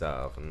and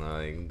stuff, and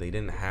like they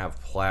didn't have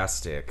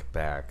plastic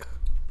back.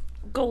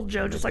 Gold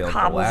Joe just like built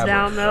hobbles the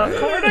down the labyrinth,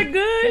 corner.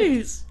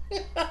 Guys.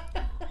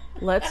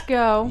 Let's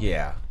go.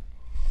 Yeah.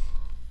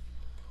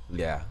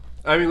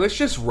 I mean, let's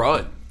just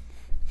run.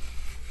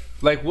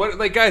 Like, what?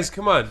 Like, guys,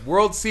 come on.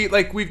 World Seed,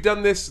 like, we've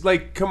done this,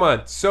 like, come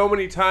on. So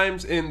many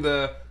times in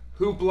the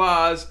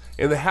hooplas,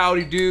 in the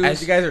howdy doos. As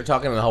you guys are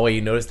talking in the hallway,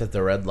 you notice that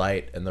the red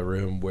light in the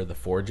room where the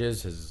forge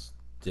is has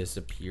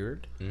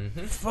disappeared.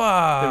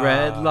 The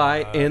red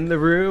light in the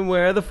room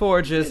where the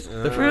forge is.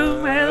 The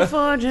room where the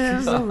forge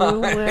is. The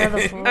room where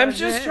the forge I'm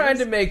just trying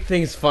to make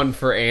things fun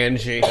for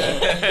Angie.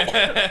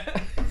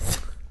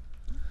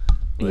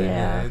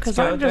 Yeah, because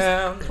I'm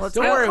just.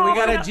 Don't worry, we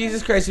got a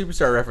Jesus Christ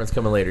Superstar reference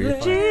coming later. You're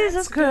fine.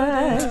 Jesus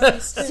Christ,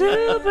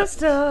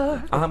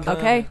 superstar.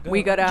 Okay,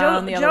 we go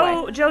down the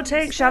other way. Joe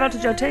Tank. Shout out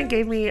to Joe Tank.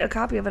 Gave me a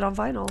copy of it on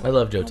vinyl. I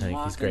love Joe Tank.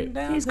 He's great.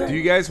 He's Do good.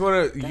 you guys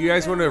want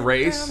to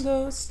race?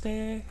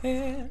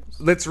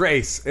 Let's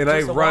race, and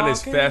I run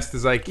as fast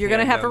as I can. You're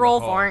gonna have to down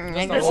roll the for hall.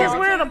 it. This is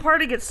where the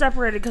party gets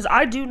separated because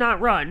I do not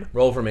run.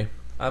 Roll for me.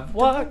 I've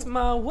walked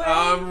my way.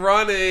 I'm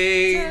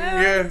running.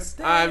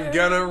 I'm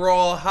gonna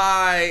roll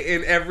high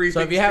in everything.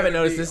 So if you haven't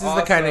noticed, this is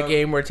the kind of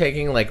game we're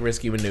taking like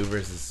risky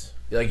maneuvers. Is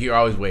like you're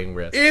always weighing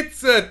risk.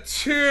 It's a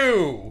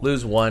 2.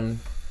 Lose 1.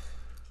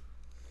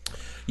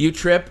 You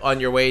trip on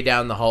your way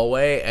down the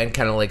hallway and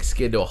kind of like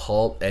skid to a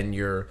halt, and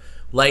your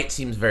light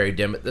seems very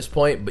dim at this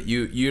point. But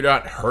you're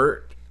not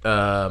hurt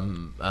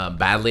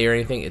badly or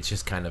anything. It's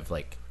just kind of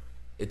like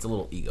it's a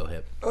little ego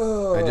hit.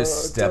 I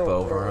just step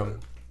over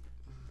him.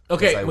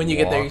 Okay, I when you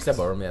get there, you walked. step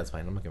over me. That's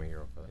fine. I'm not giving you a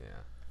roll for that.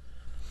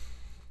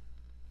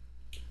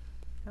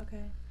 Yeah.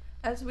 Okay.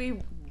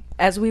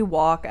 As we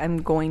walk,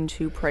 I'm going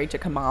to pray to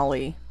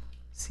Kamali,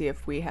 see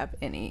if we have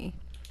any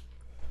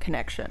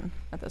connection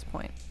at this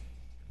point.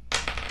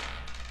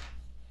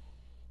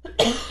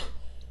 What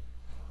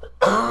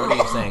are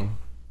you saying?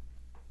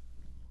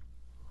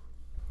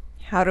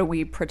 How do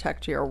we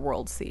protect your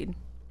world seed?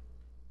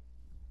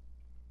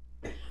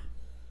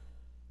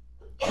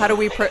 How do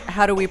we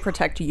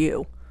protect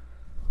you?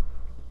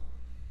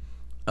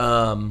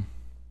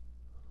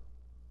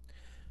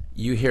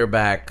 You hear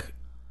back,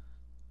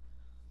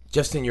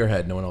 just in your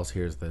head, no one else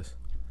hears this.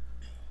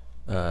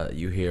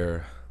 You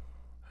hear,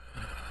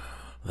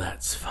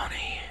 that's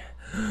funny.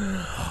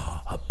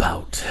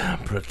 About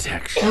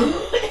protection.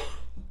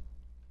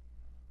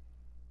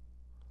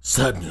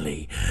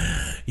 Suddenly,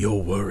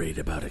 you're worried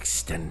about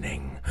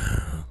extending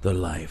the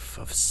life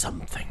of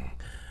something,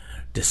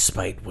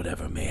 despite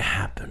whatever may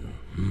happen.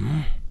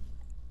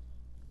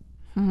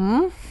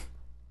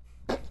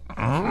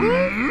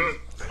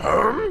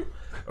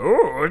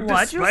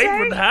 What'd you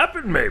say?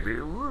 happened, maybe.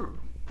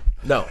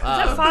 No.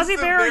 Fozzie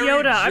Bear or very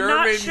Yoda? I'm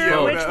not German sure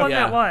Yoda. which one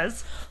Yeah. that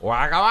was.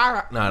 Waka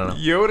waka. No, I don't know.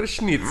 Yoda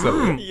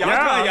Schnitzel.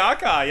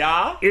 Yaka,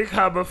 yeah. Ich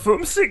habe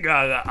 5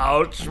 Zigarre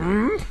out.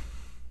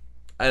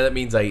 That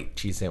means I eat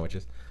cheese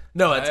sandwiches.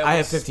 No, I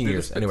have 15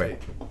 years. Anyway,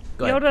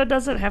 go ahead. Yoda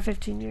doesn't have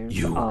 15 years.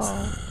 You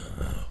Oh.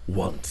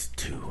 want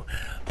to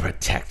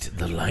protect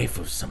the life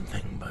of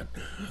something, but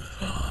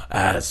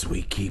as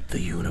we keep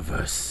the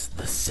universe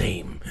the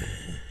same,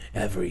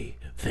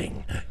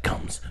 everything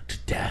comes to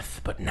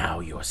death, but now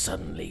you're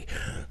suddenly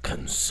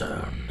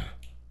concerned.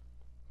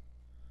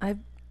 I've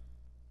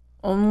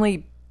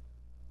only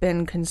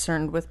been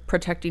concerned with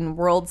protecting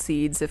world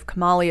seeds. If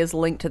Kamali is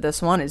linked to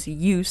this one, as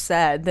you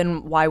said,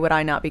 then why would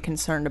I not be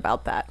concerned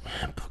about that?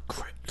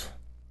 Hypocrite.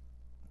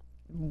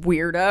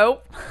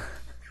 Weirdo.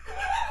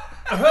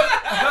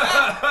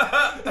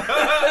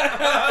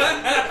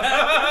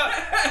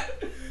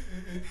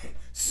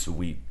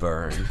 Sweet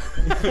burn.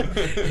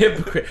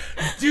 Hypocrite.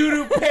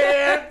 Doo-doo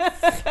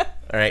pants.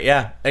 All right,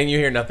 yeah. And you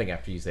hear nothing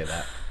after you say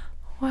that.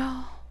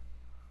 Well,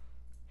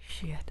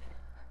 shit.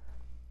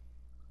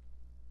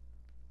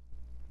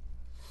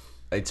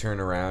 turn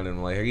around and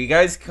I'm like, "Are you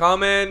guys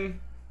coming?"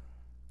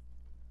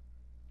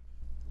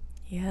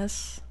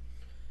 Yes.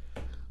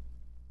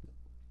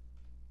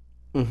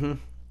 Mm-hmm.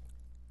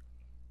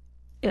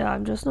 Yeah,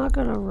 I'm just not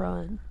gonna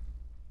run.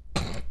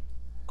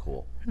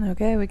 Cool.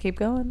 Okay, we keep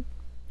going.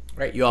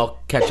 Right, you all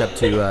catch up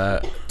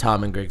to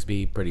Tom and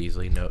Grigsby pretty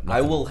easily.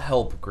 I will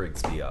help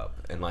Grigsby up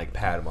and like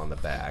pat him on the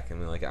back and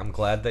be like, "I'm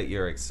glad that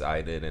you're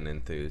excited and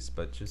enthused,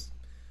 but just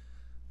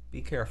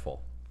be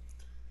careful."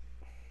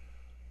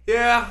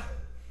 Yeah.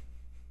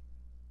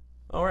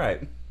 All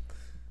right.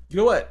 You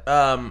know what?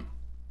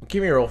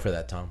 Give me a roll for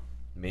that, Tom.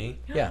 Me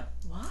Yeah.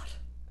 What?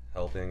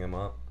 helping him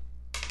up.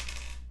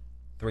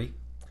 3.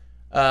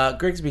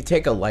 Grigsby,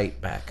 take a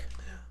light back.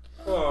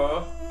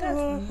 Aw.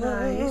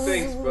 Nice.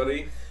 Thanks,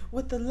 buddy.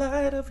 With the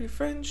light of your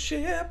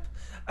friendship,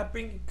 I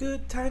bring you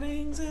good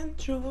tidings and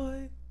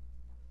joy.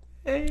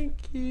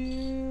 Thank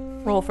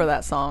you. Roll for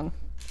that song.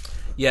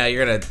 Yeah,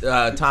 you're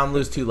gonna Tom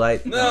lose 2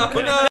 light. No.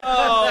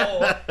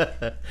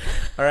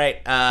 All right.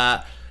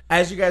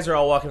 As you guys are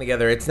all walking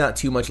together, it's not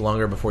too much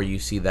longer before you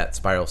see that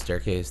spiral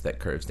staircase that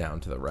curves down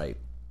to the right.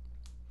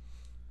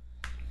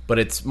 But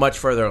it's much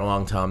further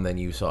along, Tom, than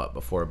you saw it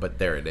before. But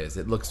there it is.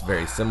 It looks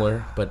very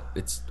similar, but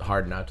it's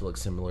hard not to look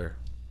similar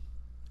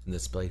in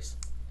this place.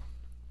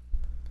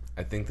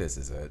 I think this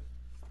is it.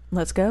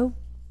 Let's go.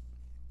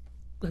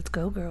 Let's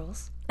go,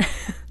 girls.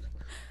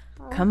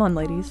 Come on,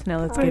 ladies. Now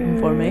let's get in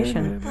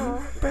formation.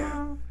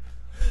 Who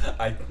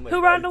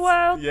run the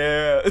world?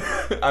 Yeah,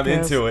 I'm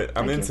Girls. into it.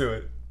 I'm Thank into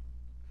it.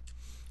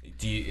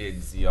 Do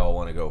y'all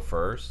want to go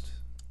first?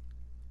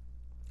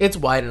 It's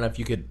wide enough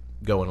you could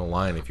go in a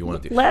line if you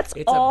want to. Let's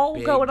It's a all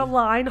big- go in a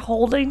line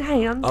holding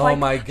hands. Oh like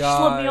my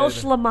God. Schlemiel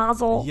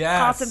Schlemazel, Yes.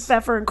 Haas and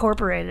Pfeffer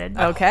Incorporated.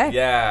 Okay.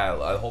 Yeah,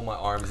 I hold my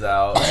arms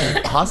out.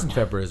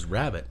 Hassenpfeffer is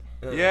rabbit.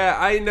 Yeah,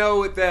 I know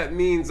what that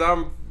means.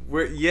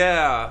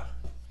 Yeah.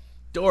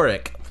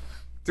 Doric.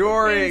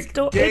 Doric,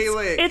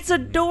 Gaelic. It's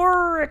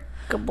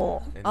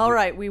adorable. All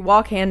right, we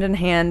walk hand in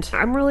hand.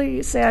 I'm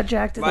really sad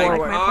Jack didn't Like like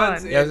my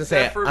Hans pun. Yeah, I was gonna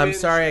say, I'm Pfeffermints.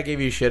 sorry I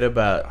gave you shit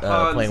about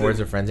Hans playing Words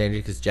and- with Friends, Angie,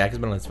 because Jack has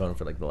been on his phone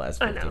for like the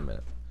last I 15 know.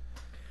 minutes.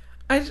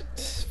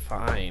 It's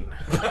fine.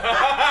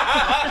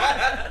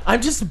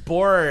 I'm just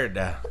bored.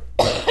 And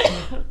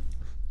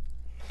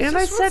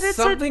I said it's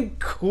something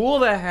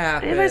cool to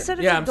happen. and I said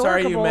it's Yeah, I'm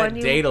sorry you adorable, meant and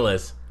you-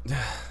 Daedalus.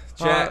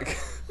 Jack,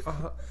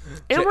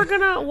 And we're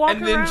gonna walk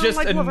and then around just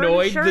like Laverne and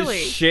annoyed the Shirley.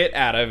 shit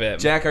out of him.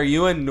 Jack, are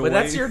you annoyed? But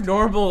that's your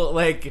normal,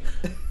 like,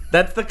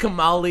 that's the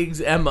Kamal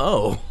League's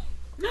MO.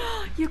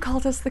 You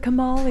called us the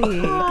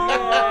Kamali.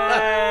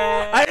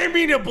 I didn't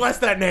mean to bless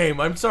that name.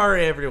 I'm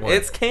sorry, everyone.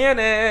 It's canon.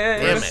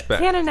 Damn it.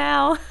 Cannon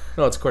now.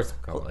 No, it's of course the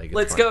Kamal League. It's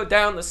Let's fine. go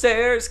down the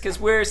stairs because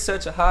we're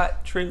such a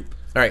hot troop.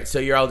 All right, so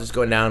you're all just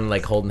going down,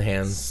 like, holding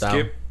hands. style?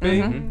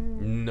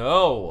 Skipping.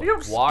 No, You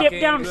don't skip walking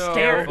downstairs.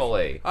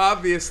 carefully.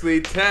 Obviously,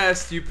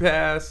 test, you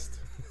passed.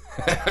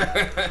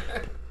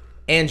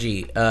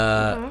 Angie,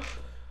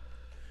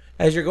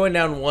 as you're going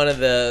down one of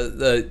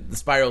the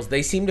spirals,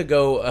 they seem to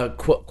go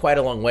quite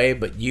a long way,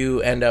 but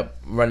you end up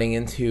running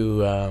into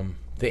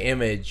the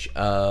image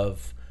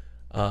of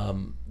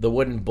the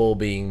wooden bull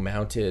being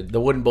mounted.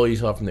 The wooden bull you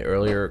saw from the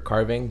earlier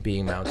carving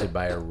being mounted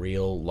by a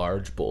real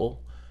large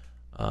bull.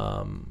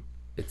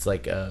 It's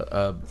like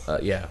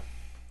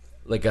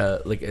like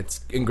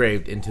it's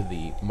engraved into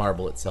the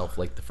marble itself,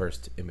 like the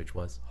first image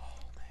was.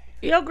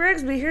 Yo,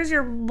 Grigsby, here's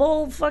your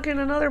bull fucking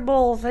another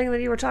bull thing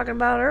that you were talking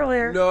about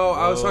earlier. No,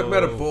 I was talking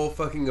about a bull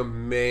fucking a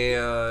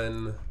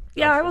man.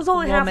 Yeah, I was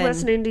only half Woman.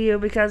 listening to you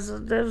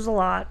because there was a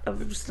lot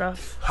of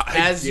stuff.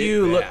 As get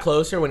you look that.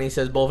 closer, when he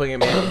says bullfinger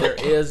man, there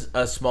is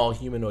a small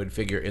humanoid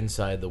figure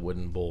inside the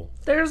wooden bull.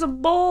 There's a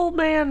bull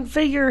man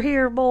figure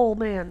here, bull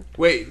man.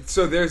 Wait,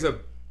 so there's a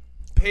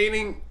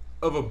painting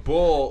of a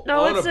bull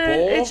No, on it's a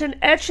bull? it's an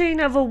etching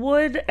of a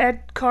wood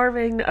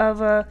carving of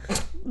a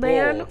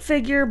man, Bull.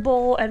 figure,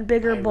 bull, and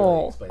bigger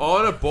bull.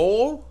 On a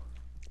bowl?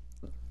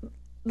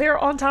 They're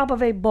on top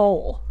of a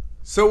bowl.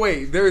 So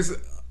wait, there's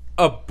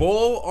a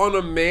bull on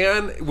a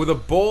man with a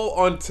bull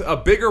on a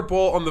bigger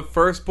bull on the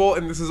first bull,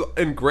 and this is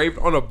engraved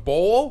on a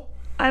bowl?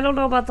 I don't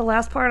know about the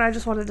last part. I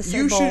just wanted to say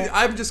You bowl. should.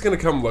 I'm just gonna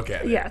come look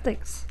at it. Yeah,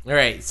 thanks. All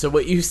right, so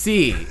what you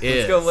see is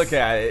Let's go look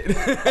at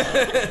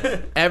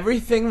it.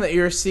 everything that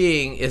you're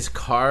seeing is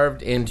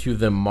carved into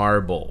the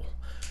marble.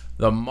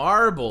 The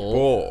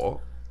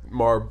marble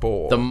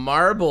Marble. The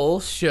marble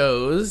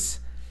shows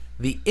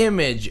the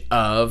image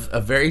of a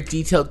very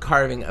detailed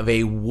carving of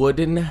a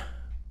wooden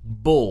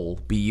bull,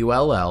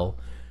 B-U-L-L,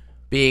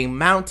 being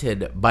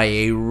mounted by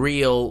a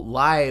real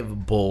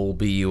live bull,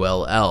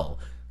 B-U-L-L.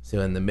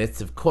 So in the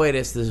midst of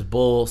coitus, this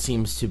bull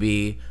seems to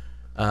be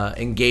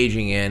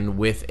engaging in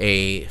with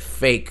a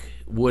fake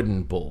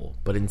wooden bull.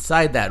 But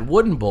inside that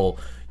wooden bull,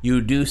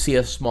 you do see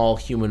a small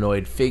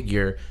humanoid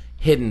figure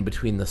hidden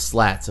between the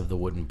slats of the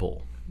wooden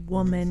bull.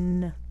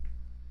 Woman.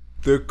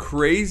 The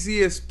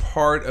craziest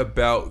part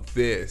about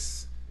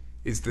this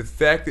is the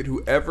fact that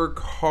whoever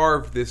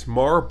carved this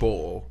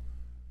marble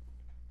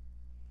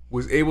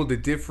was able to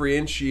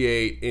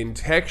differentiate in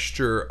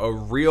texture a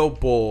real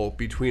bowl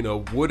between a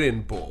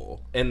wooden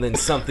bowl. And then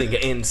something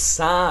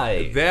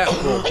inside. That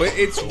bowl. But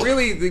it's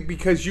really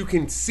because you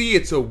can see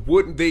it's a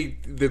wooden...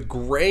 the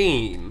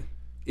grain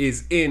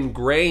is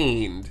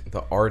ingrained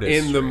The artistry.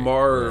 in the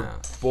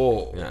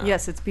marble. Yeah.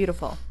 Yes, it's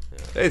beautiful.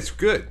 It's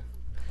good.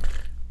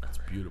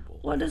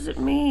 What does it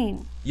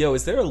mean? Yo,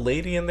 is there a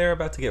lady in there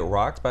about to get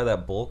rocked by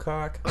that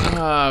bullcock?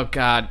 Oh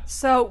God.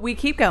 So we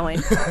keep going.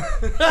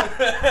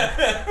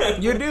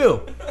 You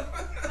do.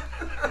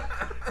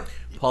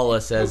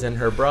 Paula says in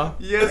her bra.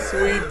 Yes,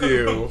 we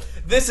do.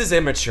 This is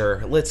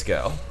immature. Let's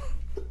go.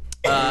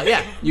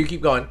 Yeah, you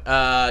keep going.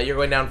 You're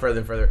going down further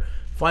and further.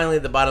 Finally,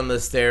 the bottom of the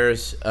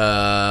stairs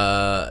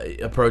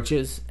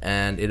approaches,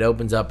 and it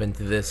opens up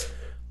into this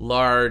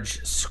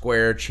large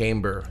square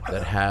chamber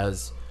that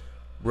has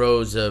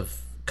rows of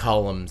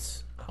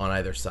columns on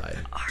either side.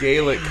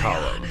 Gaelic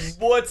columns.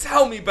 Boy,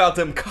 tell me about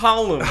them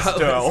columns,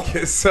 though.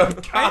 Get some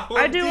column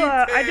I do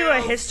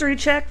a history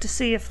check to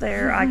see if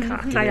they're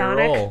Give me a ionic.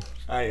 roll.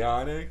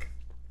 Ionic.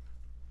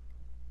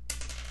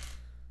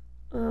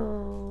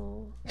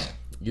 Oh.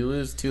 You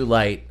lose 2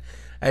 light.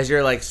 As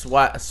you're like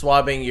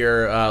swabbing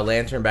your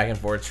lantern back and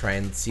forth,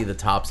 trying to see the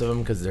tops of them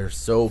because they're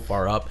so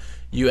far up.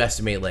 You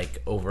estimate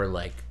like over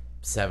like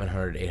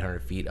 700,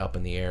 800 feet up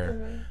in the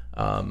air.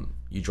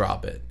 You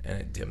drop it and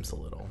it dims a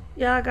little.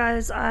 Yeah,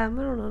 guys, I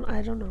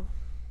don't know.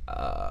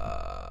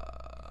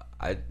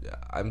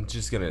 I'm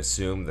just gonna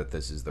assume that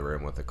this is the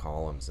room with the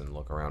columns and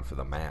look around for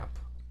the map.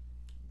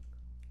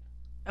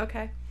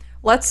 Okay.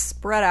 Let's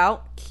spread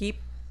out. Keep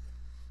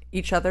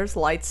each other's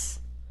lights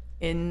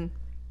in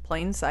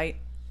plain sight.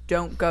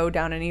 Don't go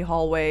down any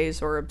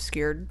hallways or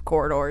obscured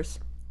corridors.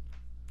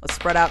 Let's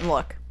spread out and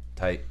look.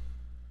 Tight.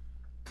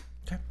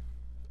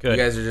 You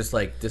guys are just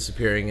like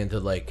disappearing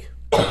into like.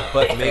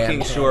 But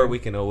making sure we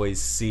can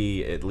always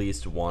see at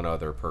least one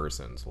other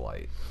person's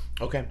light,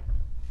 Okay.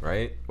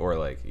 right? Or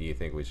like, you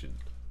think we should...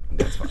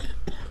 That's fine.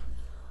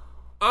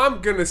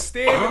 I'm gonna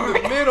stand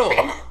in the middle.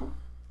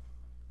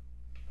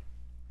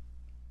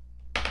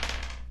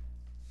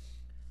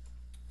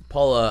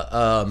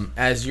 Paula,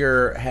 as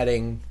you're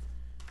heading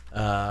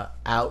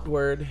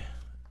outward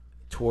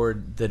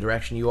toward the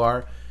direction you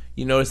are,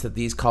 you notice that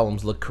these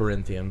columns look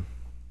Corinthian.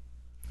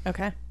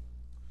 Okay.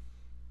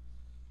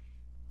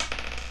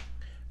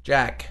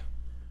 Jack,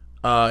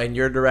 in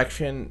your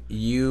direction,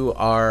 you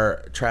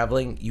are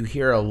traveling. You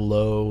hear a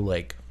low,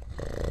 like,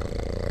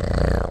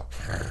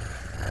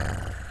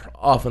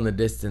 off in the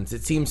distance.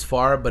 It seems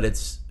far, but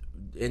it's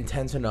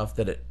intense enough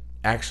that it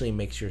actually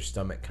makes your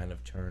stomach kind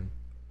of turn.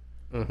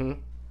 Mm-hmm.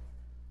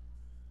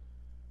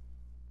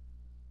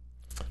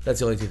 That's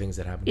the only 2 things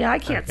that happen. Yeah, I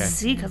can't Okay.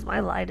 see because my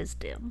light is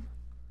dim.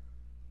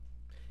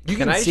 You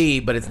Can can I- see,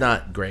 but it's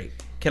not great.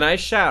 Can I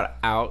shout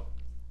out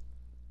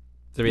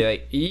to be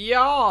like,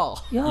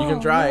 y'all? Yo, You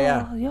can try,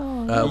 yeah. Yo,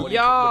 What are you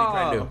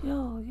trying to do?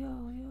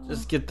 yo.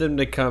 Just get them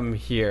to come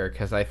here,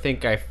 because I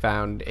think I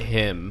found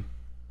him.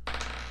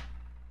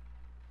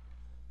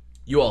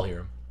 You all hear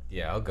him.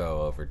 Yeah, I'll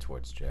go over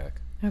towards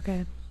Jack.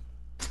 Okay.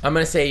 I'm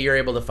gonna say you're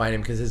able to find him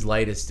because his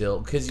light is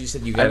still. Because you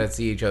said you gotta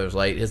see each other's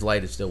light. His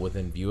light is still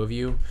within view of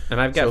you. And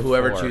I've got So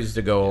whoever 4. chooses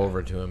to go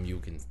over to him, you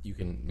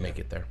can make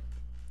it there.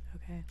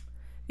 Okay.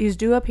 These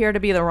do appear to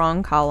be the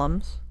wrong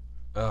columns.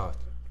 Oh,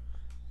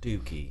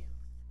 Dookie.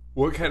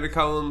 What kind of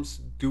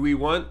columns do we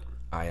want?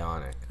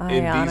 Ionic.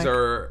 And Ionic. these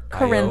are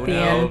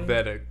Corinthian.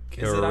 Helvetic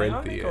Is it Ionic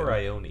Corinthian. or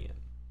Ionian?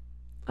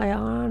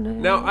 Ionic.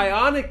 Now,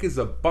 Ionic is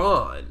a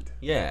bond.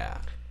 Yeah.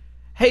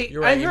 Hey,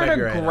 You're right, I you might heard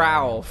be a right,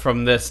 growl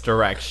from this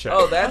direction.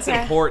 Oh, that's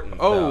Okay. important.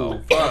 Oh,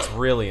 though. That's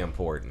really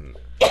important.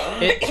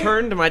 It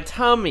turned my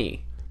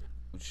tummy.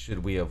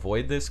 Should we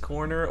avoid this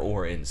corner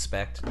or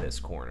inspect this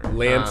corner?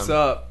 Lamps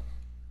up.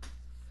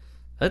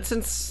 Let's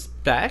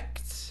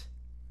inspect.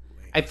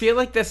 I feel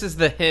like this is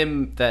the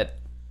hymn that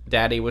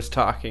Daddy was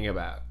talking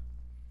about.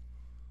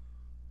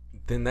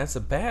 Then that's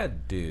a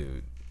bad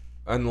dude.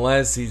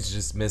 Unless he's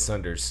just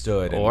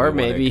misunderstood. And Or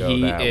we wanna maybe go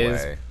he that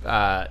is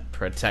way.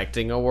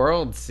 protecting a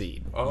world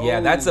seed. Oh, Yeah,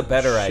 that's a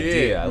better shit.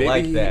 idea. I Maybe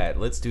like he- that.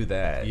 Let's do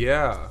that.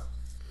 Yeah.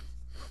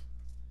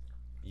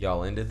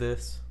 Y'all into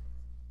this?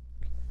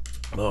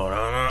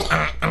 Alright,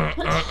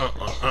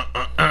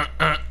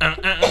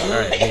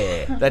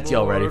 yeah. That's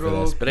y'all ready for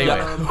this. But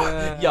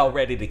anyway. Y'all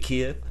ready to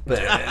kill?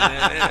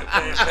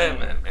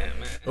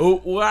 Oh,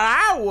 where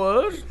I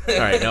was.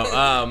 Alright,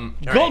 no,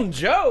 Golden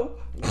Joe.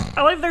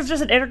 I like there's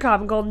just an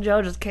intercom and Golden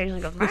Joe just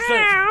occasionally goes,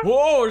 meow.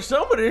 whoa,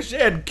 somebody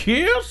said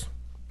kiss.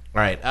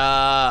 Alright,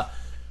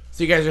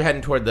 so you guys are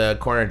heading toward the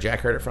corner Jack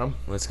heard it from.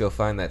 Let's go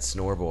find that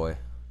snore boy.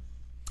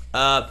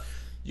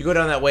 You go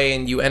down that way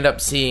and you end up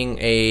seeing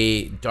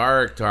a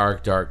dark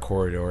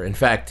corridor. In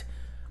fact,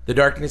 the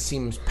darkness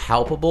seems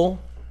palpable.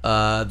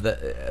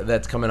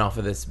 That's coming off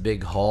of this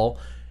big hall.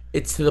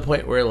 It's to the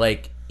point where,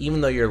 like,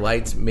 even though your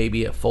lights may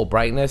be at full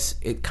brightness,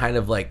 it kind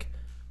of like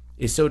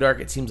is so dark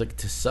it seems like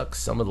to suck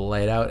some of the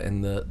light out,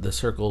 and the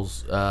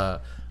circles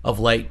of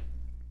light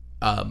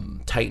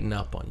tighten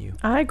up on you.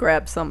 I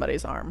grab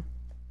somebody's arm.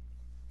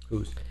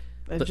 Who's?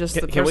 Just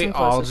the Can we person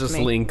all closest to just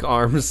me. link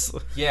arms?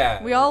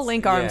 Yeah. We all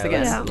link arms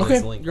again. Yeah.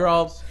 let's link You're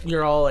arms.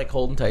 all like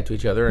holding tight to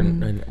each other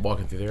and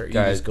walking through there. You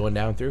Guys. just going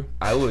down through.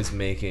 I was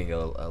making a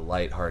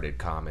lighthearted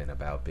comment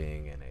about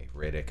being in a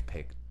Riddick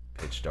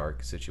pitch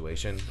dark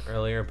situation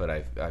earlier, but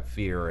I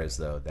fear as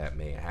though that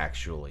may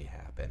actually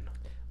happen.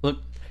 Look,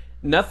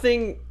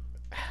 nothing.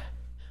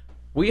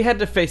 We had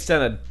to face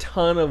down a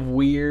ton of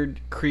weird,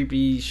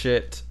 creepy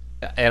shit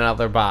and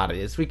other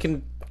bodies. We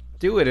can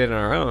do it in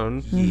our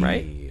own,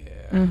 right?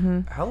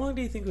 Yeah. How long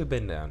do you think we've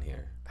been down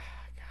here?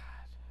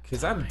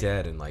 Because I'm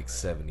dead in like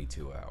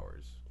 72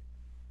 hours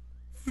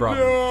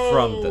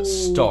from the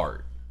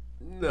start.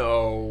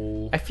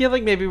 No. I feel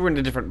like maybe we're in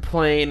a different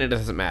plane. It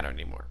doesn't matter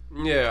anymore.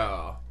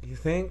 Yeah. You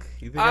think?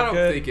 You think I I'm don't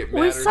good? think it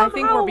We matters. somehow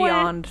think we're went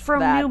beyond from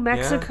that. New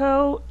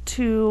Mexico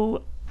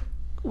to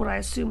what I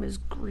assume is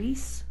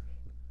Greece.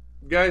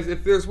 Guys,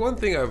 if there's one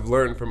thing I've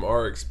learned from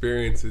our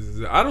experiences is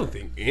that I don't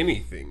think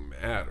anything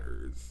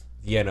matters.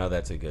 Yeah, no,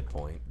 that's a good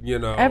point. You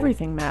know,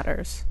 Everything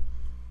matters.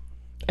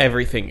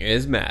 Everything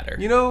is matter.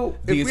 You know,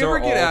 These if we ever are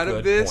get all out of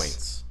good this,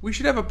 points. we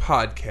should have a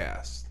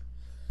podcast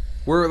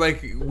where,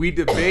 like, we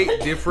debate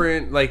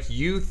different. Like,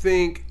 you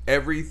think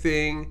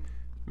everything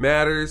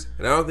matters,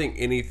 and I don't think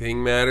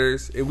anything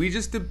matters, and we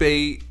just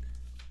debate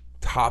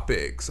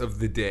topics of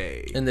the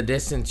day. In the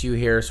distance, you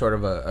hear sort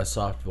of a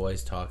soft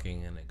voice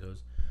talking, and it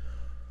goes,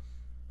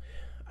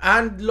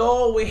 "And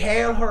lo, we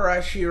hail her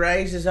as she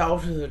rises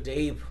out of the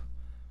deep.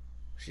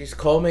 She's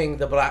coming,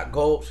 the black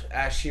goat,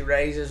 as she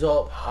rises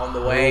up on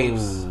the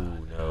waves.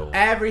 Ooh, no.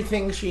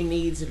 Everything she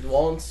needs and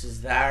wants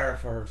is there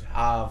for her to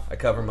have." I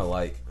cover my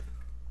light.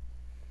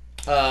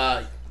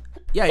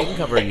 Yeah, you can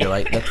cover it in your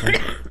light. That's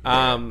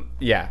fine.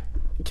 Yeah.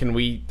 Can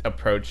we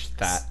approach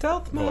that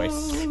Stealth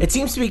voice? It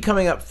seems to be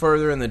coming up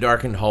further in the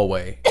darkened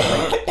hallway.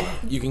 Like,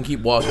 you can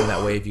keep walking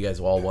that way if you guys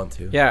all want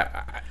to.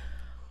 Yeah.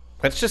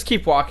 Let's just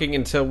keep walking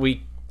until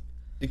we.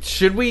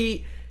 Should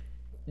we?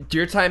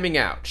 You're timing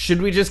out.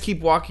 Should we just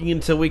keep walking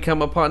until we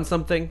come upon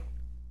something?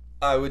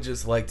 I would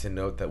just like to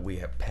note that we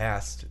have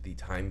passed the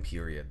time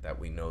period that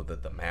we know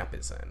that the map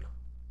is in.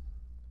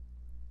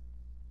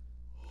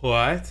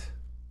 What?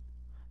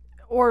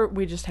 Or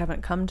we just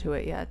haven't come to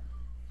it yet.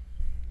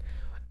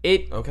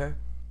 Okay.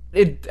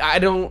 I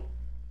don't.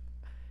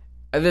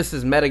 This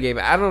is metagame.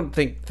 I don't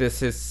think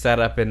this is set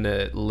up in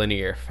a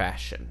linear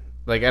fashion.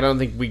 Like, I don't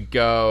think we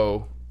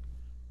go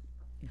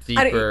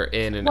deeper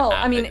in and Well,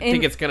 out. I mean,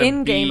 think it's gonna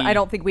in game, be- I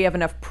don't think we have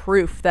enough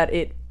proof that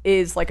it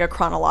is like a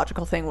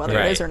chronological thing, whether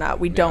Right. it is or not.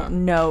 We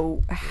don't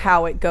know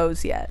how it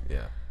goes yet.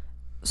 Yeah.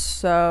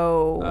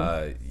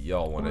 So,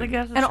 Y'all want I to...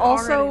 guess it's and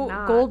also, already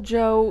not. Gold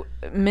Joe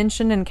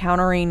mentioned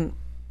encountering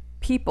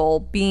people,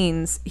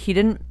 beings. He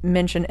didn't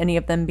mention any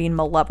of them being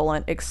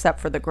malevolent except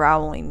for the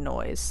growling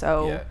noise.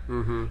 So,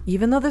 Yeah.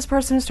 even though this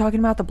person is talking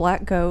about the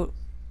black goat,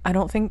 I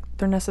don't think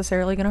they're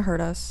necessarily going to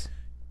hurt us.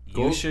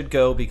 You should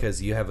go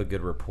because you have a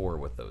good rapport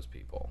with those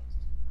people.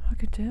 I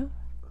could do.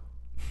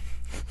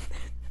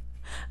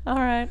 All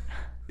right.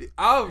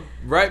 I'm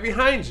right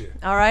behind you.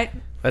 All right.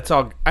 That's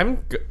all.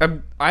 I'm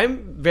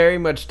very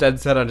much dead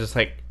set on just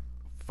like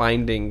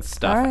finding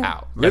stuff All right.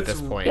 out at Let's-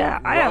 this point. Yeah,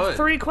 I Run. have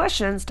 3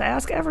 questions to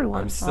ask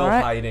everyone. I'm still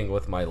Alright. hiding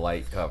with my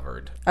light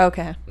covered.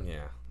 Okay. Yeah.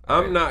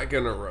 I'm not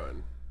gonna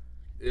run.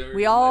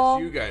 We all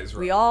Unless you guys run.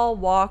 we all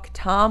walk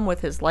Tom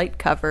with his light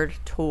covered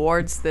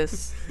towards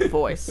this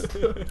voice.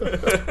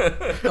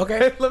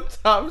 Okay. Let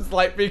Tom's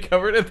light be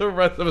covered, and the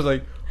rest of us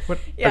like, what?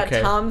 Yeah,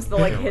 okay. Tom's the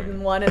like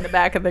hidden one in the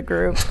back of the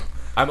group.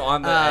 I'm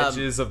on the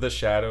edges of the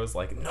shadows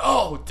like,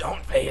 no,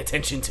 don't pay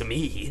attention to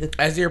me.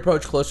 As you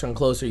approach closer and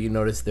closer, you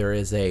notice there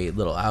is a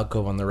little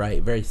alcove on the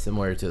right, very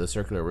similar to the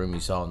circular room you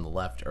saw on the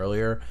left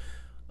earlier.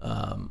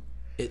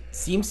 It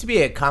seems to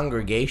be a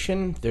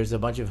congregation. There's a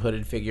bunch of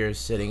hooded figures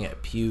sitting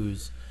at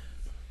pews,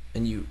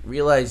 and you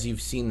realize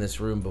you've seen this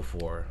room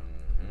before.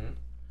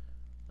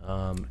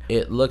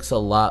 It looks a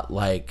lot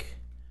like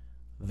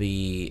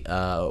the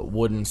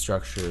wooden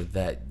structure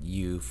that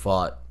you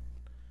fought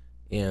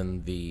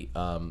in the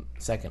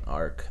second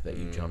arc that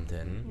you jumped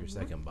in, your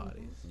second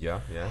bodies. Yeah.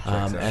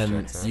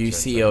 And you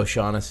see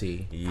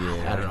O'Shaughnessy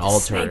at an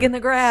altar. Snake in the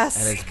grass.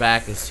 And his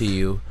back is to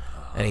you,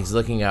 and he's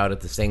looking out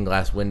at the stained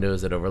glass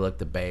windows that overlook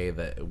the bay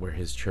where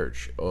his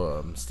church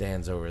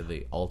stands over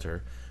the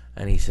altar,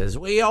 and he says,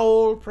 "We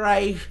all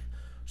pray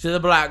to the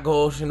Black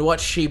Goat and what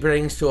she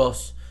brings to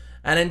us,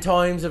 and in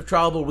times of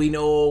trouble we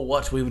know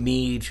what we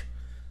need,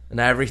 and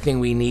everything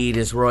we need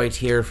is right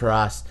here for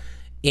us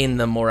in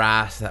the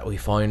morass that we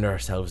find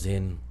ourselves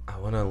in. I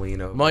want to lean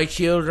over. My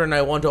children,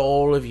 I want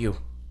all of you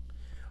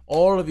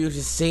to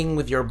sing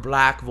with your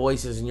black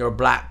voices and your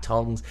black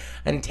tongues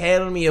and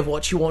tell me of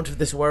what you want of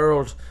this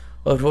world,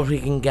 of what we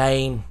can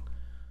gain,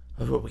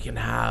 of what we can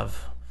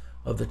have,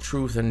 of the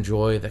truth and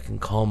joy that can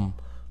come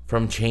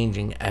from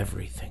changing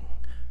everything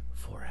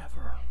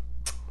forever."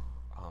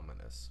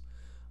 Ominous.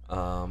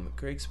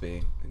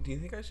 Grigsby, do you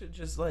think I should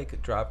just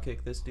like drop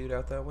kick this dude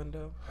out that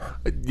window?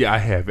 Yeah, I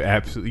have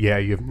absolutely. Yeah,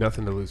 you have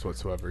nothing to lose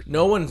whatsoever.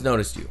 No one's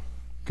noticed you,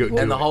 Go, do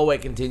and the it. hallway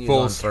continues Full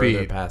on further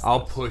speed. past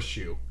I'll this. push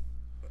you.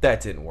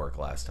 That didn't work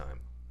last time.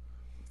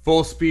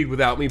 full speed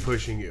without me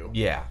pushing you.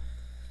 Yeah.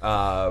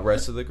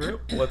 Rest of the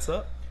group, what's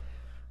up?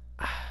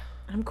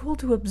 I'm cool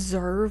to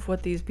observe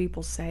what these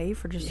people say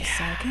for just a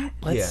second.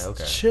 Let's Yeah,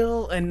 okay.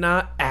 chill and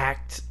not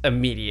act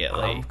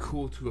immediately. I'm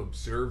cool to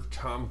observe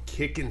Tom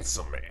kicking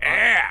some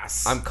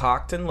ass. I'm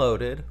cocked and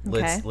loaded.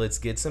 Okay. Let's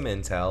get some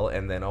intel,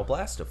 and then I'll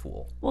blast a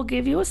fool. We'll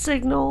give you a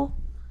signal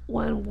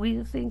when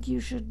we think you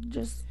should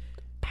just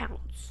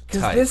pounce.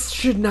 Because Tight. this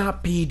should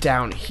not be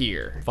down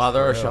here.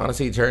 Father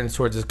O'Shaughnessy turns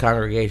towards his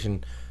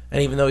congregation,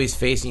 and even though he's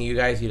facing you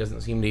guys, he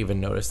doesn't seem to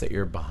even notice that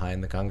you're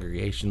behind the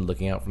congregation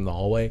looking out from the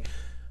hallway.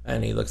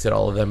 And he looks at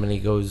all of them and he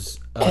goes,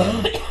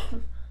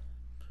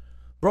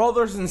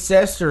 brothers and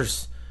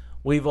sisters,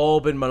 we've all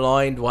been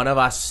maligned, one of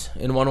us,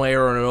 in one way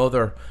or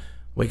another.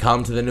 We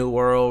come to the new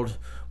world,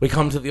 we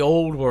come to the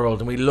old world,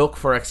 and we look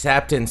for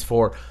acceptance,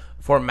 for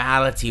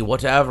formality,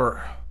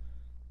 whatever.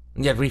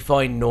 And yet we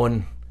find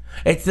none.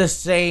 It's the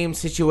same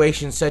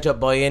situation set up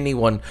by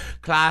anyone.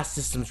 Class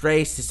systems,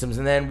 race systems,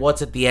 and then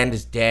what's at the end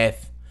is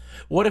death.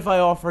 What if I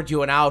offered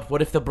you an out?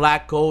 What if the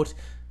black coat,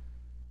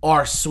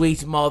 our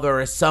sweet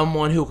mother, is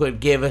someone who could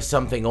give us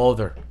something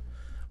other?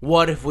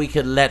 What if we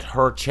could let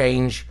her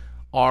change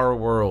our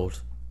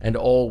world and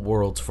all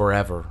worlds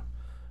forever?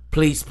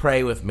 Please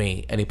pray with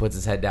me. And he puts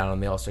his head down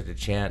and they all start to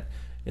chant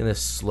in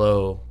this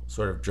slow,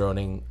 sort of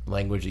droning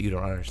language that you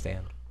don't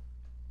understand.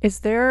 Is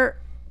there,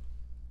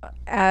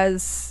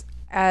 as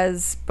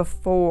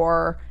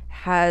before,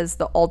 has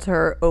the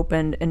altar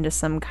opened into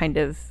some kind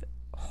of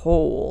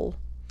hole?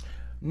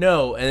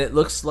 No, and it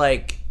looks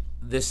like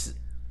this.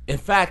 In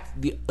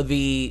fact,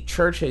 the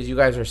church, as you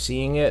guys are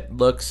seeing it,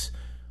 looks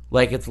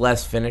like it's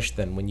less finished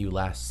than when you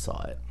last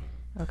saw it.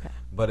 Okay.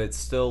 But it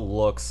still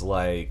looks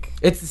like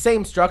It's the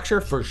same structure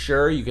for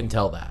sure. You can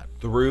tell that.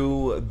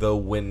 through the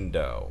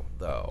window,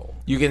 though.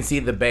 You can see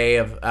the bay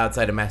of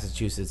outside of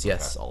Massachusetts.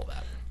 Yes, all of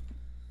that.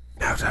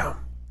 Now, Tom.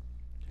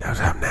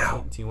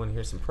 Now. Do you want to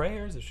hear some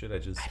prayers, or should I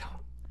just...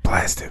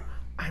 Blast him.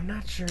 I'm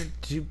not sure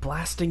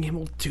blasting him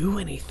will do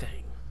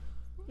anything.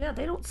 Yeah,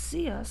 they don't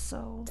see us,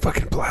 so.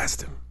 Fucking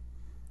blast him.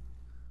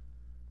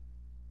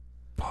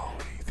 Paul, what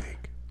do you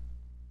think?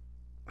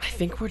 I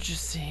think we're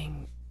just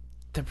seeing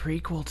the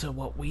prequel to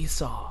what we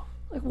saw.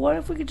 Like, what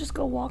if we could just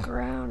go walk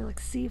around and, like,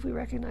 see if we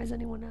recognize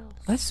anyone else?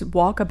 Let's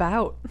walk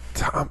about.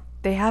 Tom,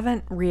 They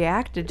haven't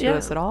reacted to Yeah.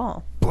 us at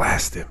all.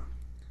 blast him.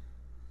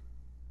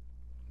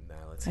 Nah,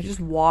 let's I keep- just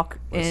walk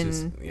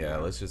let's in.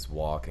 let's just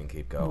walk and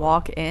keep going.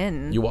 Walk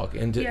in. You walk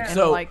into Yeah.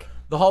 so And, like-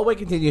 the hallway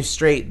continues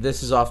straight.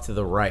 This is off to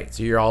the right,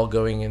 so you're all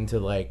going into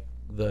like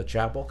the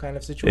chapel kind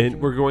of situation.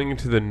 And we're going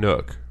into the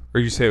nook. Or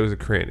you say it was a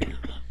cranny.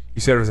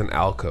 You said it was an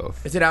alcove.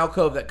 It's an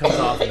alcove that comes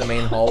off of the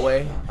main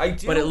hallway. I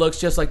do. But it looks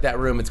just like that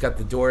room. It's got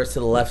the doors to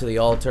the left of the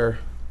altar.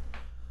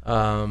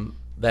 I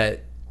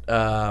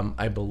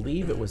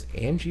believe it was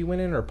Angie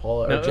went in or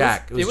Paula or No, it was-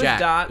 Jack. it was Jack.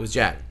 Dot. It was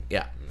Jack.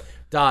 Yeah.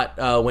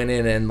 Dot went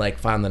in and like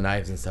found the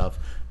knives and stuff.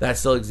 That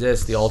still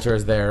exists. The altar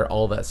is there.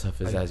 All that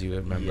stuff is as you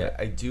remember. Yeah,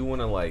 I do want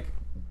to, like,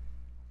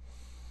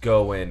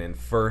 go in and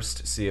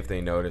first see if they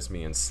notice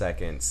me, and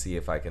second, see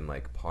if I can,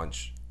 like,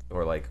 punch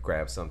or, like,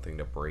 grab something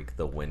to break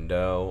the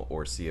window,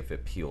 or see if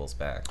it peels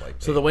back. Like,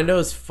 So the window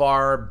is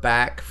far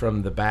back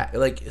from the back.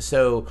 Like,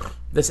 so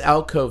this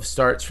alcove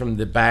starts from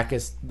the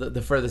backest,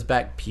 the furthest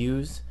back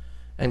pews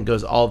and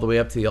goes all the way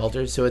up to the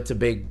altar. So it's a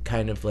big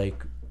kind of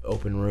like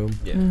open room.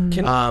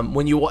 Yeah.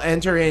 When you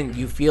enter in,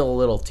 you feel a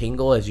little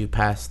tingle as you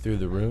pass through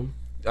the room.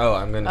 Oh,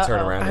 I'm going to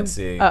turn around and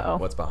see Uh-oh.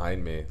 what's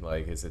behind me.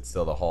 Like, is it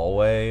still the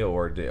hallway,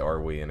 or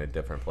are we in a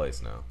different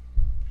place now?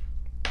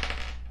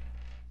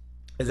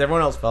 Is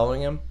everyone else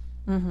following him?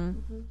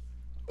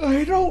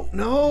 I don't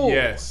know.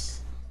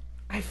 Yes.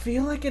 I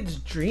feel like it's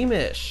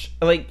dreamish.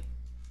 Like,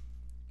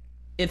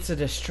 it's a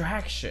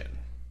distraction.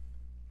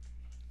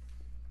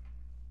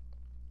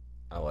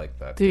 I like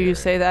that. Do you theory.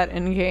 say that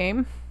in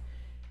game?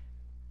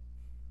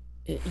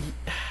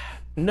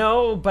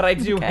 No, but I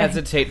do Okay.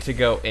 hesitate to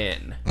go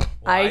in.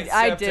 I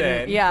stepped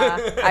didn't. in.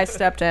 Yeah, I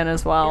stepped in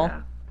as well.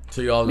 Yeah.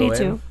 So you all go Me in?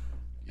 too.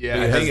 Yeah.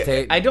 You I think-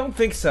 hesitate? I don't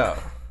think so.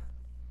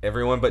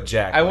 Everyone but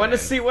Jack. I went want to in.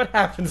 see what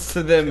happens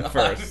to them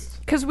first.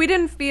 Because we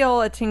didn't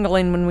feel a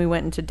tingling when we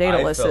went into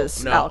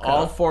Daedalus's No, alcove.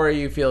 all four of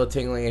you feel a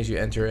tingling as you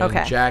enter in.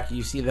 Okay. Jack,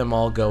 you see them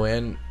all go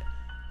in,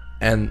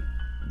 and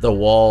the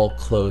wall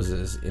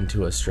closes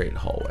into a straight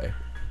hallway.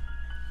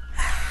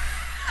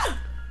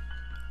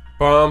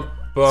 Bum,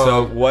 bum,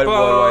 So what do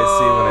I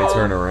see when I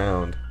turn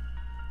around?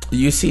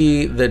 You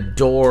see the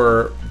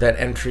door that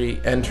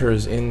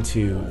enters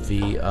into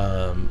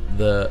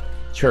the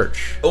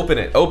church. Open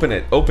it! Open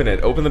it! Open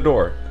it! Open the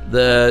door!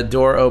 The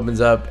door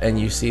opens up, and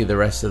you see the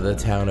rest of the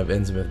town of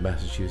Innsmouth,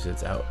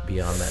 Massachusetts, out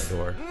beyond that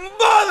door.